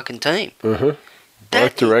in the fucking team. Mm-hmm.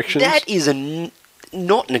 Both directions. That is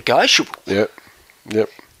not negotiable. Yep.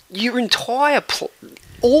 Your entire...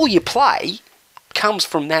 all your play comes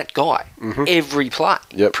from that guy. Mm-hmm. Every play.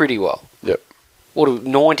 Yep. Pretty well. Yep. What,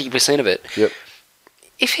 90% of it? Yep.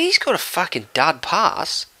 If he's got a fucking dud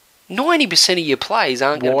pass... 90% of your plays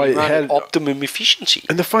aren't going to be running optimum efficiency.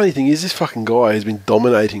 And the funny thing is, this fucking guy has been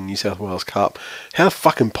dominating New South Wales Cup. How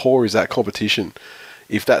fucking poor is that competition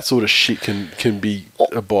if that sort of shit can be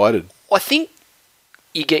abided? I think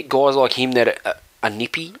you get guys like him that are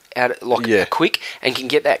nippy, are quick, and can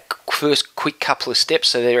get that first quick couple of steps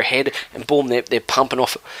so they're ahead, and boom, they're pumping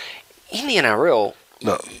off. In the NRL,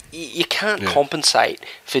 you can't compensate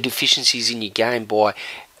for deficiencies in your game by...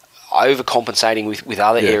 overcompensating with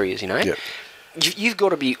other areas, Yep. You've got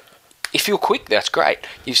to be... If you're quick, that's great.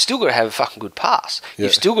 You've still got to have a fucking good pass. Yeah.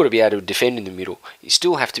 You've still got to be able to defend in the middle. You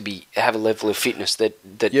still have to have a level of fitness that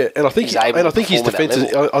and I think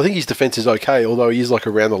his defense is okay, although he is like a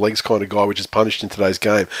round the legs kind of guy, which is punished in today's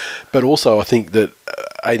game. But also, I think that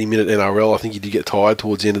 80-minute NRL, I think he did get tired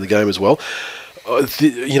towards the end of the game as well.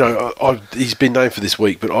 He's been named for this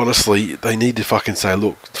week, but honestly, they need to fucking say,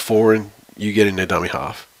 look, foreign, you get in their dummy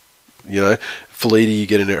half. Felitti, you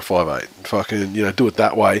get in there at 5'8". Fucking, do it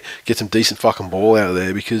that way. Get some decent fucking ball out of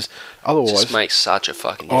there, because otherwise... It just makes such a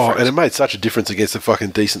fucking difference. Oh, and it made such a difference against a fucking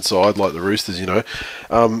decent side like the Roosters,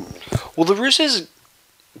 Well, the Roosters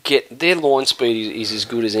their line speed is as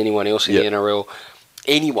good as anyone else in the NRL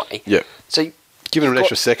anyway. Yeah. So... Give him an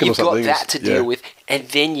extra second or something. You've got that to deal with, and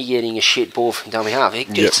then you're getting a shit ball from dummy half.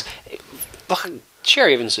 It gets...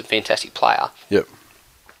 Sherry Evans is a fantastic player. Yep.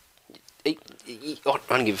 I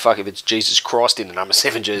don't give a fuck if it's Jesus Christ in the number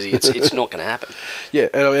 7 jersey. It's not going to happen. Yeah,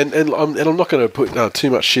 and I'm not going to put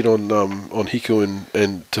too much shit on Hiku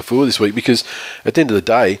and TWiL this week, because at the end of the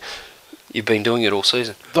day, you've been doing it all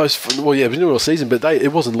season. I've been doing it all season, but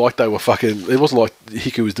it wasn't like they were fucking. It wasn't like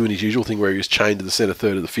Hiku was doing his usual thing where he was chained to the centre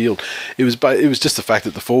third of the field. It was just the fact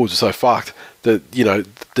that the forwards were so fucked that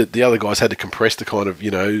that the other guys had to compress to kind of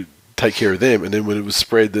take care of them, and then when it was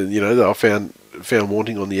spread, that I found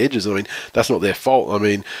wanting on the edges. I mean, that's not their fault. I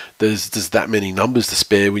mean, there's that many numbers to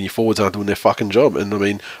spare when your forwards aren't doing their fucking job. And I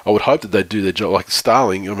mean, I would hope that they'd do their job. Like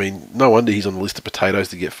Starling, I mean, no wonder he's on the list of potatoes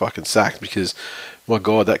to get fucking sacked, because my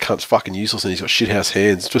God, that cunt's fucking useless and he's got shithouse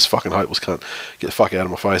hands. Just fucking hopeless cunt. Get the fuck out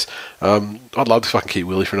of my face. I'd love to fucking keep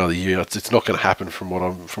Willie for another year. It's not going to happen from what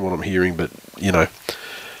I'm hearing, but I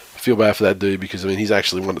feel bad for that dude, because I mean, he's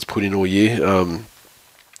actually one that's put in all year.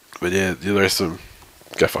 But yeah, the rest of them,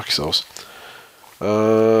 go fuck yourselves. I'd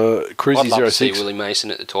love to see Cruisy06. Willie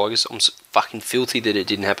Mason at the Tigers. I'm fucking filthy that it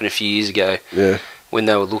didn't happen a few years ago. Yeah. When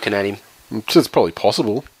they were looking at him. It's probably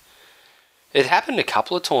possible. It happened a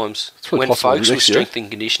couple of times when possible folks were next year. strength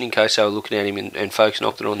and conditioning coach, they were looking at him and folks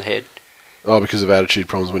knocked it on the head. Oh, because of attitude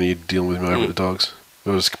problems when you're dealing with him over at the Dogs. It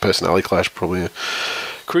was a personality clash, probably. Yeah.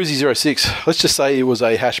 Cruisy06. Let's just say it was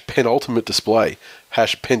a penultimate display.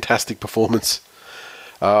 Pentastic performance.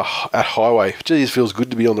 At Highway. Geez, it feels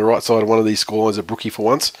good to be on the right side of one of these scorelines at Brookie for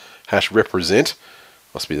once. Represent.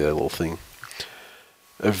 Must be their little thing.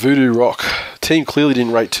 Voodoo Rock. Team clearly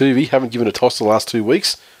didn't rate Tuvey. Haven't given a toss the last 2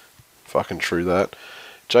 weeks. Fucking true that.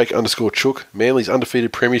 Jake_Chook. Manly's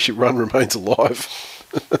undefeated premiership run remains alive.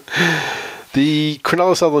 The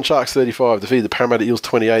Cronulla Sutherland Sharks 35 defeated the Parramatta Eels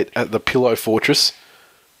 28 at the Pillow Fortress.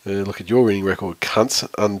 Look at your winning record, cunts.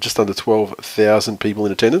 Just under 12,000 people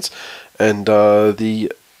in attendance. And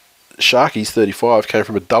the Sharkies 35 came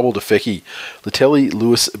from a double to Fecky. Latelli,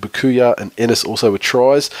 Lewis, Bakuya and Ennis also with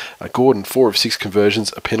tries. Gordon 4 of 6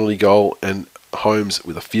 conversions, a penalty goal, and Holmes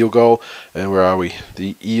with a field goal. And where are we?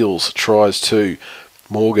 The Eels tries to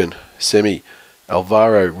Morgan, Semi,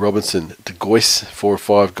 Alvaro, Robinson, De Goyce, 4 of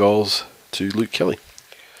 5 goals to Luke Kelly.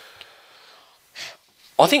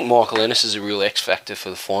 I think Michael Ennis is a real X factor for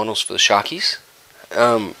the finals for the Sharkies.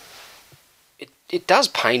 It does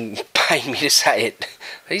pain me to say it.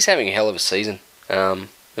 He's having a hell of a season. There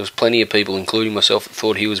was plenty of people, including myself, that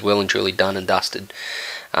thought he was well and truly done and dusted,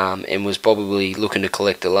 and was probably looking to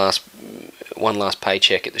collect one last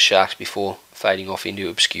paycheck at the Sharks before fading off into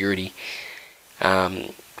obscurity.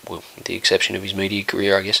 Well, with the exception of his media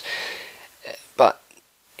career, I guess. But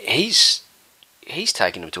he's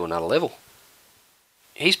taken him to another level.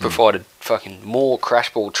 He's provided fucking more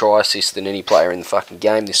crash ball try assists than any player in the fucking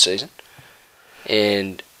game this season.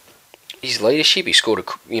 And his leadership, he scored a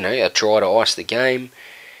try to ice the game.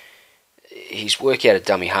 His work out of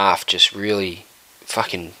dummy half just really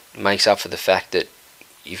fucking makes up for the fact that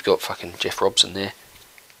you've got fucking Jeff Robson there.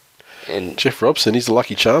 And Jeff Robson, he's a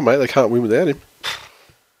lucky charm, mate. They can't win without him.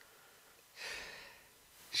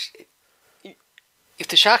 If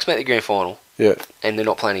the Sharks make the grand final, and they're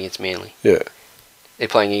not playing against Manly, they're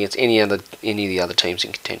playing against any of the other teams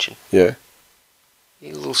in contention. Yeah.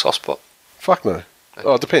 A little soft spot. Fuck no.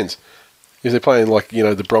 Oh, it depends. If they're playing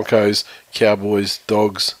the Broncos, Cowboys,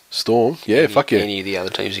 Dogs, Storm, fuck yeah. Any of the other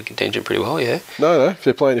teams in contention pretty well, yeah. No. If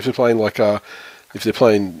they're playing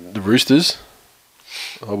the Roosters,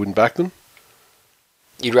 I wouldn't back them.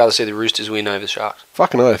 You'd rather see the Roosters win over the Sharks?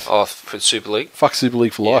 Fucking oath. Oh, for the Super League? Fuck Super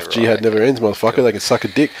League for life. Right, Jihad never ends, motherfucker. Cool. They can suck a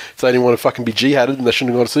dick. If they didn't want to fucking be jihaded, then they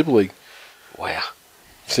shouldn't have gone to Super League. Wow.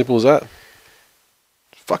 Simple as that.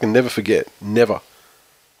 Fucking never forget. Never.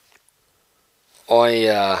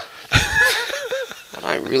 I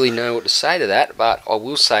don't really know what to say to that, but I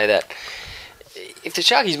will say that if the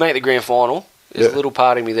Sharkies make the grand final, there's a little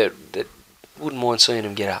part of me that wouldn't mind seeing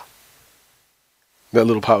them get up. That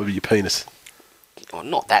little part would be your penis. Oh,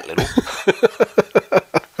 not that little.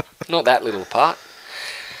 Not that little part.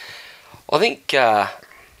 I think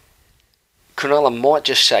Cronulla might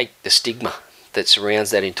just shake the stigma that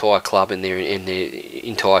surrounds that entire club and their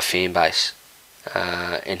entire fan base,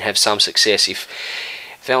 and have some success. If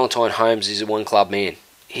Valentine Holmes is a one-club man,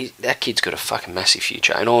 that kid's got a fucking massive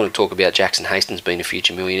future. And I want to talk about Jackson Hastings being a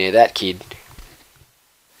future millionaire. That kid,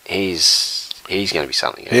 he's going to be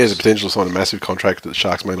something else. He has the potential to sign a massive contract that the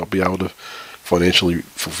Sharks may not be able to financially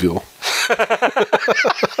fulfill.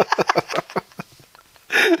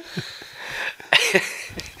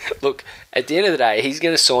 Look, at the end of the day, he's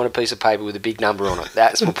going to sign a piece of paper with a big number on it.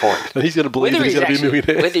 That's my point. And he's going to believe that he's going to be a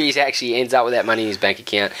millionaire. Whether he actually ends up with that money in his bank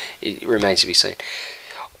account, it remains to be seen.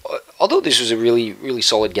 I thought this was a really, really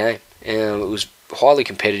solid game. It was highly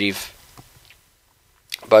competitive.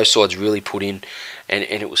 Both sides really put in, and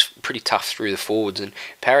it was pretty tough through the forwards. And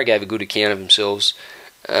Parra gave a good account of themselves.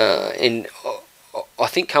 And I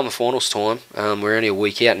think come the finals time, we're only a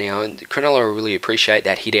week out now, and Cronulla will really appreciate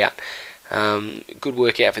that hit out. Good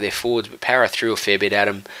work out for their forwards, but Parra threw a fair bit at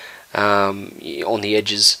them on the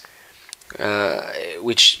edges,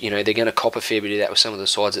 which they're going to cop a fair bit of that with some of the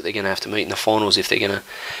sides that they're going to have to meet in the finals if they're going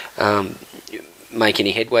to make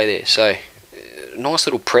any headway there. So, nice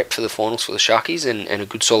little prep for the finals for the Sharkies and a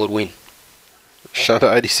good solid win.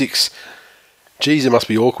 Shunter 86. Geez, it must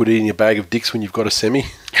be awkward eating a bag of dicks when you've got a semi.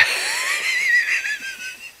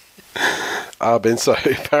 Benso,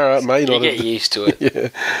 Parra may not get used to it. Yeah,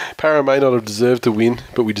 Parra may not have deserved to win,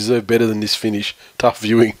 but we deserve better than this finish. Tough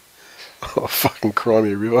viewing. Oh, fucking cry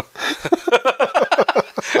me a river.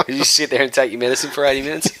 You just sit there and take your medicine for 80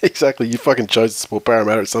 minutes. Exactly. You fucking chose to support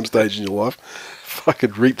Parramatta at some stage in your life.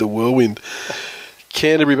 Fucking reap the whirlwind.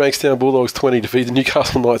 Canterbury Bankstown Bulldogs 20 defeat the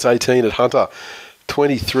Newcastle Knights 18 at Hunter.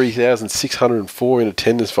 23,604 in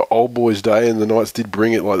attendance for Old Boys Day, and the Knights did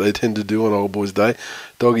bring it like they tend to do on Old Boys Day.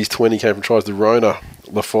 Doggies 20 came from tries to Rona,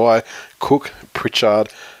 Lafai, Cook, Pritchard.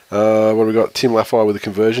 What have we got? Tim Lafai with a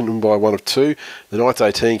conversion by 1 of 2. The Knights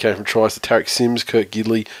 18 came from tries to Tarek Sims, Kurt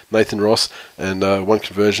Gidley, Nathan Ross, and 1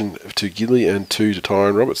 conversion to Gidley and 2 to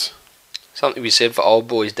Tyrone Roberts. Something we said for Old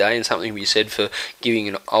Boys Day, and something we said for giving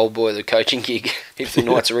an old boy the coaching gig if the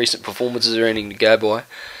Knights' recent performances are anything to go by.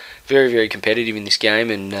 Very, very competitive in this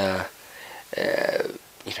game, and An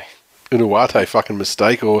Uwate fucking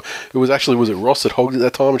mistake, or was it Ross that hogged it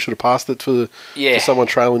that time and should have passed it for someone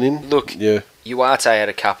trailing in? Look, Uwate had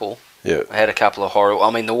a couple. Yeah. Had a couple of horrible.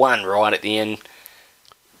 I mean, the one right at the end,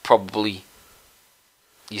 probably.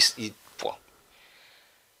 You'd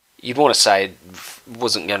want to say it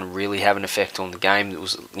wasn't going to really have an effect on the game. It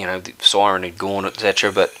was, the siren had gone,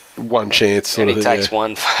 etc. But one chance, only takes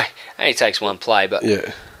one play. But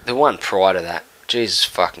the one prior to that, Jesus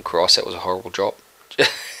fucking Christ, that was a horrible drop.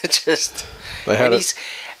 Just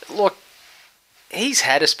he's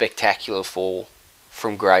had a spectacular fall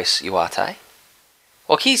from Grace Uwate.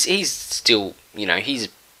 Like he's still, he's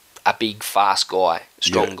a big, fast guy,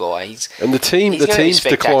 strong guy. And the team's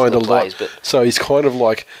declined a lot, so he's kind of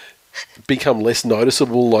like become less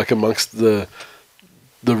noticeable, like amongst the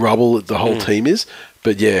rubble that the whole team is.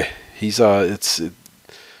 But yeah, he's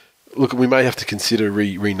look, we may have to consider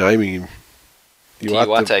renaming him.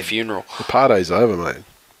 Uwate funeral. The party's over, mate.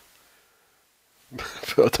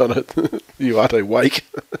 I don't know. Uwate wake.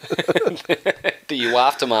 The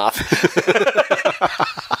UATHTERMATH.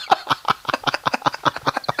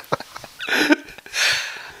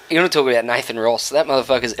 You want to talk about Nathan Ross? That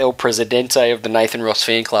motherfucker's El Presidente of the Nathan Ross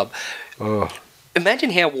fan club. Oh.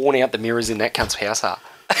 Imagine how worn out the mirrors in that cunt's house are.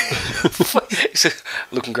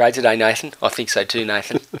 Looking great today, Nathan. I think so too,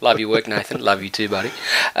 Nathan. Love your work, Nathan. Love you too, buddy.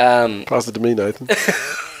 Pass it to me, Nathan.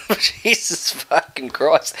 Jesus fucking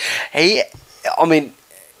Christ. His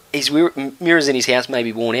mirrors in his house may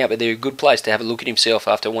be worn out, but they're a good place to have a look at himself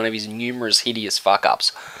after one of his numerous hideous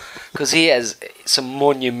fuck-ups. Because he has some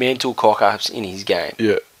monumental cock-ups in his game.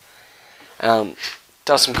 Yeah.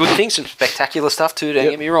 Does some good things, some spectacular stuff too, don't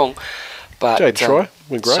get me wrong. But Jade to try.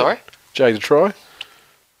 Went great. Sorry? Jade to try.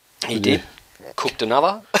 He did. Cooked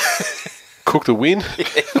another. Cooked a win.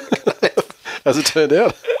 As it turned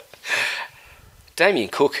out. Damien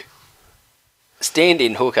Cook,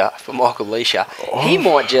 stand-in hooker for Michael Leisha. He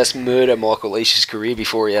might just murder Michael Leisha's career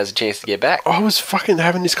before he has a chance to get back. I was fucking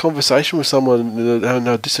having this conversation with someone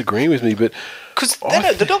and disagreeing with me, but... Because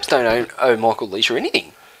the Dogs don't owe Michael Leisha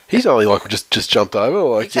anything. He's only just jumped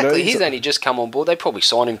over. Exactly, he's only just come on board. They probably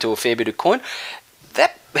signed him to a fair bit of coin.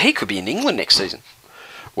 He could be in England next season.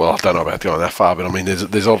 Well, I don't know about going that far, but I mean, there's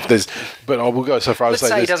but I will go so far as to say...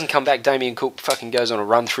 Let's say he doesn't come back, Damien Cook fucking goes on a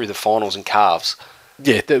run through the finals and calves.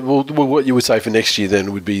 Yeah, what you would say for next year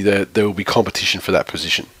then would be that there will be competition for that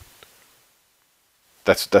position.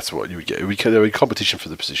 That's what you would get. There would be competition for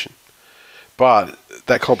the position. But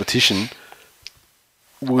that competition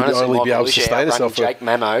would only be able to sustain itself for... Jake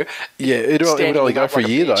Mamo. Yeah, it would only go for a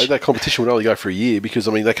year, though. That competition would only go for a year because,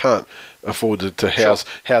 I mean, they can't afford to house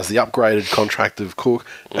the upgraded contract of Cook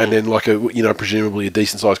and then, like, presumably a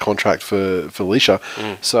decent-sized contract for Leisha.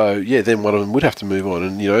 So, yeah, then one of them would have to move on.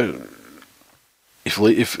 And,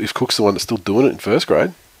 if Cook's the one that's still doing it in first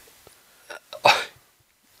grade...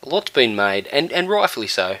 A lot's been made, and rightfully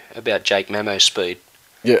so, about Jake Mamo's speed.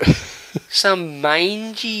 Yeah. Some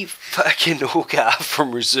mangy fucking hooker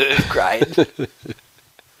from reserve grade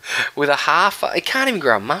with he can't even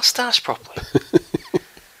grow a moustache properly.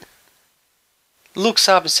 Looks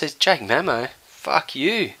up and says, Jake Mamo, fuck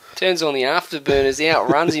you. Turns on the afterburners,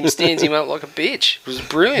 outruns him, stands him up like a bitch. It was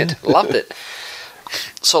brilliant. Loved it.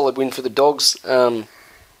 Solid win for the Dogs. Lucky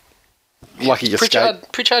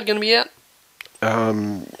escape. Pritchard going to be out?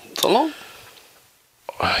 For long?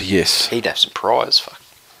 Yes. He'd have some prize. Fuck.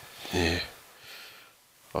 Yeah.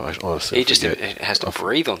 I honestly he just has to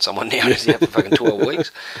breathe on someone now. He's out for fucking 12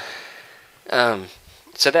 weeks. So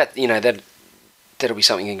that'll be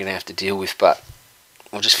something you're going to have to deal with. But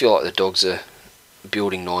I just feel like the Dogs are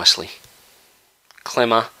building nicely.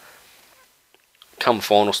 Clemmer, come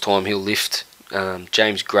finals time, he'll lift.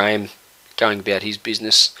 James Graham going about his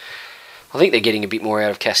business. I think they're getting a bit more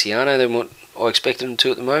out of Cassiano than what I expected them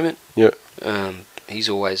to at the moment. Yeah. He's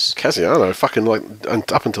always... Cassiano, fucking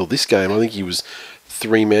up until this game, I think he was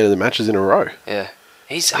 3 man of the matches in a row. Yeah.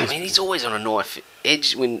 He's always on a knife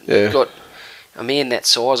edge when you've got a man that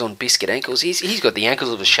size on biscuit ankles, he's got the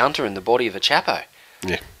ankles of a shunter and the body of a chapo.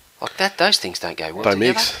 Yeah. Like that, those things don't go well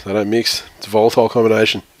together. They don't mix. It's a volatile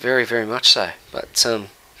combination. Very, very much so. But,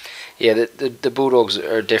 yeah, the Bulldogs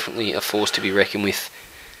are definitely a force to be reckoned with.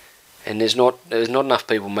 And there's not enough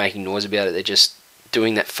people making noise about it. They're just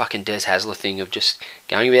doing that fucking Des Hasler thing of just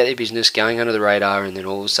going about their business, going under the radar, and then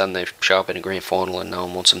all of a sudden they show up in a grand final and no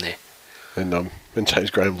one wants them there. And James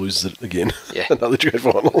Graham loses it again. Yeah. Another grand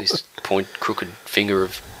final. This crooked finger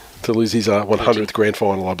of... To lose his 100th grand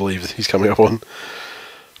final, I believe he's coming up on.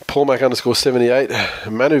 Paul Mac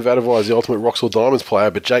 _78. Manu Vadavai is the ultimate Rocks or Diamonds player,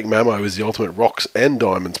 but Jake Mamo is the ultimate Rocks and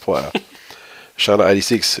Diamonds player. Shana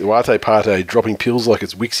 86. Uate Pate dropping pills like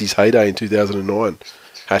it's Wixie's heyday in 2009.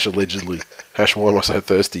 Hash allegedly. Hash, why am I so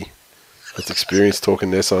thirsty? That's experience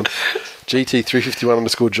talking there, son.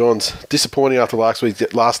 GT351 _Johns. Disappointing after last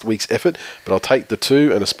week's effort, but I'll take the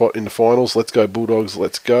 2 and a spot in the finals. Let's go Bulldogs,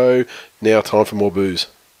 let's go. Now time for more booze.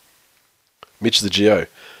 Mitch the Geo.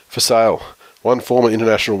 For sale. One former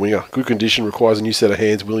international winger. Good condition, requires a new set of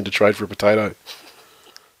hands, willing to trade for a potato.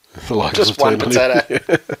 Just one potato.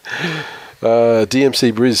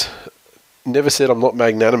 DMC Briz. Never said I'm not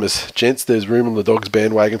magnanimous. Gents, there's room on the Dogs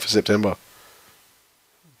bandwagon for September.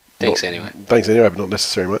 Thanks anyway, but not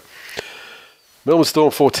necessary, mate. Melbourne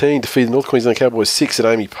Storm 14 defeated North Queensland Cowboys 6 at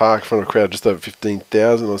Amy Park in front of a crowd of just over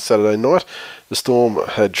 15,000 on Saturday night. The Storm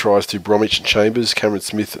had tries to Bromwich and Chambers, Cameron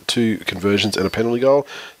Smith 2 conversions and a penalty goal.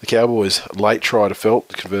 The Cowboys late try to Felt,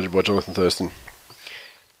 converted by Jonathan Thurston.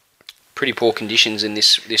 Pretty poor conditions in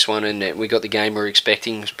this one, and we got the game we were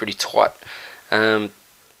expecting. It was pretty tight.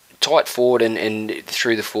 Tight forward and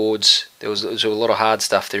through the forwards. There was a lot of hard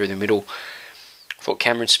stuff there in the middle. I thought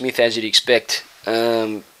Cameron Smith, as you'd expect,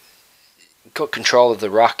 got control of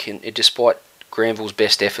the ruck, and despite Granville's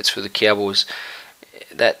best efforts for the Cowboys,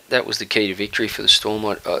 that was the key to victory for the Storm.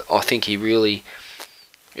 I think he really...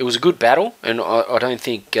 It was a good battle, and I don't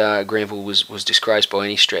think Granville was disgraced by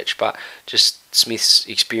any stretch, but just Smith's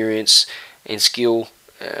experience and skill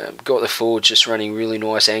got the forwards just running really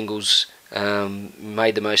nice angles,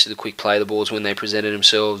 made the most of the quick play the balls when they presented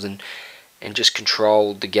themselves, and just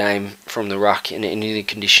controlled the game from the ruck in any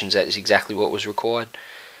conditions. That is exactly what was required.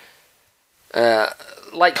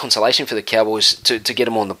 Late consolation for the Cowboys to get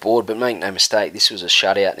them on the board, but make no mistake, this was a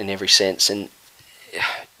shutout in every sense. And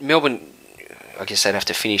Melbourne, I guess they'd have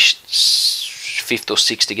to finish 5th or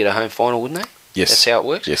 6th to get a home final, wouldn't they? Yes. That's how it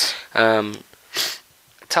works? Yes.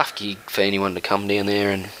 Tough gig for anyone to come down there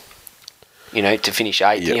and, to finish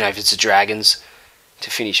 8th. Yep. If it's the Dragons, to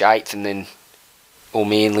finish 8th and then, or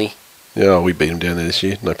Manly. Yeah, we beat them down there this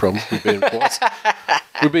year, no problem. We beat them twice.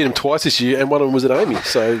 We beat them twice this year, and one of them was at Amy.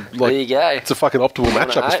 So, there you go. It's a fucking optimal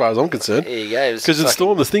matchup as far as I'm concerned. There you go. Because the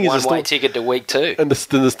Storm, the thing is, the Storm, one-way ticket to week 2. And because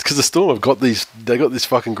the Storm have got these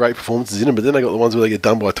fucking great performances in them, but then they got the ones where they get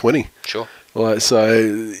done by 20. Sure.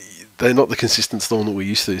 So they're not the consistent Storm that we're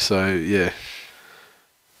used to. So yeah,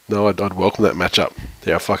 no, I'd welcome that matchup.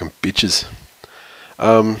 They are fucking bitches.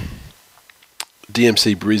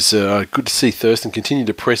 DMC Briz, good to see Thurston continue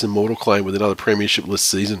to press a mortal claim with another premiership-less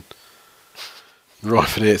season. Right,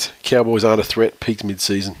 Finette. Cowboys aren't a threat, peaked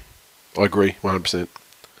mid-season. I agree, 100%.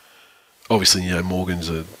 Obviously, Morgan's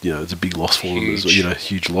it's a big loss for them,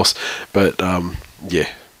 huge loss. But,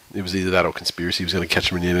 it was either that or conspiracy. He was going to catch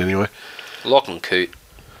them in the end anyway. Lachlan Coote.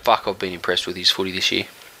 Fuck, I've been impressed with his footy this year.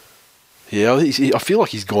 Yeah, I feel like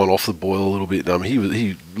he's gone off the boil a little bit. There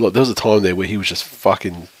was a time there where he was just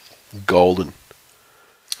fucking golden.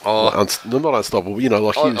 Oh, not unstoppable.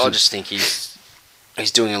 I just think he's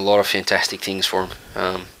doing a lot of fantastic things for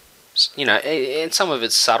him. And some of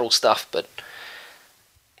it's subtle stuff, but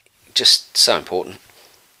just so important.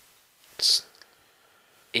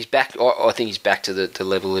 He's back. I think he's back to the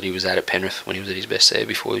level that he was at Penrith when he was at his best there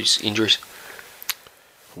before his injuries.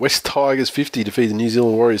 West Tigers 50 defeat the New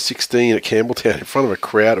Zealand Warriors 16 at Campbelltown in front of a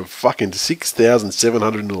crowd of fucking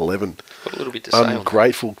 6,711. Got a little bit to say.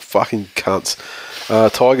 Ungrateful fucking cunts.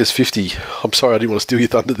 Tigers 50. I'm sorry I didn't want to steal your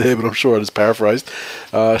thunder there, but I'm sure I just paraphrased.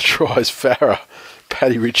 Tries Farah,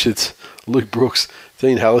 Paddy Richards, Luke Brooks,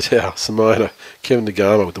 Dean Hallertau, Simona, Kevin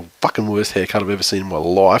Nagama with the fucking worst haircut I've ever seen in my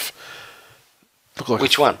life. Like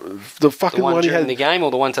which one? The fucking one during he had in the game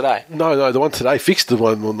or the one today? No, the one today. Fixed the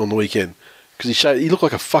one on the weekend. Because he looked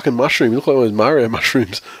like a fucking mushroom. He looked like one of those Mario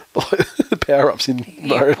mushrooms. Power-ups in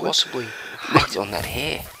Mario. Possibly hate on that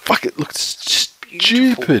hair. Fuck, it looked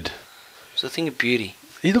stupid. It's a thing of beauty.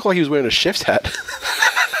 He looked like he was wearing a chef's hat.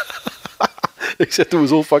 Except it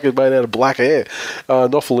was all fucking made out of black hair.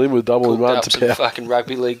 Noffel in with double and run to power. Fucking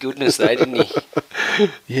rugby league goodness, though, didn't he?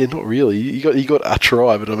 Yeah, not really. He got a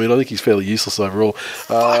try, but I mean, I think he's fairly useless overall.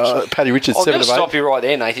 Paddy Richards, I'm 7 going of to 8. stop you right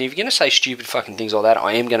there, Nathan. If you're going to say stupid fucking things like that,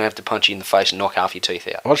 I am going to have to punch you in the face and knock half your teeth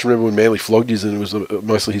out. I just remember when Manly flogged you and it was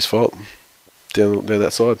mostly his fault. Down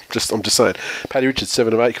that side. I'm just saying. Paddy Richards,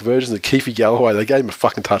 7 of 8 conversions. And Keefe Galloway, they gave him a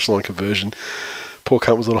fucking touchline conversion. Poor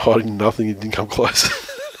cunt was on hiding nothing. He didn't come close.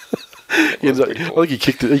 I think he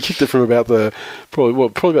kicked it from about the probably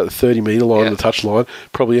about the 30-metre line on the touchline.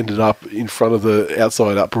 Probably ended up in front of the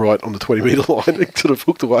outside upright on the 20-metre line. And sort of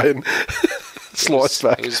hooked away and sliced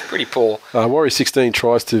back. It was pretty poor. Warrior 16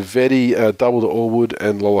 tries to Vetti, double to Allwood,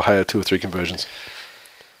 and Lolohea 2 or 3 conversions.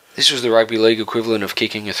 This was the rugby league equivalent of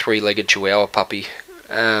kicking a 3-legged chihuahua puppy.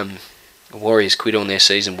 The Warriors quit on their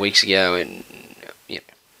season weeks ago, and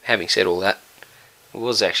having said all that, it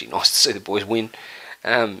was actually nice to see the boys win.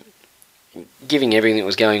 Giving everything that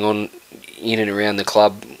was going on in and around the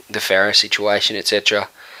club, the Farah situation, etc.,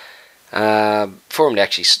 for them to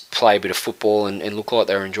actually play a bit of football and look like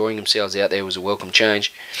they were enjoying themselves out there was a welcome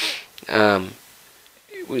change.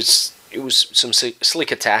 It was some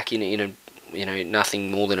slick attack in a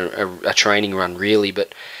nothing more than a training run really,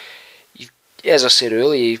 but as I said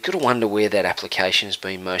earlier, you've got to wonder where that application has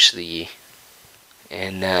been most of the year.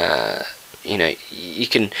 And if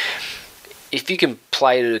you can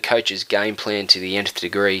play to the coach's game plan to the nth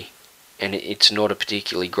degree, and it's not a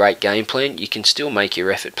particularly great game plan, you can still make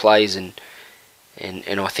your effort plays, and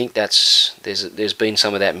I think there's been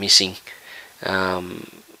some of that missing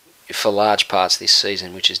for large parts this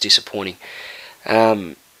season, which is disappointing.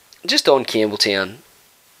 Just on Campbelltown,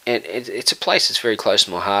 and it's a place that's very close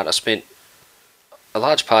to my heart. I spent a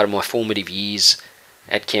large part of my formative years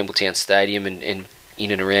at Campbelltown Stadium and in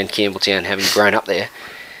and around Campbelltown, having grown up there.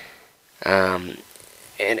 And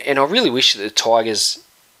I really wish that the Tigers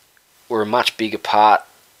were a much bigger part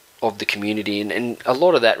of the community, and a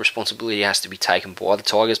lot of that responsibility has to be taken by the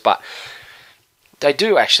Tigers, but they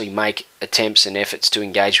do actually make attempts and efforts to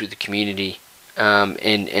engage with the community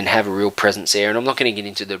and have a real presence there. And I'm not going to get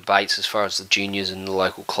into the debates as far as the juniors and the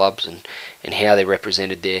local clubs and how they're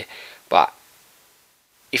represented there, but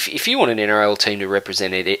if you want an NRL team to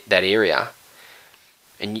represent that area,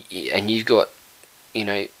 and you've got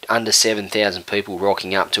under 7,000 people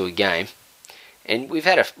rocking up to a game, and we've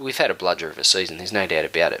had a bludger of a season. There's no doubt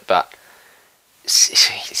about it. But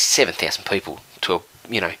 7,000 people to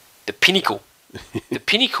the pinnacle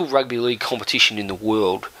rugby league competition in the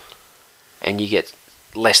world, and you get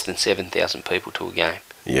less than 7,000 people to a game.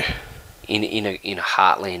 Yeah. In a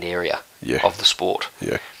heartland area of the sport.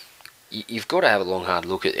 Yeah. You've got to have a long hard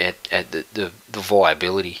look at the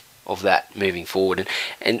viability of that moving forward,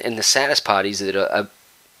 and the saddest part is that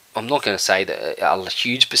I'm not going to say that a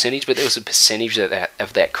huge percentage, but there was a percentage of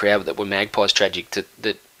that crowd that were Magpies tragic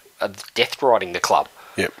that are death riding the club.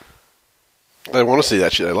 Yep. They want to see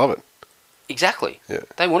that shit. They love it. Exactly. Yeah.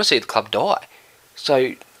 They want to see the club die.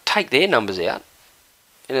 So take their numbers out,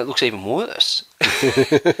 and it looks even worse.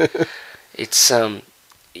 It's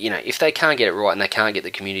if they can't get it right and they can't get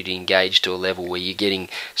the community engaged to a level where you're getting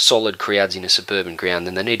solid crowds in a suburban ground,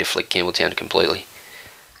 then they need to flick Campbelltown completely.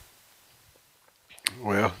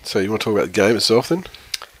 Wow. So you want to talk about the game itself then?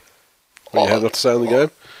 What you have not to say on the game?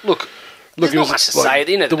 Look, there's not much to say at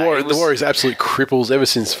the end of the day. The Warriors absolute cripples ever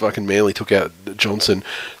since fucking Manly took out Johnson.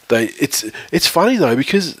 It's funny though,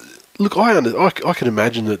 because look, I can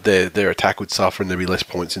imagine that their attack would suffer and there'd be less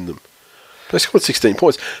points in them. They scored 16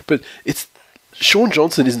 points, but it's Sean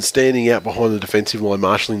Johnson isn't standing out behind the defensive line,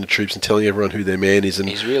 marshalling the troops and telling everyone who their man is and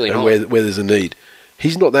where there's a need.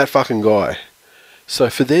 He's not that fucking guy. So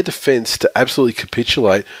for their defence to absolutely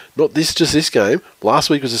capitulate, not just this game, last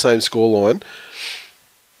week was the same scoreline,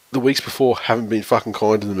 the weeks before haven't been fucking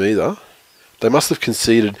kind to them either. They must have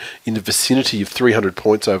conceded in the vicinity of 300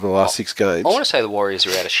 points over the last 6 games. I want to say the Warriors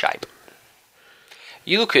are out of shape.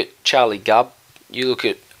 You look at Charlie Gubb, you look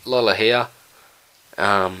at Lolohea,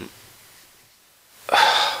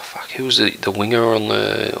 who was the winger on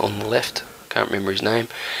the left? Can't remember his name.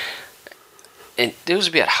 And there was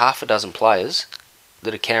about half a dozen players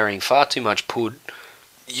that are carrying far too much pud.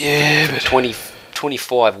 Yeah, but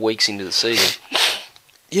 25 weeks into the season.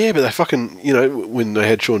 Yeah, but they fucking when they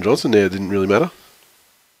had Sean Johnson there, it didn't really matter.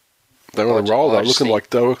 They were on a roll. They were looking like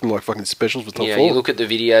fucking specials for top 4. You look at the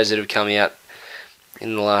videos that have come out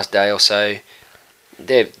in the last day or so.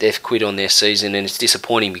 They've quit on their season, and it's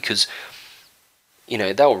disappointing because they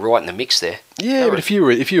were right in the mix there. Yeah, but if you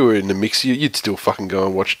were in the mix, you'd still fucking go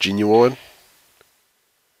and watch Genuine.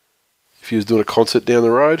 If he was doing a concert down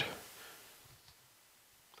the road,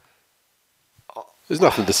 there's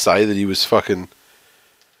nothing to say that he was fucking.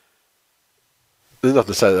 There's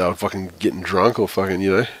nothing to say that I was fucking getting drunk or fucking.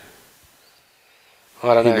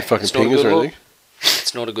 I don't know. The fucking It's not a pingers good or look. anything.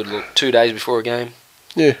 It's not a good look. 2 days before a game.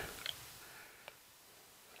 Yeah.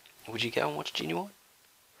 Would you go and watch Ginny White?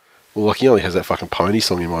 Well, like he only has that fucking pony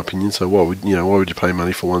song in my opinion. So why would you pay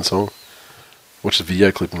money for one song? Watch the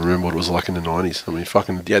video clip and remember what it was like in the 90s. I mean,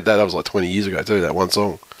 fucking yeah, that was like 20 years ago too. That one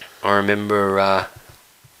song. I remember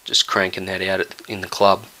just cranking that out in the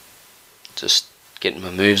club, just getting my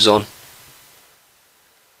moves on.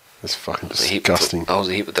 That's fucking disgusting. I was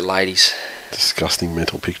a hit with the ladies. Disgusting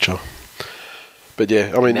mental picture. But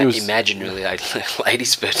yeah, I mean, it was imaginary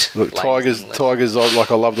ladies, but look, Tigers.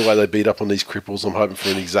 I love the way they beat up on these cripples. I'm hoping for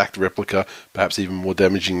an exact replica, perhaps even more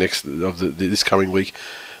damaging this coming week.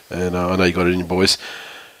 And I know you got it in your boys.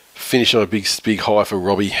 Finish on a big high for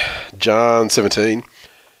Robbie. Jan 17.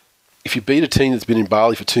 If you beat a team that's been in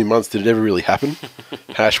Bali for 2 months, did it ever really happen?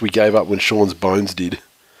 # we gave up when Sean's bones did.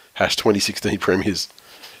 # 2016 premiers.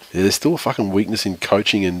 Yeah, there's still a fucking weakness in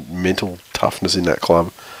coaching and mental toughness in that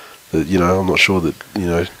club that, I'm not sure that,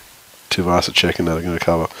 Tuvasa and that are going to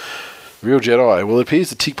cover. Real Jedi. Well, it appears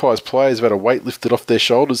the Tick Pies players have had a weight lifted off their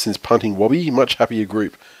shoulders since punting Wobbie. Much happier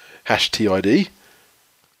group. # TID.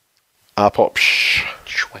 RPOP.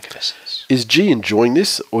 Is G enjoying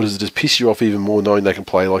this, or does it just piss you off even more knowing they can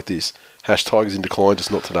play like this? # Tigers in decline,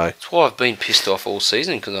 just not today. That's why I've been pissed off all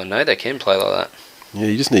season, because I know they can play like that. Yeah,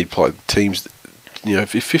 you just need teams.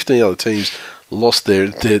 If 15 other teams lost their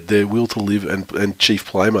will to live and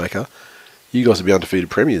chief playmaker, you guys would be undefeated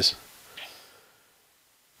premiers.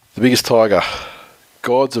 The biggest Tiger.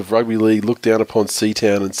 Gods of rugby league looked down upon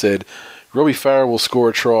Seatown and said, Robbie Farah will score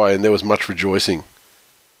a try, and there was much rejoicing.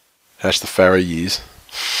 # the Farah years.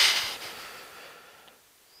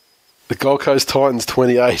 The Gold Coast Titans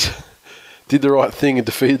 28 did the right thing and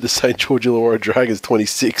defeated the St George Illawarra Dragons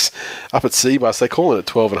 26 up at Seabus. They call it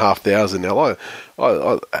 12,500 now. I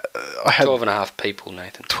had 12.5 people,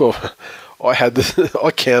 Nathan. 12.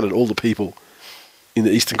 I counted all the people in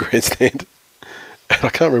the Eastern Grandstand. And I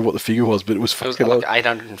can't remember what the figure was, but it was fucking... It was like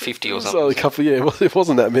 850 or something. So a couple, yeah, it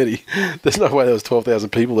wasn't that many. There's no way there was 12,000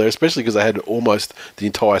 people there, especially because they had almost the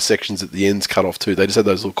entire sections at the ends cut off too. They just had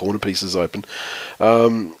those little corner pieces open.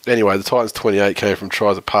 Anyway, the Titans 28 came from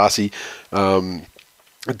tries at Parsi. A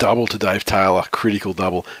double to Dave Taylor, critical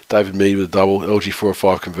double. David Mead with a double, LG 4 or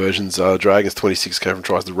 5 conversions. Dragons 26 came from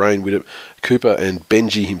tries to Rain, Widdop, Cooper and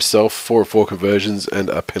Benji himself, 4 or 4 conversions and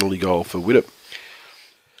a penalty goal for Widdop.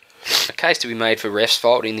 A case to be made for refs'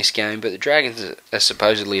 fault in this game, but the Dragons are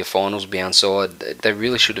supposedly a finals-bound side. They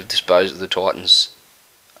really should have disposed of the Titans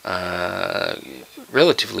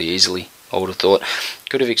relatively easily, I would have thought.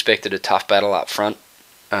 Could have expected a tough battle up front,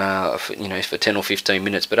 for 10 or 15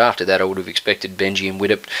 minutes, but after that I would have expected Benji and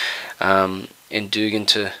Widdop and Dugan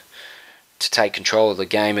to take control of the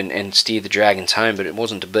game and steer the Dragons home, but it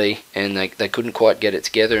wasn't to be, and they couldn't quite get it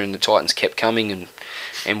together, and the Titans kept coming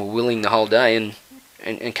and were willing the whole day and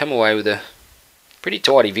come away with a pretty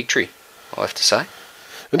tidy victory, I have to say.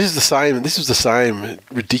 And this was the same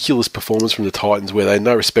ridiculous performance from the Titans where they had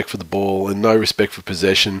no respect for the ball and no respect for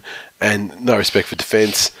possession and no respect for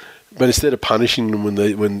defence. But instead of punishing them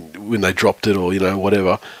when they dropped it or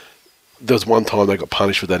whatever, there was one time they got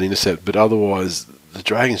punished with that intercept. But otherwise, the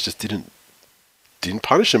Dragons just didn't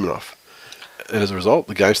punish them enough, and as a result,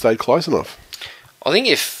 the game stayed close enough. I think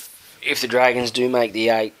if the Dragons do make the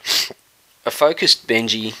 8, a focused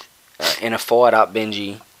Benji and a fired up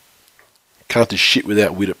Benji can't do shit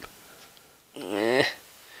without Widdop.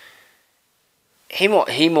 He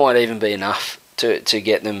might even be enough to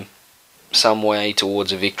get them some way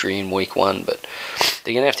towards a victory in week 1, but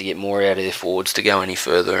they're going to have to get more out of their forwards to go any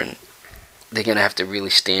further, and they're going to have to really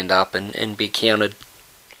stand up and be counted.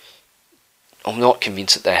 I'm not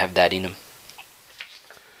convinced that they have that in them.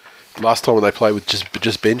 Last time when they played with just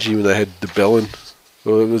Benji, when they had DeBellin.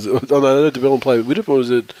 Or DeBellin played with Widdop, or was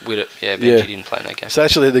it... Widdop, yeah, Benji didn't play in that game. So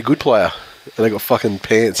actually they're a good player, and they got fucking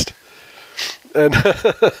pantsed. And,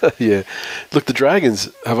 yeah. Look, the Dragons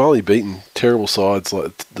have only beaten terrible sides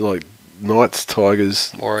like Knights,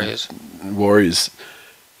 Tigers... Warriors,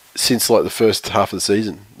 since like the first half of the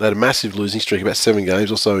season. They had a massive losing streak, about 7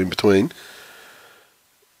 games or so in between.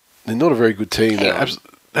 They're not a very good team. They're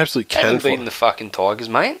absolutely cannon. They haven't beaten the fucking Tigers,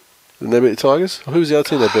 mate. Didn't they beat the Tigers? Who was the other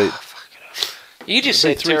team they beat? You just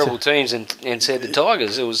said terrible teams and said the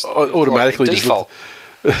Tigers. It was automatically like default.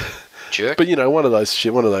 Jerk. But one of those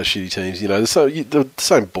shitty teams. The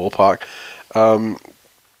same ballpark.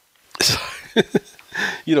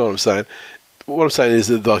 You know what I'm saying? What I'm saying is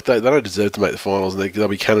that they don't deserve to make the finals, and they'll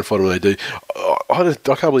be cannon fodder when they do. I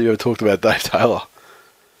can't believe you ever talked about Dave Taylor.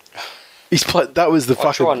 He's played. That was the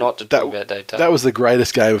fucking. I try not to talk about Dave Taylor. That was the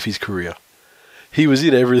greatest game of his career. He was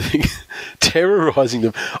in everything, terrorising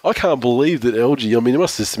them. I can't believe that LG, I mean, there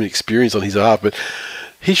must have some experience on his half, but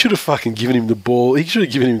he should have fucking given him the ball. He should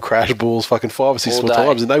have given him crash balls fucking 5 or 6 more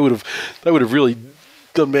times, and they would have really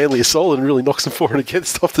done Manly a solid and really knocked some for and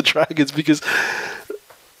against off the Dragons, because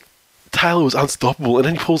Taylor was unstoppable, and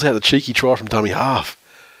then he pulls out the cheeky try from dummy half.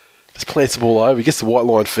 Just plants the ball over. He gets the white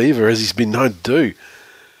line fever, as he's been known to do.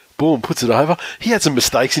 Boom, puts it over. He had some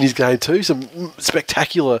mistakes in his game too, some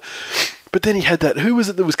spectacular. But then he had that. Who was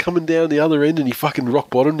it that was coming down the other end and he fucking rock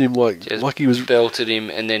bottomed him like he was belted him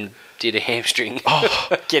and then did a hamstring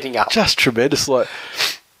getting up. Just tremendous. Like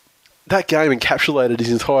that game encapsulated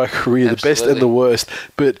his entire career, Absolutely. The best and the worst,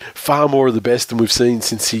 but far more of the best than we've seen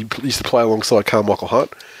since he used to play alongside Carmichael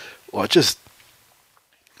Hunt. Like just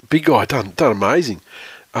big guy, done amazing.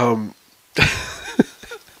 And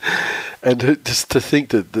just to think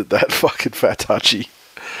that fucking fat touchy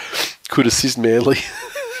could assist Manly.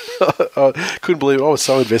 I couldn't believe it. I was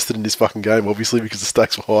so invested in this fucking game, obviously, because the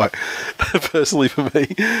stakes were high, personally for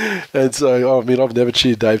me. And so, I mean, I've never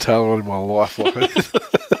cheered Dave Taylor on in my life.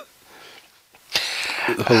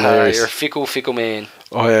 Hilarious. You're a fickle man.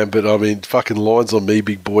 I am, but I mean, fucking lines on me,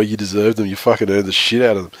 big boy. You deserve them. You fucking earned the shit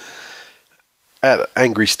out of them. At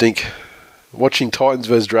Angry Stink. Watching Titans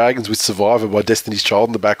vs Dragons with Survivor by Destiny's Child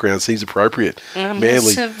in the background seems appropriate.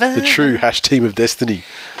 Manly, the true hash team of destiny.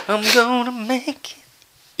 I'm gonna make it.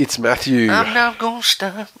 It's Matthew. I'm not gonna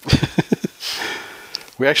stop.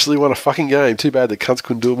 We actually won a fucking game. Too bad the cunts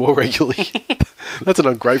couldn't do it more regularly. That's an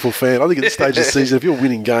ungrateful fan. I think at this stage of the season, if you're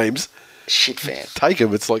winning games, shit fan, take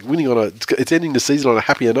them. It's like winning it's ending the season on a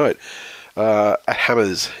happier note. At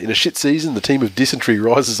Hammers, in a shit season, the team of dysentery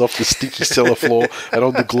rises off the stinky cellar floor and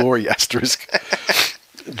on the glory asterisk.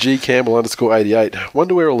 G Campbell _88.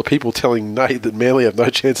 Wonder where all the people telling Nate that Manly have no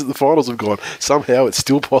chance at the finals have gone. Somehow it's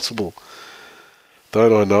still possible.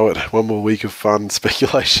 Don't I know it? One more week of fun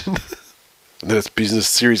speculation. And then it's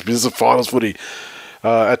serious business of finals footy.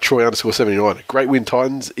 At Troy _79. Great win,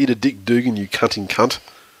 Titans. Eat a dick, Dugan, you cunting cunt.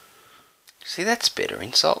 See, that's better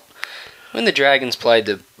insult. When the Dragons played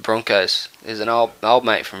the Broncos, there's an old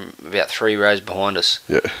mate from about 3 rows behind us.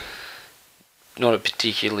 Yeah. Not a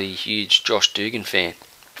particularly huge Josh Dugan fan.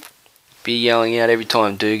 Be yelling out every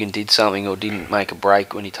time Dugan did something or didn't make a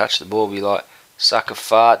break when he touched the ball. Be like, suck a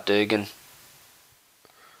fart, Dugan.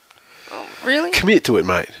 Oh, really? Commit to it,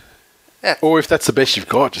 mate. Or if that's the best you've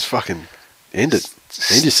got, just fucking end it.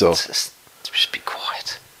 End yourself. Just be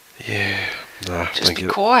quiet. Yeah. No, just be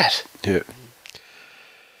quiet. Yeah.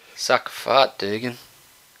 Suck a fart, Dugan.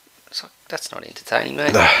 That's not entertaining,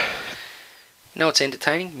 mate. No. You know what's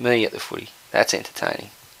entertaining? Me at the footy. That's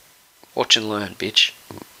entertaining. Watch and learn, bitch.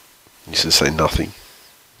 You should say nothing.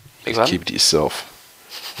 Keep it to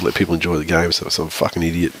yourself. Let people enjoy the game so some fucking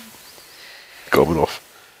idiot gobbing off.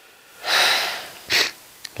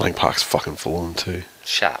 Lang Park's fucking full on too.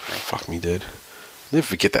 Shut up, mate. Fuck me dead. Never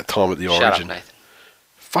forget that time at the Shut Origin. Up, Nathan.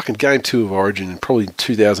 Fucking game 2 of Origin in probably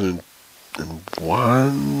 2001,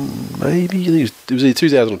 maybe? I think it was either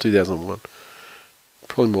 2000 or 2001.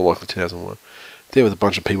 Probably more likely 2001. There with a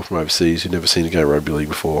bunch of people from overseas who'd never seen a game of rugby league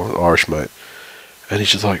before, Irish mate. And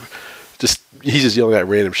he's just like, he's just yelling out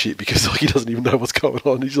random shit because like he doesn't even know what's going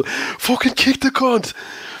on. He's like, fucking kick the cunt!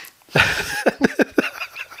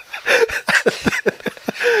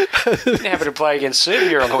 Didn't happen to play against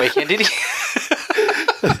Serbia on the weekend, did he?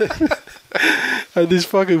 And this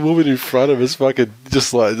fucking woman in front of us fucking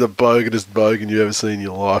just like the boganest bogan you ever seen in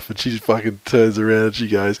your life, and she just fucking turns around and she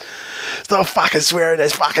goes, stop fucking swearing,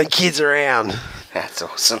 there's fucking kids around. That's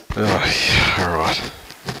awesome. Oh, yeah, alright.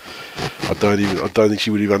 I don't think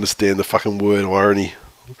she would even understand the fucking word irony.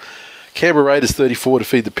 Canberra Raiders 34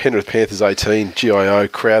 defeat the Penrith Panthers 18. GIO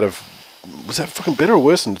crowd of, was that fucking better or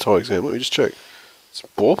worse than the Tigers game? Let me just check. It's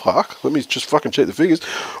ballpark. Let me just fucking check the figures.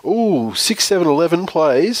 Ooh, 6-7-11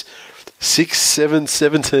 plays.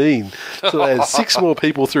 6-7-17. So they had 6 more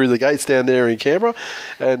people through the gates down there in Canberra.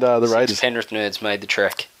 And the Raiders. Penrith nerds made the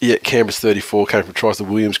trek. Yeah, Canberra's 34 came from tries to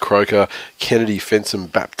Williams, Croker, Kennedy, Fensom,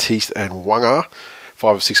 Baptiste, and Wanga.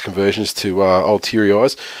 5 of 6 conversions to old teary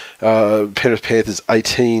eyes. Penrith Panthers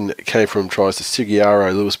 18 came from tries to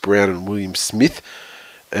Sugiaro, Lewis Brown, and William Smith.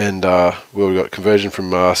 And we got conversion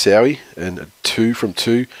from Sowie and 2 from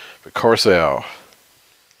 2 for Coruscant.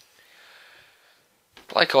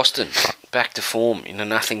 Blake Austin back to form in a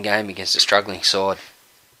nothing game against a struggling side.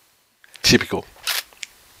 Typical.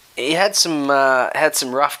 He had some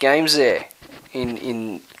rough games there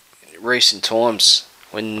in recent times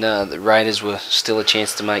when the Raiders were still a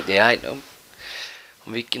chance to make the 8. I'm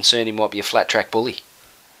a bit concerned he might be a flat track bully.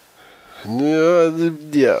 No.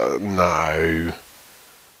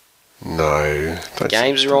 No.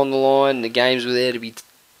 Games are on the line. The games were there to be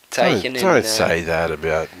taken. Don't say that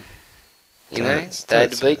about... You know, they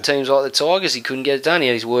had to beat teams like the Tigers. He couldn't get it done. He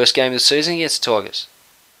had his worst game of the season against the Tigers.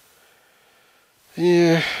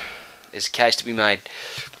 Yeah. There's a case to be made.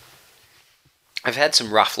 I've had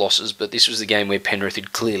some rough losses, but this was the game where Penrith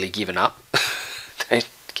had clearly given up. They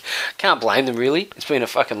can't blame them, really. It's been a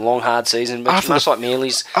fucking long, hard season, but much like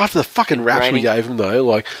Manly's. After the fucking raps we gave them, though,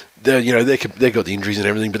 like, they've got the injuries and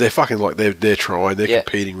everything, but they're fucking like, they're trying, they're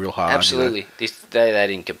competing real hard. Absolutely. You know? They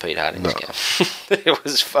didn't compete hard in this game. It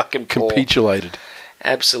was fucking poor. Capitulated.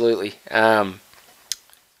 Absolutely. I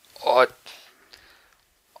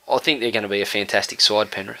think they're going to be a fantastic side,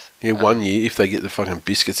 Penrith. Yeah, 1 year, if they get the fucking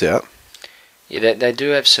biscuits out. Yeah, they do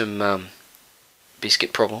have some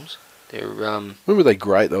biscuit problems. They're when were they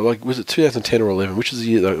great though? Like, was it 2010 or 11? Which was the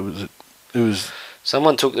year though? It was.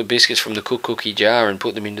 Someone took the biscuits from the cookie jar and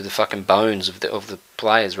put them into the fucking bones of the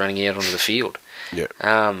players running out onto the field. Yeah.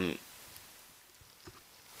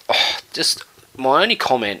 Just my only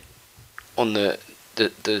comment on the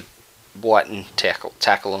Whiten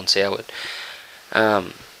tackle on Soward.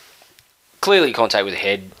 Clearly contact with the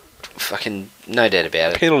head. Fucking no doubt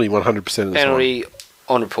about it. Penalty 100% of the time. Penalty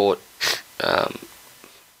on report.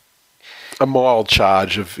 A mild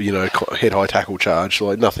charge of, head high tackle charge,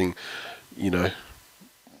 like nothing, I'm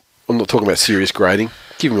not talking about serious grading.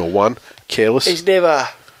 Give him a 1. Careless. He's never,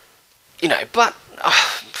 but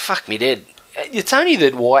fuck me dead. It's only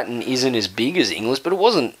that Whiten isn't as big as Inglis, but it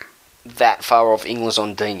wasn't that far off Inglis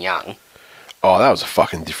on Dean Young. Oh, that was a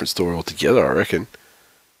fucking different story altogether, I reckon.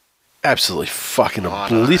 Absolutely fucking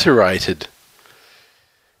obliterated.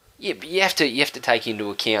 Yeah, but you have to take into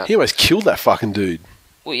account. He almost killed that fucking dude.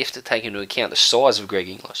 Well, you have to take into account the size of Greg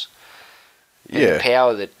Inglis. And yeah. The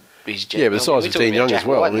power that he's generated. Yeah, but the size of Dean Young as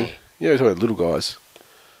well. We're talking about little guys.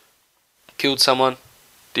 Killed someone,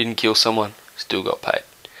 didn't kill someone, still got paid.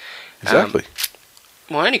 Exactly.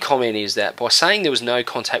 My only comment is that by saying there was no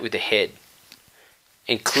contact with the head,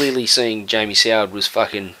 and clearly seeing Jamie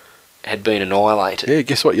Soward had been annihilated. Yeah,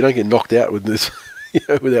 guess what? You don't get knocked out with this,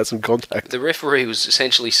 without some contact. The referee was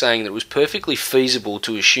essentially saying that it was perfectly feasible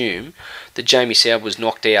to assume that Jamie Soward was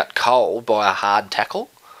knocked out cold by a hard tackle.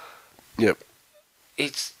 Yep.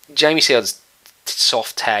 It's Jamie Soward's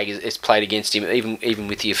soft tag is played against him, even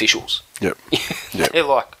with the officials. Yep. They're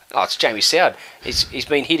like, oh, it's Jamie Soward. He's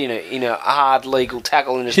been hit in a hard legal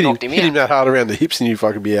tackle and just knocked him out. Hit him that hard around the hips and you'd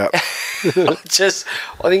fucking be out. I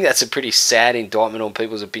think that's a pretty sad indictment on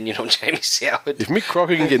people's opinion on Jamie Soward. If Mick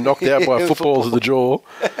Crocker can get knocked out by a football to the jaw,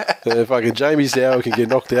 then fucking Jamie Soward can get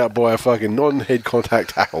knocked out by a fucking non-head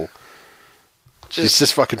contact tackle. It's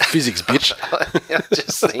just fucking physics, bitch. I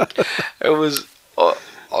just think it was...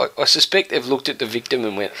 I suspect they've looked at the victim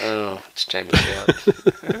and went, oh, it's Jamie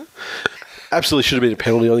Soward. Absolutely should have been a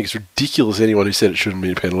penalty. I think it's ridiculous anyone who said it shouldn't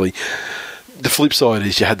be a penalty. The flip side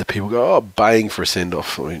is you had the people go, baying for a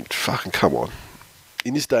send-off. I mean, fucking come on.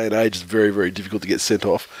 In this day and age, it's very, very difficult to get sent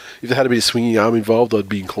off. If there had a bit of swinging arm involved, I'd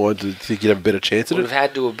be inclined to think you'd have a better chance at it. Would have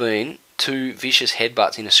had to have been 2 vicious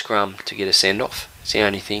headbutts in a scrum to get a send-off. It's the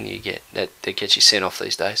only thing you get that gets you sent off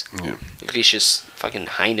these days. Yeah. Vicious, fucking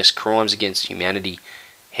heinous crimes against humanity,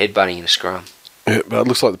 headbutting in a scrum. Yeah, but it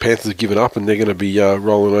looks like the Panthers have given up and they're going to be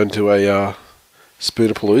rolling on to a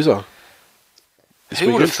Spoonerpalooza.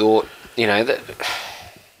 Who would have thought, that...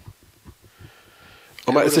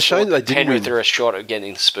 Oh, mate, it's a shame that they didn't win. Penrith are a shot at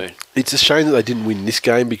getting the spoon. It's a shame that they didn't win this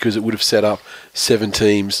game because it would have set up 7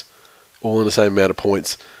 teams all in the same amount of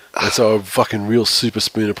points. And so a fucking real super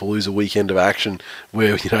Spoonerpalooza weekend of action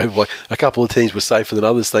where, like a couple of teams were safer than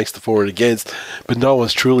others thanks to for and against, but no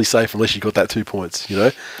one's truly safe unless you got that 2 points,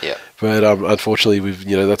 Yeah. But unfortunately,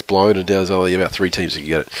 that's blown and now there's only about 3 teams that can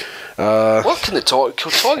get it. What can the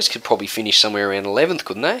Tigers could probably finish somewhere around 11th,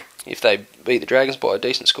 couldn't they? If they beat the Dragons by a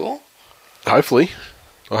decent score. Hopefully.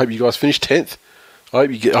 I hope you guys finish 10th. I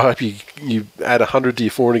hope you add 100 to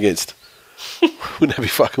your for and against. Wouldn't that be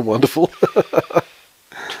fucking wonderful?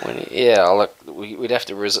 20. Yeah, we'd have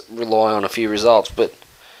to rely on a few results, but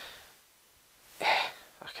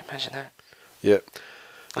I can imagine that. Yeah.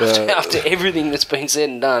 After everything that's been said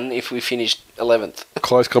and done, if we finished 11th.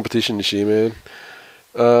 Close competition this year, man.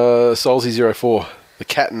 Solzy04. The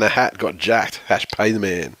cat in the hat got jacked. #pay the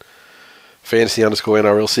man.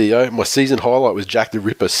 Fantasy_NRL CEO. My season highlight was Jack the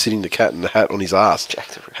Ripper sitting the cat in the hat on his ass. Jack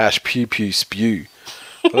the Ripper. #pew pew spew.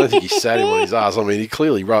 I don't think he sat him on his ass. I mean, he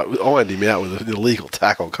clearly ironed him out with an illegal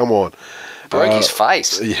tackle. Come on. Broke his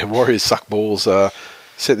face. Yeah, Warriors suck balls.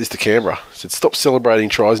 Sent this to Canberra. Said, stop celebrating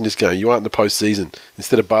tries in this game. You aren't in the postseason.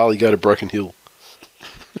 Instead of Barley, go to Broken Hill.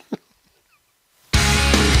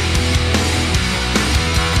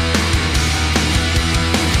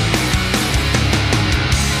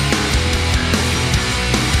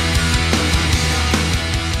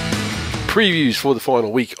 previews for the final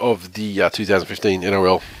week of the 2015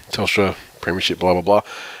 NRL Telstra Premiership, blah, blah,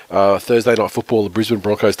 blah. Thursday night football, the Brisbane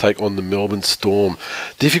Broncos take on the Melbourne Storm.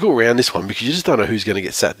 Difficult round, this one, because you just don't know who's going to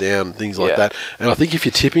get sat down and things like that. And I think if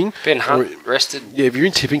you're tipping... Ben Hunt rested. Yeah, if you're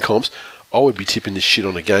in tipping comps, I would be tipping this shit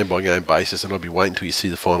on a game-by-game basis, and I'd be waiting until you see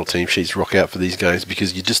the final team sheets rock out for these games,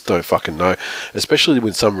 because you just don't fucking know. Especially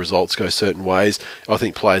when some results go certain ways. I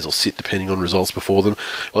think players will sit depending on results before them.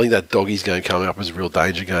 I think that Doggies game coming up is a real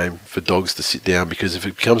danger game for Dogs to sit down, because if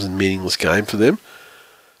it becomes a meaningless game for them,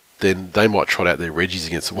 then they might trot out their Reggies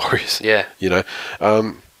against the Warriors. Yeah. You know?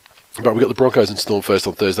 But we've got the Broncos and Storm first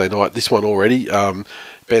on Thursday night. This one already,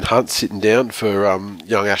 Ben Hunt sitting down for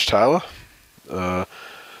young Ash Taylor.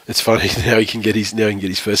 It's funny now he can get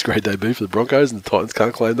his first grade debut for the Broncos, and the Titans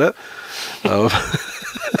can't claim that.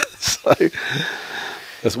 So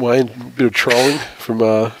that's Wayne, a bit of trolling from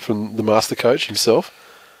the master coach himself.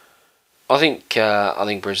 I think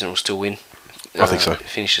Brisbane will still win. I think so.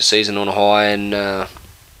 Finish the season on a high, and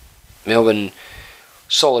Melbourne,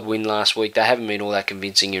 solid win last week. They haven't been all that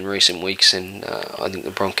convincing in recent weeks, and I think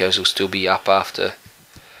the Broncos will still be up after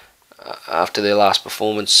their last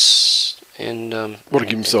performance. And want to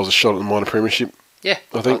give themselves a shot at the minor premiership. Yeah,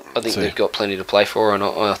 I think they've got plenty to play for, and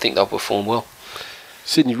I think they'll perform well.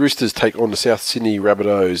 Sydney Roosters take on the South Sydney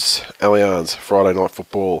Rabbitohs Allianz Friday night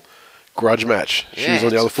football grudge match. Shoes on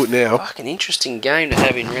the other foot now. Fucking interesting game to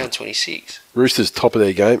have in round 26. Roosters top of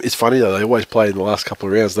their game. It's funny though, they always play in the last couple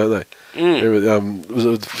of rounds, don't they? Was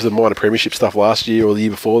it for the minor premiership stuff last year or the year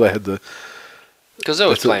before? They had the because they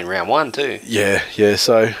were playing round 1 too. Yeah.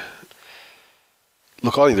 So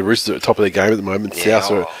look, I think the Roosters are at the top of their game at the moment.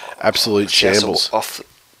 South are absolute shambles.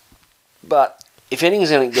 But if anything's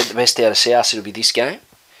going to get the best out of South, it'll be this game.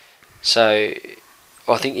 So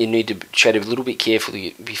I think you need to tread a little bit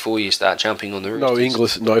carefully before you start jumping on the Roosters. No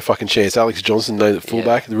Inglis, no fucking chance. Alex Johnson named at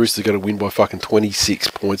fullback. The Roosters are going to win by fucking 26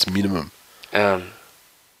 points minimum. You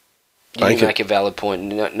make a valid point.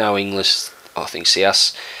 No Inglis, I think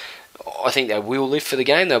South. I think they will lift for the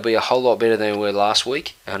game. They'll be a whole lot better than they were last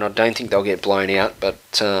week, and I don't think they'll get blown out. But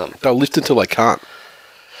they'll lift until they can't.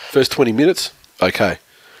 First 20 minutes, okay.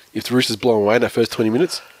 If the Roosters blow away in that first 20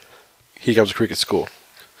 minutes, here comes a cricket score.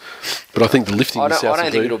 But I think the lifting. I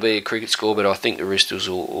don't think it'll be a cricket score, but I think the Roosters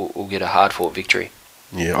will get a hard-fought victory.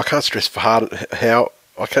 Yeah, I can't stress I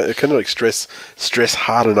cannot stress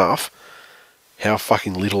hard enough how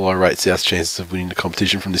fucking little I rate South's chances of winning the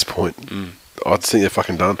competition from this point. I just think they're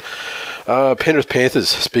fucking done. Penrith Panthers,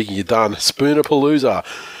 speaking of done, Spoonerpalooza,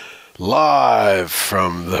 live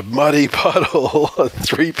from the Muddy Puddle at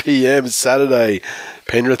 3 p.m. Saturday.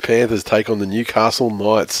 Penrith Panthers take on the Newcastle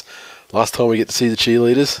Knights. Last time we get to see the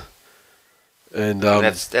cheerleaders. And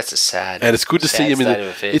that's a sad. And it's good to see him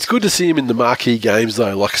it's good to see him in the marquee games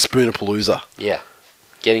though, like Spoonerpalooza. Yeah,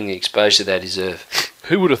 getting the exposure they deserve.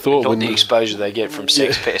 Who would have thought? Not the exposure they get from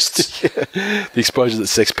sex pests. Yeah. The exposure that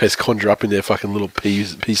sex pests conjure up in their fucking little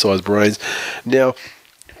pea-sized brains. Now,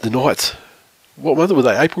 the Knights, what month were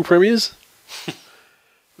they? April premiers?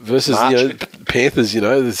 Versus Panthers,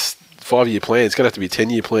 this 5-year plan. It's going to have to be a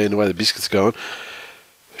 10-year plan the way the biscuits are going.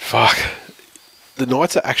 Fuck. The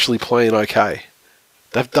Knights are actually playing okay.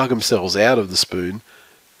 They've dug themselves out of the spoon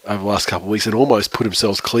over the last couple of weeks and almost put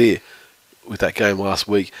themselves clear with that game last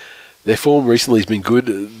week. Their form recently has been good.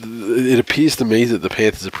 It appears to me that the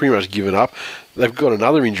Panthers have pretty much given up. They've got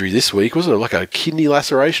another injury this week. Wasn't it like a kidney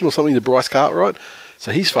laceration or something to Bryce Cartwright?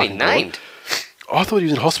 So he's fucking named. I thought he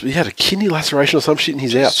was in hospital. He had a kidney laceration or some shit and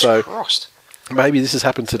he's out. So Christ. Maybe this has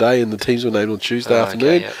happened today and the teams were named on Tuesday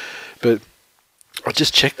afternoon. Okay, But I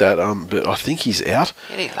just checked that, but I think he's out.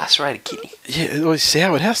 Yeah, he lacerated kidney. Yeah,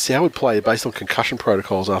 Soward. How's Soward play based on concussion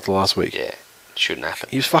protocols after last week? Yeah, shouldn't happen.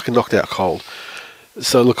 He was fucking knocked out cold.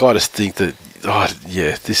 So, look, I just think that,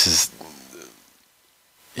 this is,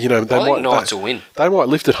 they Knights will win. They might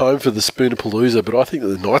lift it home for the Spoonerpalooza, but I think that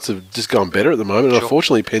the Knights have just gone better at the moment. And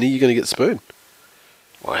unfortunately, Penny, you're going to get Spoon.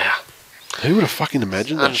 Wow. Who would have fucking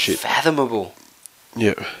imagined that shit? Unfathomable.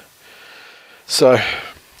 Yeah. So,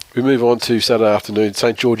 we move on to Saturday afternoon.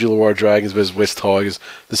 St. George Illawarra Dragons versus West Tigers,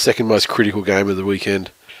 the second most critical game of the weekend.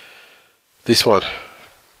 This one,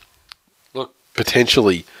 look,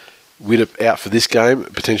 potentially Widdop out for this game,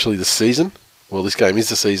 potentially the season. Well, this game is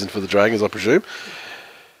the season for the Dragons, I presume.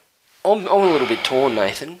 I'm a little bit torn,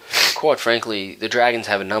 Nathan. Quite frankly, the Dragons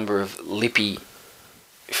have a number of lippy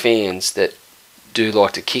fans that do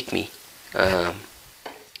like to kick me.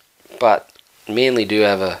 But Manly do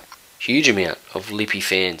have a huge amount of lippy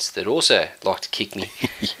fans that also like to kick me.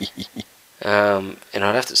 And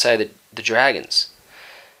I'd have to say that the Dragons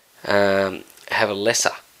have a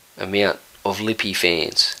lesser amount of lippy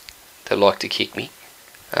fans that like to kick me.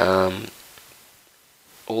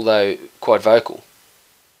 although quite vocal.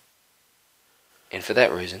 And for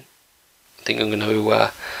that reason, I think I'm going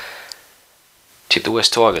to tip the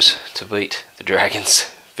West Tigers to beat the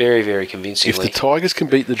Dragons very, very convincingly. If the Tigers can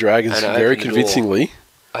beat the Dragons very convincingly,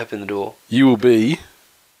 open the door. You will be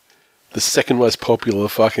the second most popular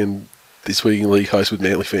fucking This Week in League host with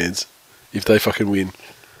Manly fans if they fucking win.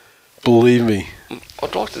 Believe me.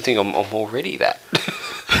 I'd like to think I'm already that.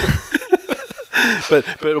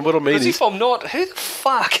 but what I mean is, if I'm not, who the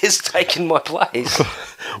fuck has taken my place?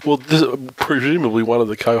 Well, this is presumably one of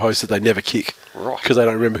the co-hosts that they never kick. Right. Because they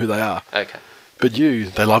don't remember who they are. Okay. But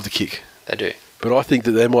they love to kick. They do. But I think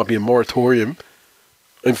that there might be a moratorium.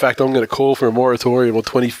 In fact, I'm going to call for a moratorium on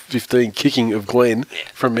 2015 kicking of Glenn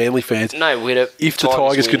from Manly fans. No, Widdop. If the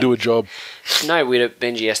Tigers can do a job. No, Widdop.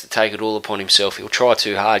 Benji has to take it all upon himself. He'll try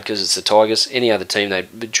too hard because it's the Tigers. Any other team,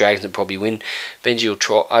 the Dragons would probably win. Benji will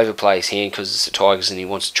try overplay his hand because it's the Tigers and he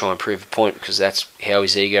wants to try and prove a point because that's how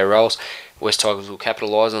his ego rolls. West Tigers will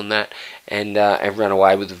capitalise on that and run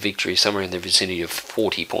away with a victory somewhere in the vicinity of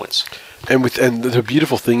 40 points. And the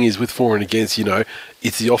beautiful thing is with for and against,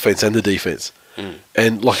 it's the offense and the defense.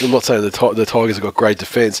 And like, I'm not saying the Tigers have got great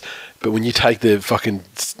defense, but when you take their fucking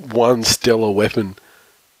one stellar weapon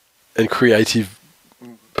and creative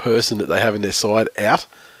person that they have in their side out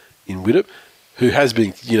in Widdop, who has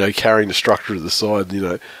been carrying the structure of the side,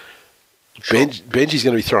 Benji's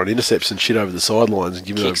going to be throwing intercepts and shit over the sidelines and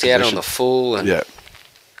giving kicks out on the full. And yeah.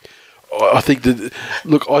 I think that,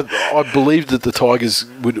 look, I believed that the Tigers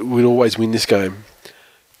would always win this game.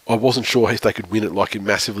 I wasn't sure if they could win it like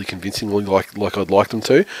massively convincingly like I'd like them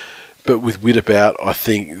to. But with Widdop out, I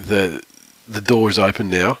think that the door is open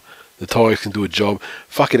now. The Tigers can do a job.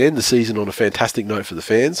 Fucking end the season on a fantastic note for the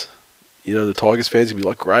fans. The Tigers fans can be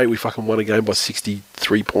like, great, we fucking won a game by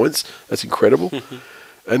 63 points. That's incredible.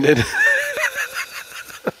 And then...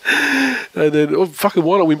 fucking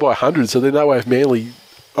why not win by 100? So then that way if Manly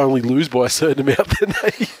only lose by a certain amount, then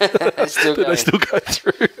they still go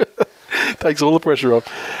through. Takes all the pressure off.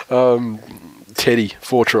 Teddy,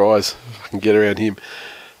 4 tries. I can get around him.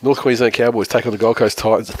 North Queensland Cowboys take on the Gold Coast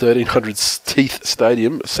Titans at 1300 Teeth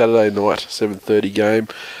Stadium, Saturday night, 7:30 game.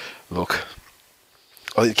 Look,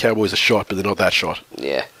 I think the Cowboys are shot, but they're not that shot.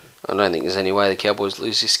 Yeah. I don't think there's any way the Cowboys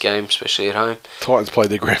lose this game, especially at home. Titans played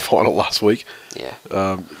their grand final last week. Yeah.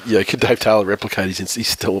 Could Dave Taylor replicate his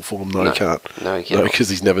stellar form? No, he can't. No, he can't. No, because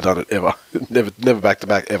he's never done it ever. never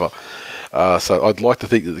back-to-back ever. So I'd like to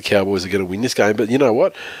think that the Cowboys are going to win this game. But you know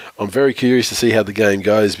what? I'm very curious to see how the game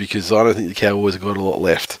goes because I don't think the Cowboys have got a lot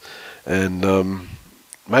left. And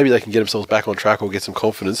maybe they can get themselves back on track or get some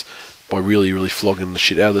confidence by really, really flogging the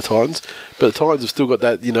shit out of the Titans. But the Titans have still got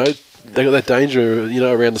that, they got that danger,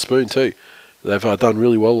 around the spoon too. They've done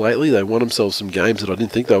really well lately. They won themselves some games that I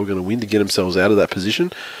didn't think they were going to win to get themselves out of that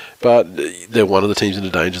position. But they're one of the teams in the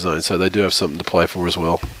danger zone, so they do have something to play for as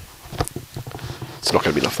well. It's not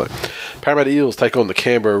going to be enough though. Parramatta Eels take on the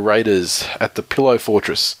Canberra Raiders at the Pillow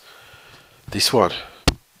Fortress. This one,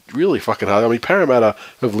 really fucking hard. I mean, Parramatta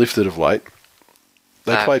have lifted of late.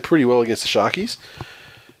 They played pretty well against the Sharkies.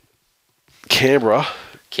 Canberra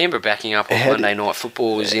backing up on Monday Night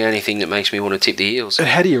Football is the only thing that makes me want to tip the Eels. And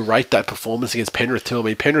how do you rate that performance against Penrith too? I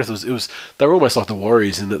mean, Penrith they were almost like the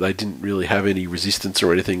Warriors in that they didn't really have any resistance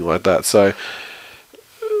or anything like that. So,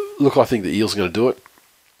 look, I think the Eels are going to do it.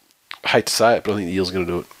 I hate to say it, but I think the Eels are going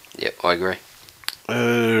to do it. Yep, I agree.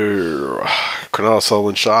 Cronulla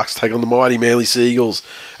Sutherland Sharks take on the mighty Manly Seagulls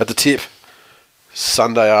at the tip.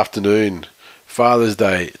 Sunday afternoon. Father's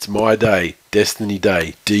Day. It's my day. Destiny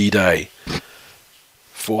Day. D-Day.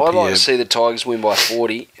 4 I'd p.m. like to see the Tigers win by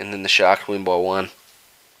 40 and then the Sharks win by 1.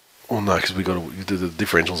 Well, no, because the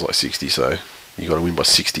differential's like 60, so you got to win by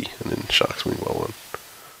 60 and then Sharks win by 1.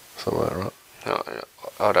 Something like that, right? No,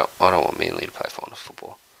 I don't want Manly to play finals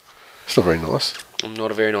football. It's not very nice. I'm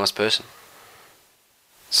not a very nice person.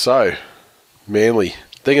 So, Manly,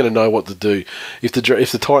 they're going to know what to do. If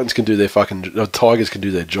the Titans can do their Tigers can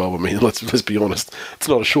do their job. I mean, let's be honest. It's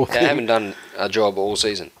not a short thing. They haven't done a job all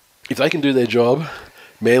season. If they can do their job,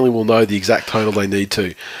 Manly will know the exact total they need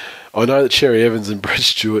to. I know that Sherry Evans and Brett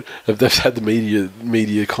Stewart they've had the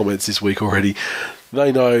media comments this week already.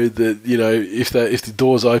 They know that if the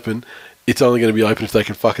door's open, it's only going to be open if they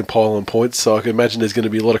can fucking pile on points. So I can imagine there's going to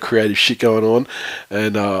be a lot of creative shit going on,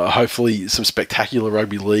 and hopefully some spectacular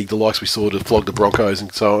rugby league, the likes we saw to flog the Broncos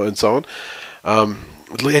and so on.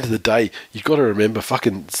 At the end of the day, you've got to remember,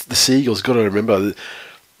 fucking the Seagulls got to remember that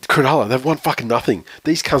Cronulla, they've won fucking nothing.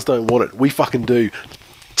 These cunts don't want it. We fucking do.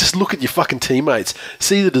 Just look at your fucking teammates.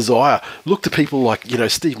 See the desire. Look to people like,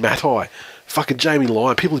 Steve Matai, fucking Jamie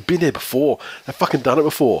Lyon, people who've been there before. They've fucking done it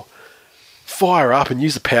before. fire up and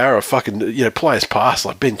use the power of fucking, players past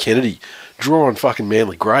like Ben Kennedy, draw on fucking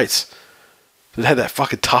Manly greats that had that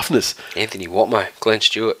fucking toughness. Anthony Watmo, Glenn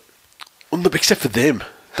Stewart. Well, except for them.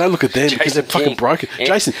 Don't look at them because they're fucking broken.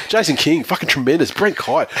 Jason King, fucking tremendous. Brent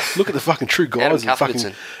Kite, look at the fucking true guys.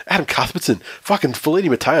 Adam Cuthbertson. Fucking Fellini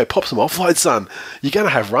Mateo pops them offload, son. You're going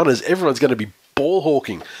to have runners. Everyone's going to be ball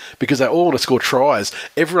hawking because they all want to score tries.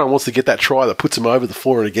 Everyone wants to get that try that puts them over the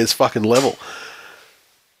floor and against fucking level.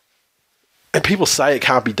 And people say it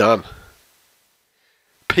can't be done.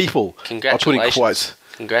 People are putting quotes.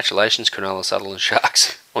 Congratulations, Cronulla Sutherland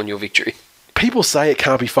Sharks, on your victory. People say it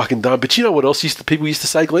can't be fucking done, but you know what else people used to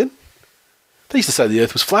say, Glenn? They used to say the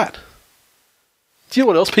earth was flat. Do you know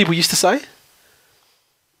what else people used to say?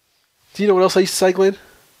 Do you know what else they used to say, Glenn?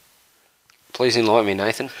 Please enlighten me,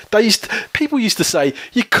 Nathan. People used to say,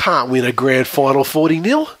 you can't win a grand final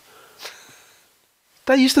 40-0.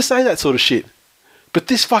 They used to say that sort of shit. But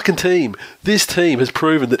this team has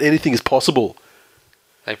proven that anything is possible.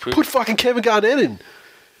 Put fucking Kevin Garnett in.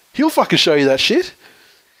 He'll fucking show you that shit.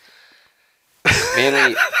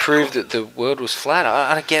 Manly proved that the world was flat.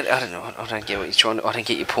 I don't get what you're trying to... I don't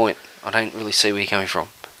get your point. I don't really see where you're coming from.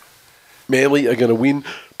 Manly are going to win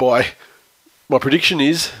by... My prediction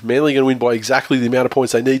is Manly are going to win by exactly the amount of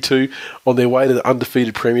points they need to on their way to the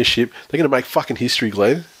undefeated premiership. They're going to make fucking history,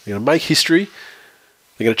 Glenn. They're going to make history.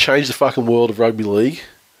 They're going to change the fucking world of rugby league.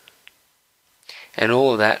 And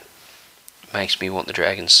all of that makes me want the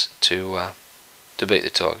Dragons to beat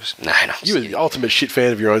the Tigers. No. You're the ultimate shit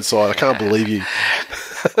fan of your own side. I can't believe you.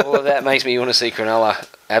 All of that makes me want to see Cronulla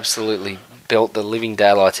absolutely belt the living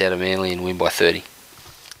daylights out of Manly and win by 30.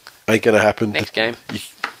 Ain't going to happen. Next game.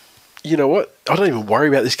 You know what? I don't even worry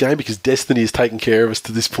about this game because Destiny has taken care of us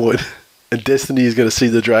to this point. And Destiny is going to see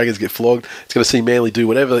the Dragons get flogged. It's going to see Manly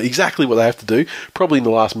do exactly what they have to do, probably in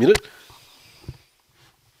the last minute.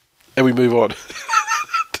 And we move on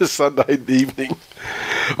to Sunday evening.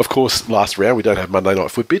 Of course, last round, we don't have Monday Night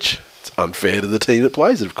Foot, bitch. It's unfair to the team that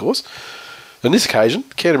plays it, of course. On this occasion,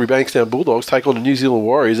 Canterbury Bankstown Bulldogs take on the New Zealand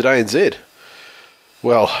Warriors at ANZ.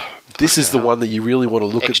 Well, this is the one that you really want to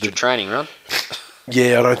look at. Extra training run?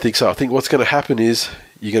 Yeah, I don't think so. I think what's going to happen is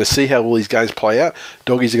you're going to see how all these games play out.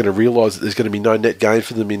 Doggies are going to realise that there's going to be no net gain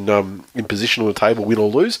for them in position on the table, win or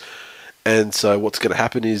lose. And so what's going to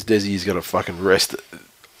happen is Dessie is going to fucking rest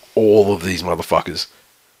all of these motherfuckers.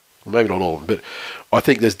 Well, maybe not all of them, but I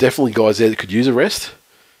think there's definitely guys there that could use a rest,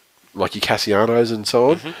 like your Cassianos and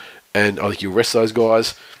so on. Mm-hmm. And I think you'll rest those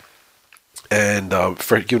guys and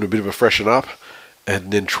give them a bit of a freshen up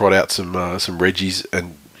and then trot out some Reggies.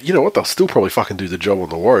 And you know what? They'll still probably fucking do the job on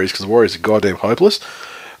the Warriors because the Warriors are goddamn hopeless.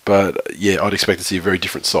 But yeah, I'd expect to see a very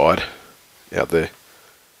different side out there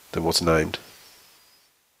than what's named.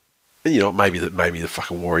 And you know, maybe the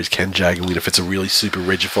fucking Warriors can jag and win if it's a really super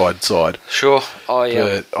regified side. Sure.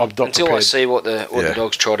 Until prepared. I see what the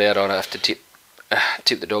Dogs trot out, I'd have to tip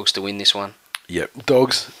the Dogs to win this one. Yep,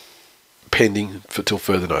 Dogs pending till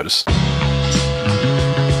further notice.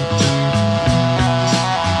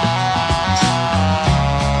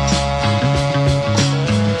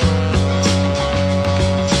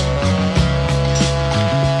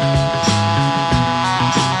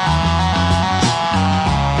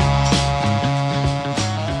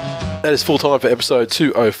 That is full time for episode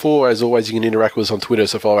 204. As always, you can interact with us on Twitter,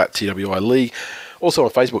 so follow at TWiL League. Also on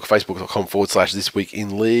Facebook, facebook.com/This Week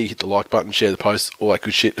in League. Hit the like button, share the post, all that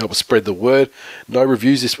good shit. Help us spread the word. No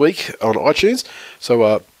reviews this week on iTunes.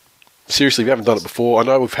 So, seriously, we haven't done it before. I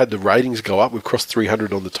know we've had the ratings go up. We've crossed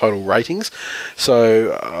 300 on the total ratings.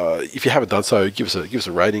 So, if you haven't done so, give us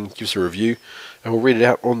a rating, give us a review, and we'll read it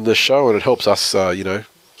out on the show, and it helps us,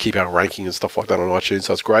 keep our ranking and stuff like that on iTunes,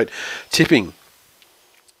 so it's great. Tipping.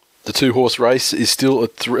 The 2-horse race is still the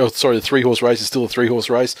 3-horse race is still a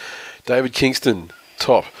 3-horse race. David Kingston,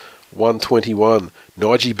 top, 121.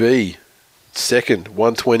 Nige B, second,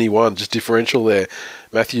 121. Just differential there.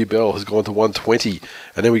 Matthew Bell has gone to 120.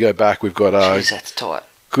 And then we go back. We've got... Jeez, that's tight.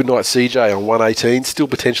 Goodnight CJ on 118. Still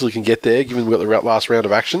potentially can get there, given we've got the last round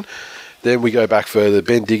of action. Then we go back further.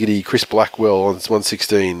 Ben Diggity, Chris Blackwell on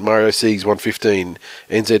 116. Mario Siegs, 115.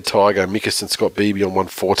 NZ Tiger, Mickus and Scott Beebe on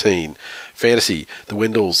 114. Fantasy, the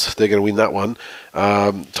Wendells, they're going to win that one.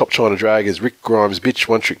 Top China Dragons, Rick Grimes, Bitch,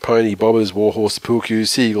 One Trick Pony, Bobbers, Warhorse, the Poolcue,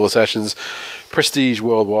 Sea Eagle Assassins, Prestige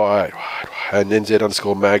Worldwide, and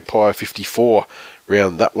NZ_Magpie 54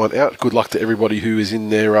 round that one out. Good luck to everybody who is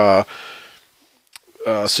in their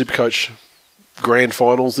Supercoach Grand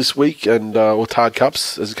Finals this week and or Tard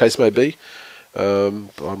Cups, as the case may be. I'm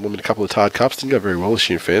in a couple of Tard Cups. Didn't go very well this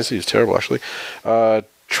year in fantasy. It was terrible, actually.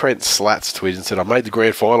 Trent Slats tweeted and said, I made the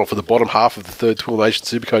grand final for the bottom half of the third TWiL Nation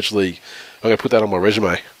Supercoach League. I'm going to put that on my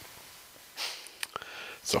resume.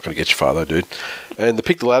 It's not going to get you far though, dude. And the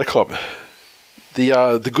Pick the Ladder Cop,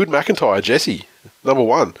 the good McIntyre, Dessie, number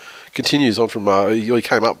 1, continues on from, he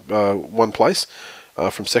came up 1 place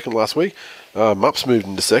from second last week. Mups moved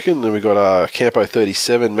into second. Then we got Campo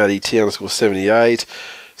 37, Matty T_78,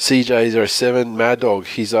 CJ07, Mad Dog.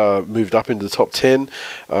 He's moved up into the top 10.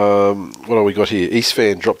 What do we got here? East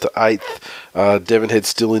Fan dropped to 8th. Devonhead's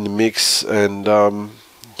still in the mix. And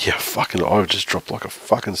I've just dropped like a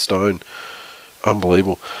fucking stone.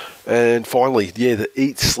 Unbelievable. And finally, the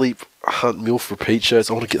Eat, Sleep, Hunt, MILF repeat shirts.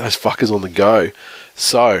 I want to get those fuckers on the go.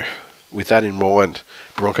 So, with that in mind,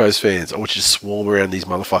 Broncos fans, I want you to swarm around these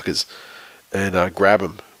motherfuckers and grab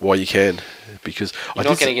them while you can, because you're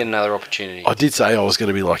not going to get another opportunity. I did say I was going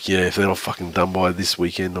to be like, if they're not fucking done by this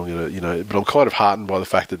weekend, I'm going to, but I'm kind of heartened by the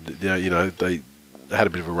fact that, they had a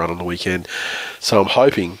bit of a run on the weekend. So I'm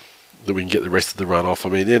hoping that we can get the rest of the run off. I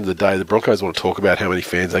mean, at the end of the day, the Broncos want to talk about how many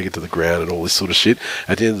fans they get to the ground and all this sort of shit.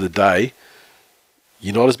 At the end of the day,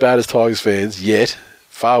 you're not as bad as Tigers fans yet.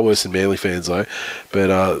 Far worse than Manly fans, though. But,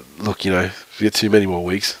 look, if you get too many more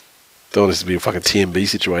weeks, don't want this to be a fucking TMB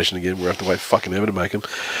situation again. We'll have to wait fucking ever to make them.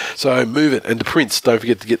 So move it. And the prints, don't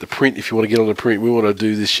forget to get the print if you want to get on the print. We want to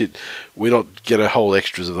do this shit. We're not going to hold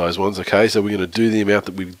extras of those ones, okay? So we're going to do the amount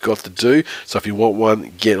that we've got to do. So if you want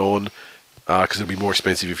one, get on, because it'll be more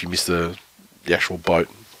expensive if you miss the actual boat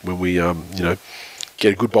when we,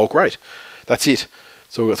 get a good bulk rate. That's it.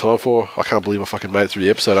 So we've got time for. I can't believe I fucking made it through the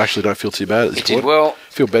episode. I actually don't feel too bad at this point. You did well.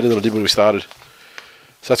 I feel better than I did when we started.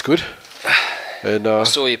 So that's good. And I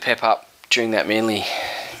saw you pep up during that Manly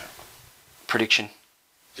prediction.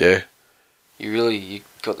 Yeah. You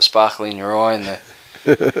got the sparkle in your eye and the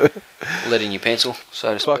lead in your pencil,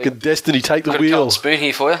 so to speak. Fucking destiny, take the got wheel. Got a spoon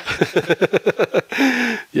here for you.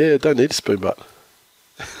 Yeah, don't need a spoon, but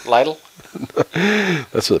ladle.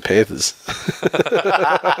 That's for the Panthers.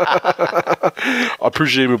 I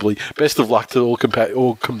presumably, best of luck to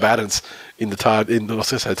all combatants in the Tard. I was going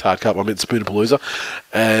to say Tard Cup. I meant Spoonapalooza,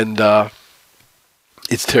 and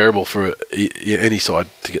it's terrible for any side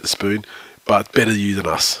to get the spoon, but better you than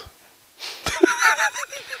us.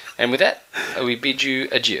 And with that, we bid you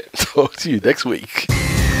adieu. Talk to you next week.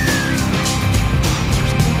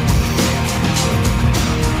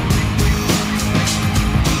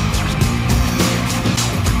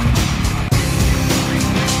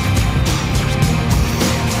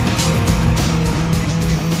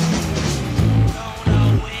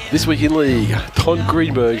 This week in league, Todd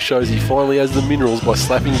Greenberg shows he finally has the minerals by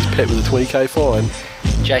slapping his pet with a 20k fine.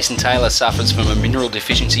 Jason Taylor suffers from a mineral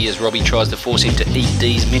deficiency as Robbie tries to force him to eat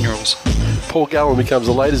these minerals. Paul Gallen becomes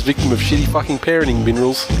the latest victim of shitty fucking parenting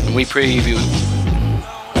minerals. And we preview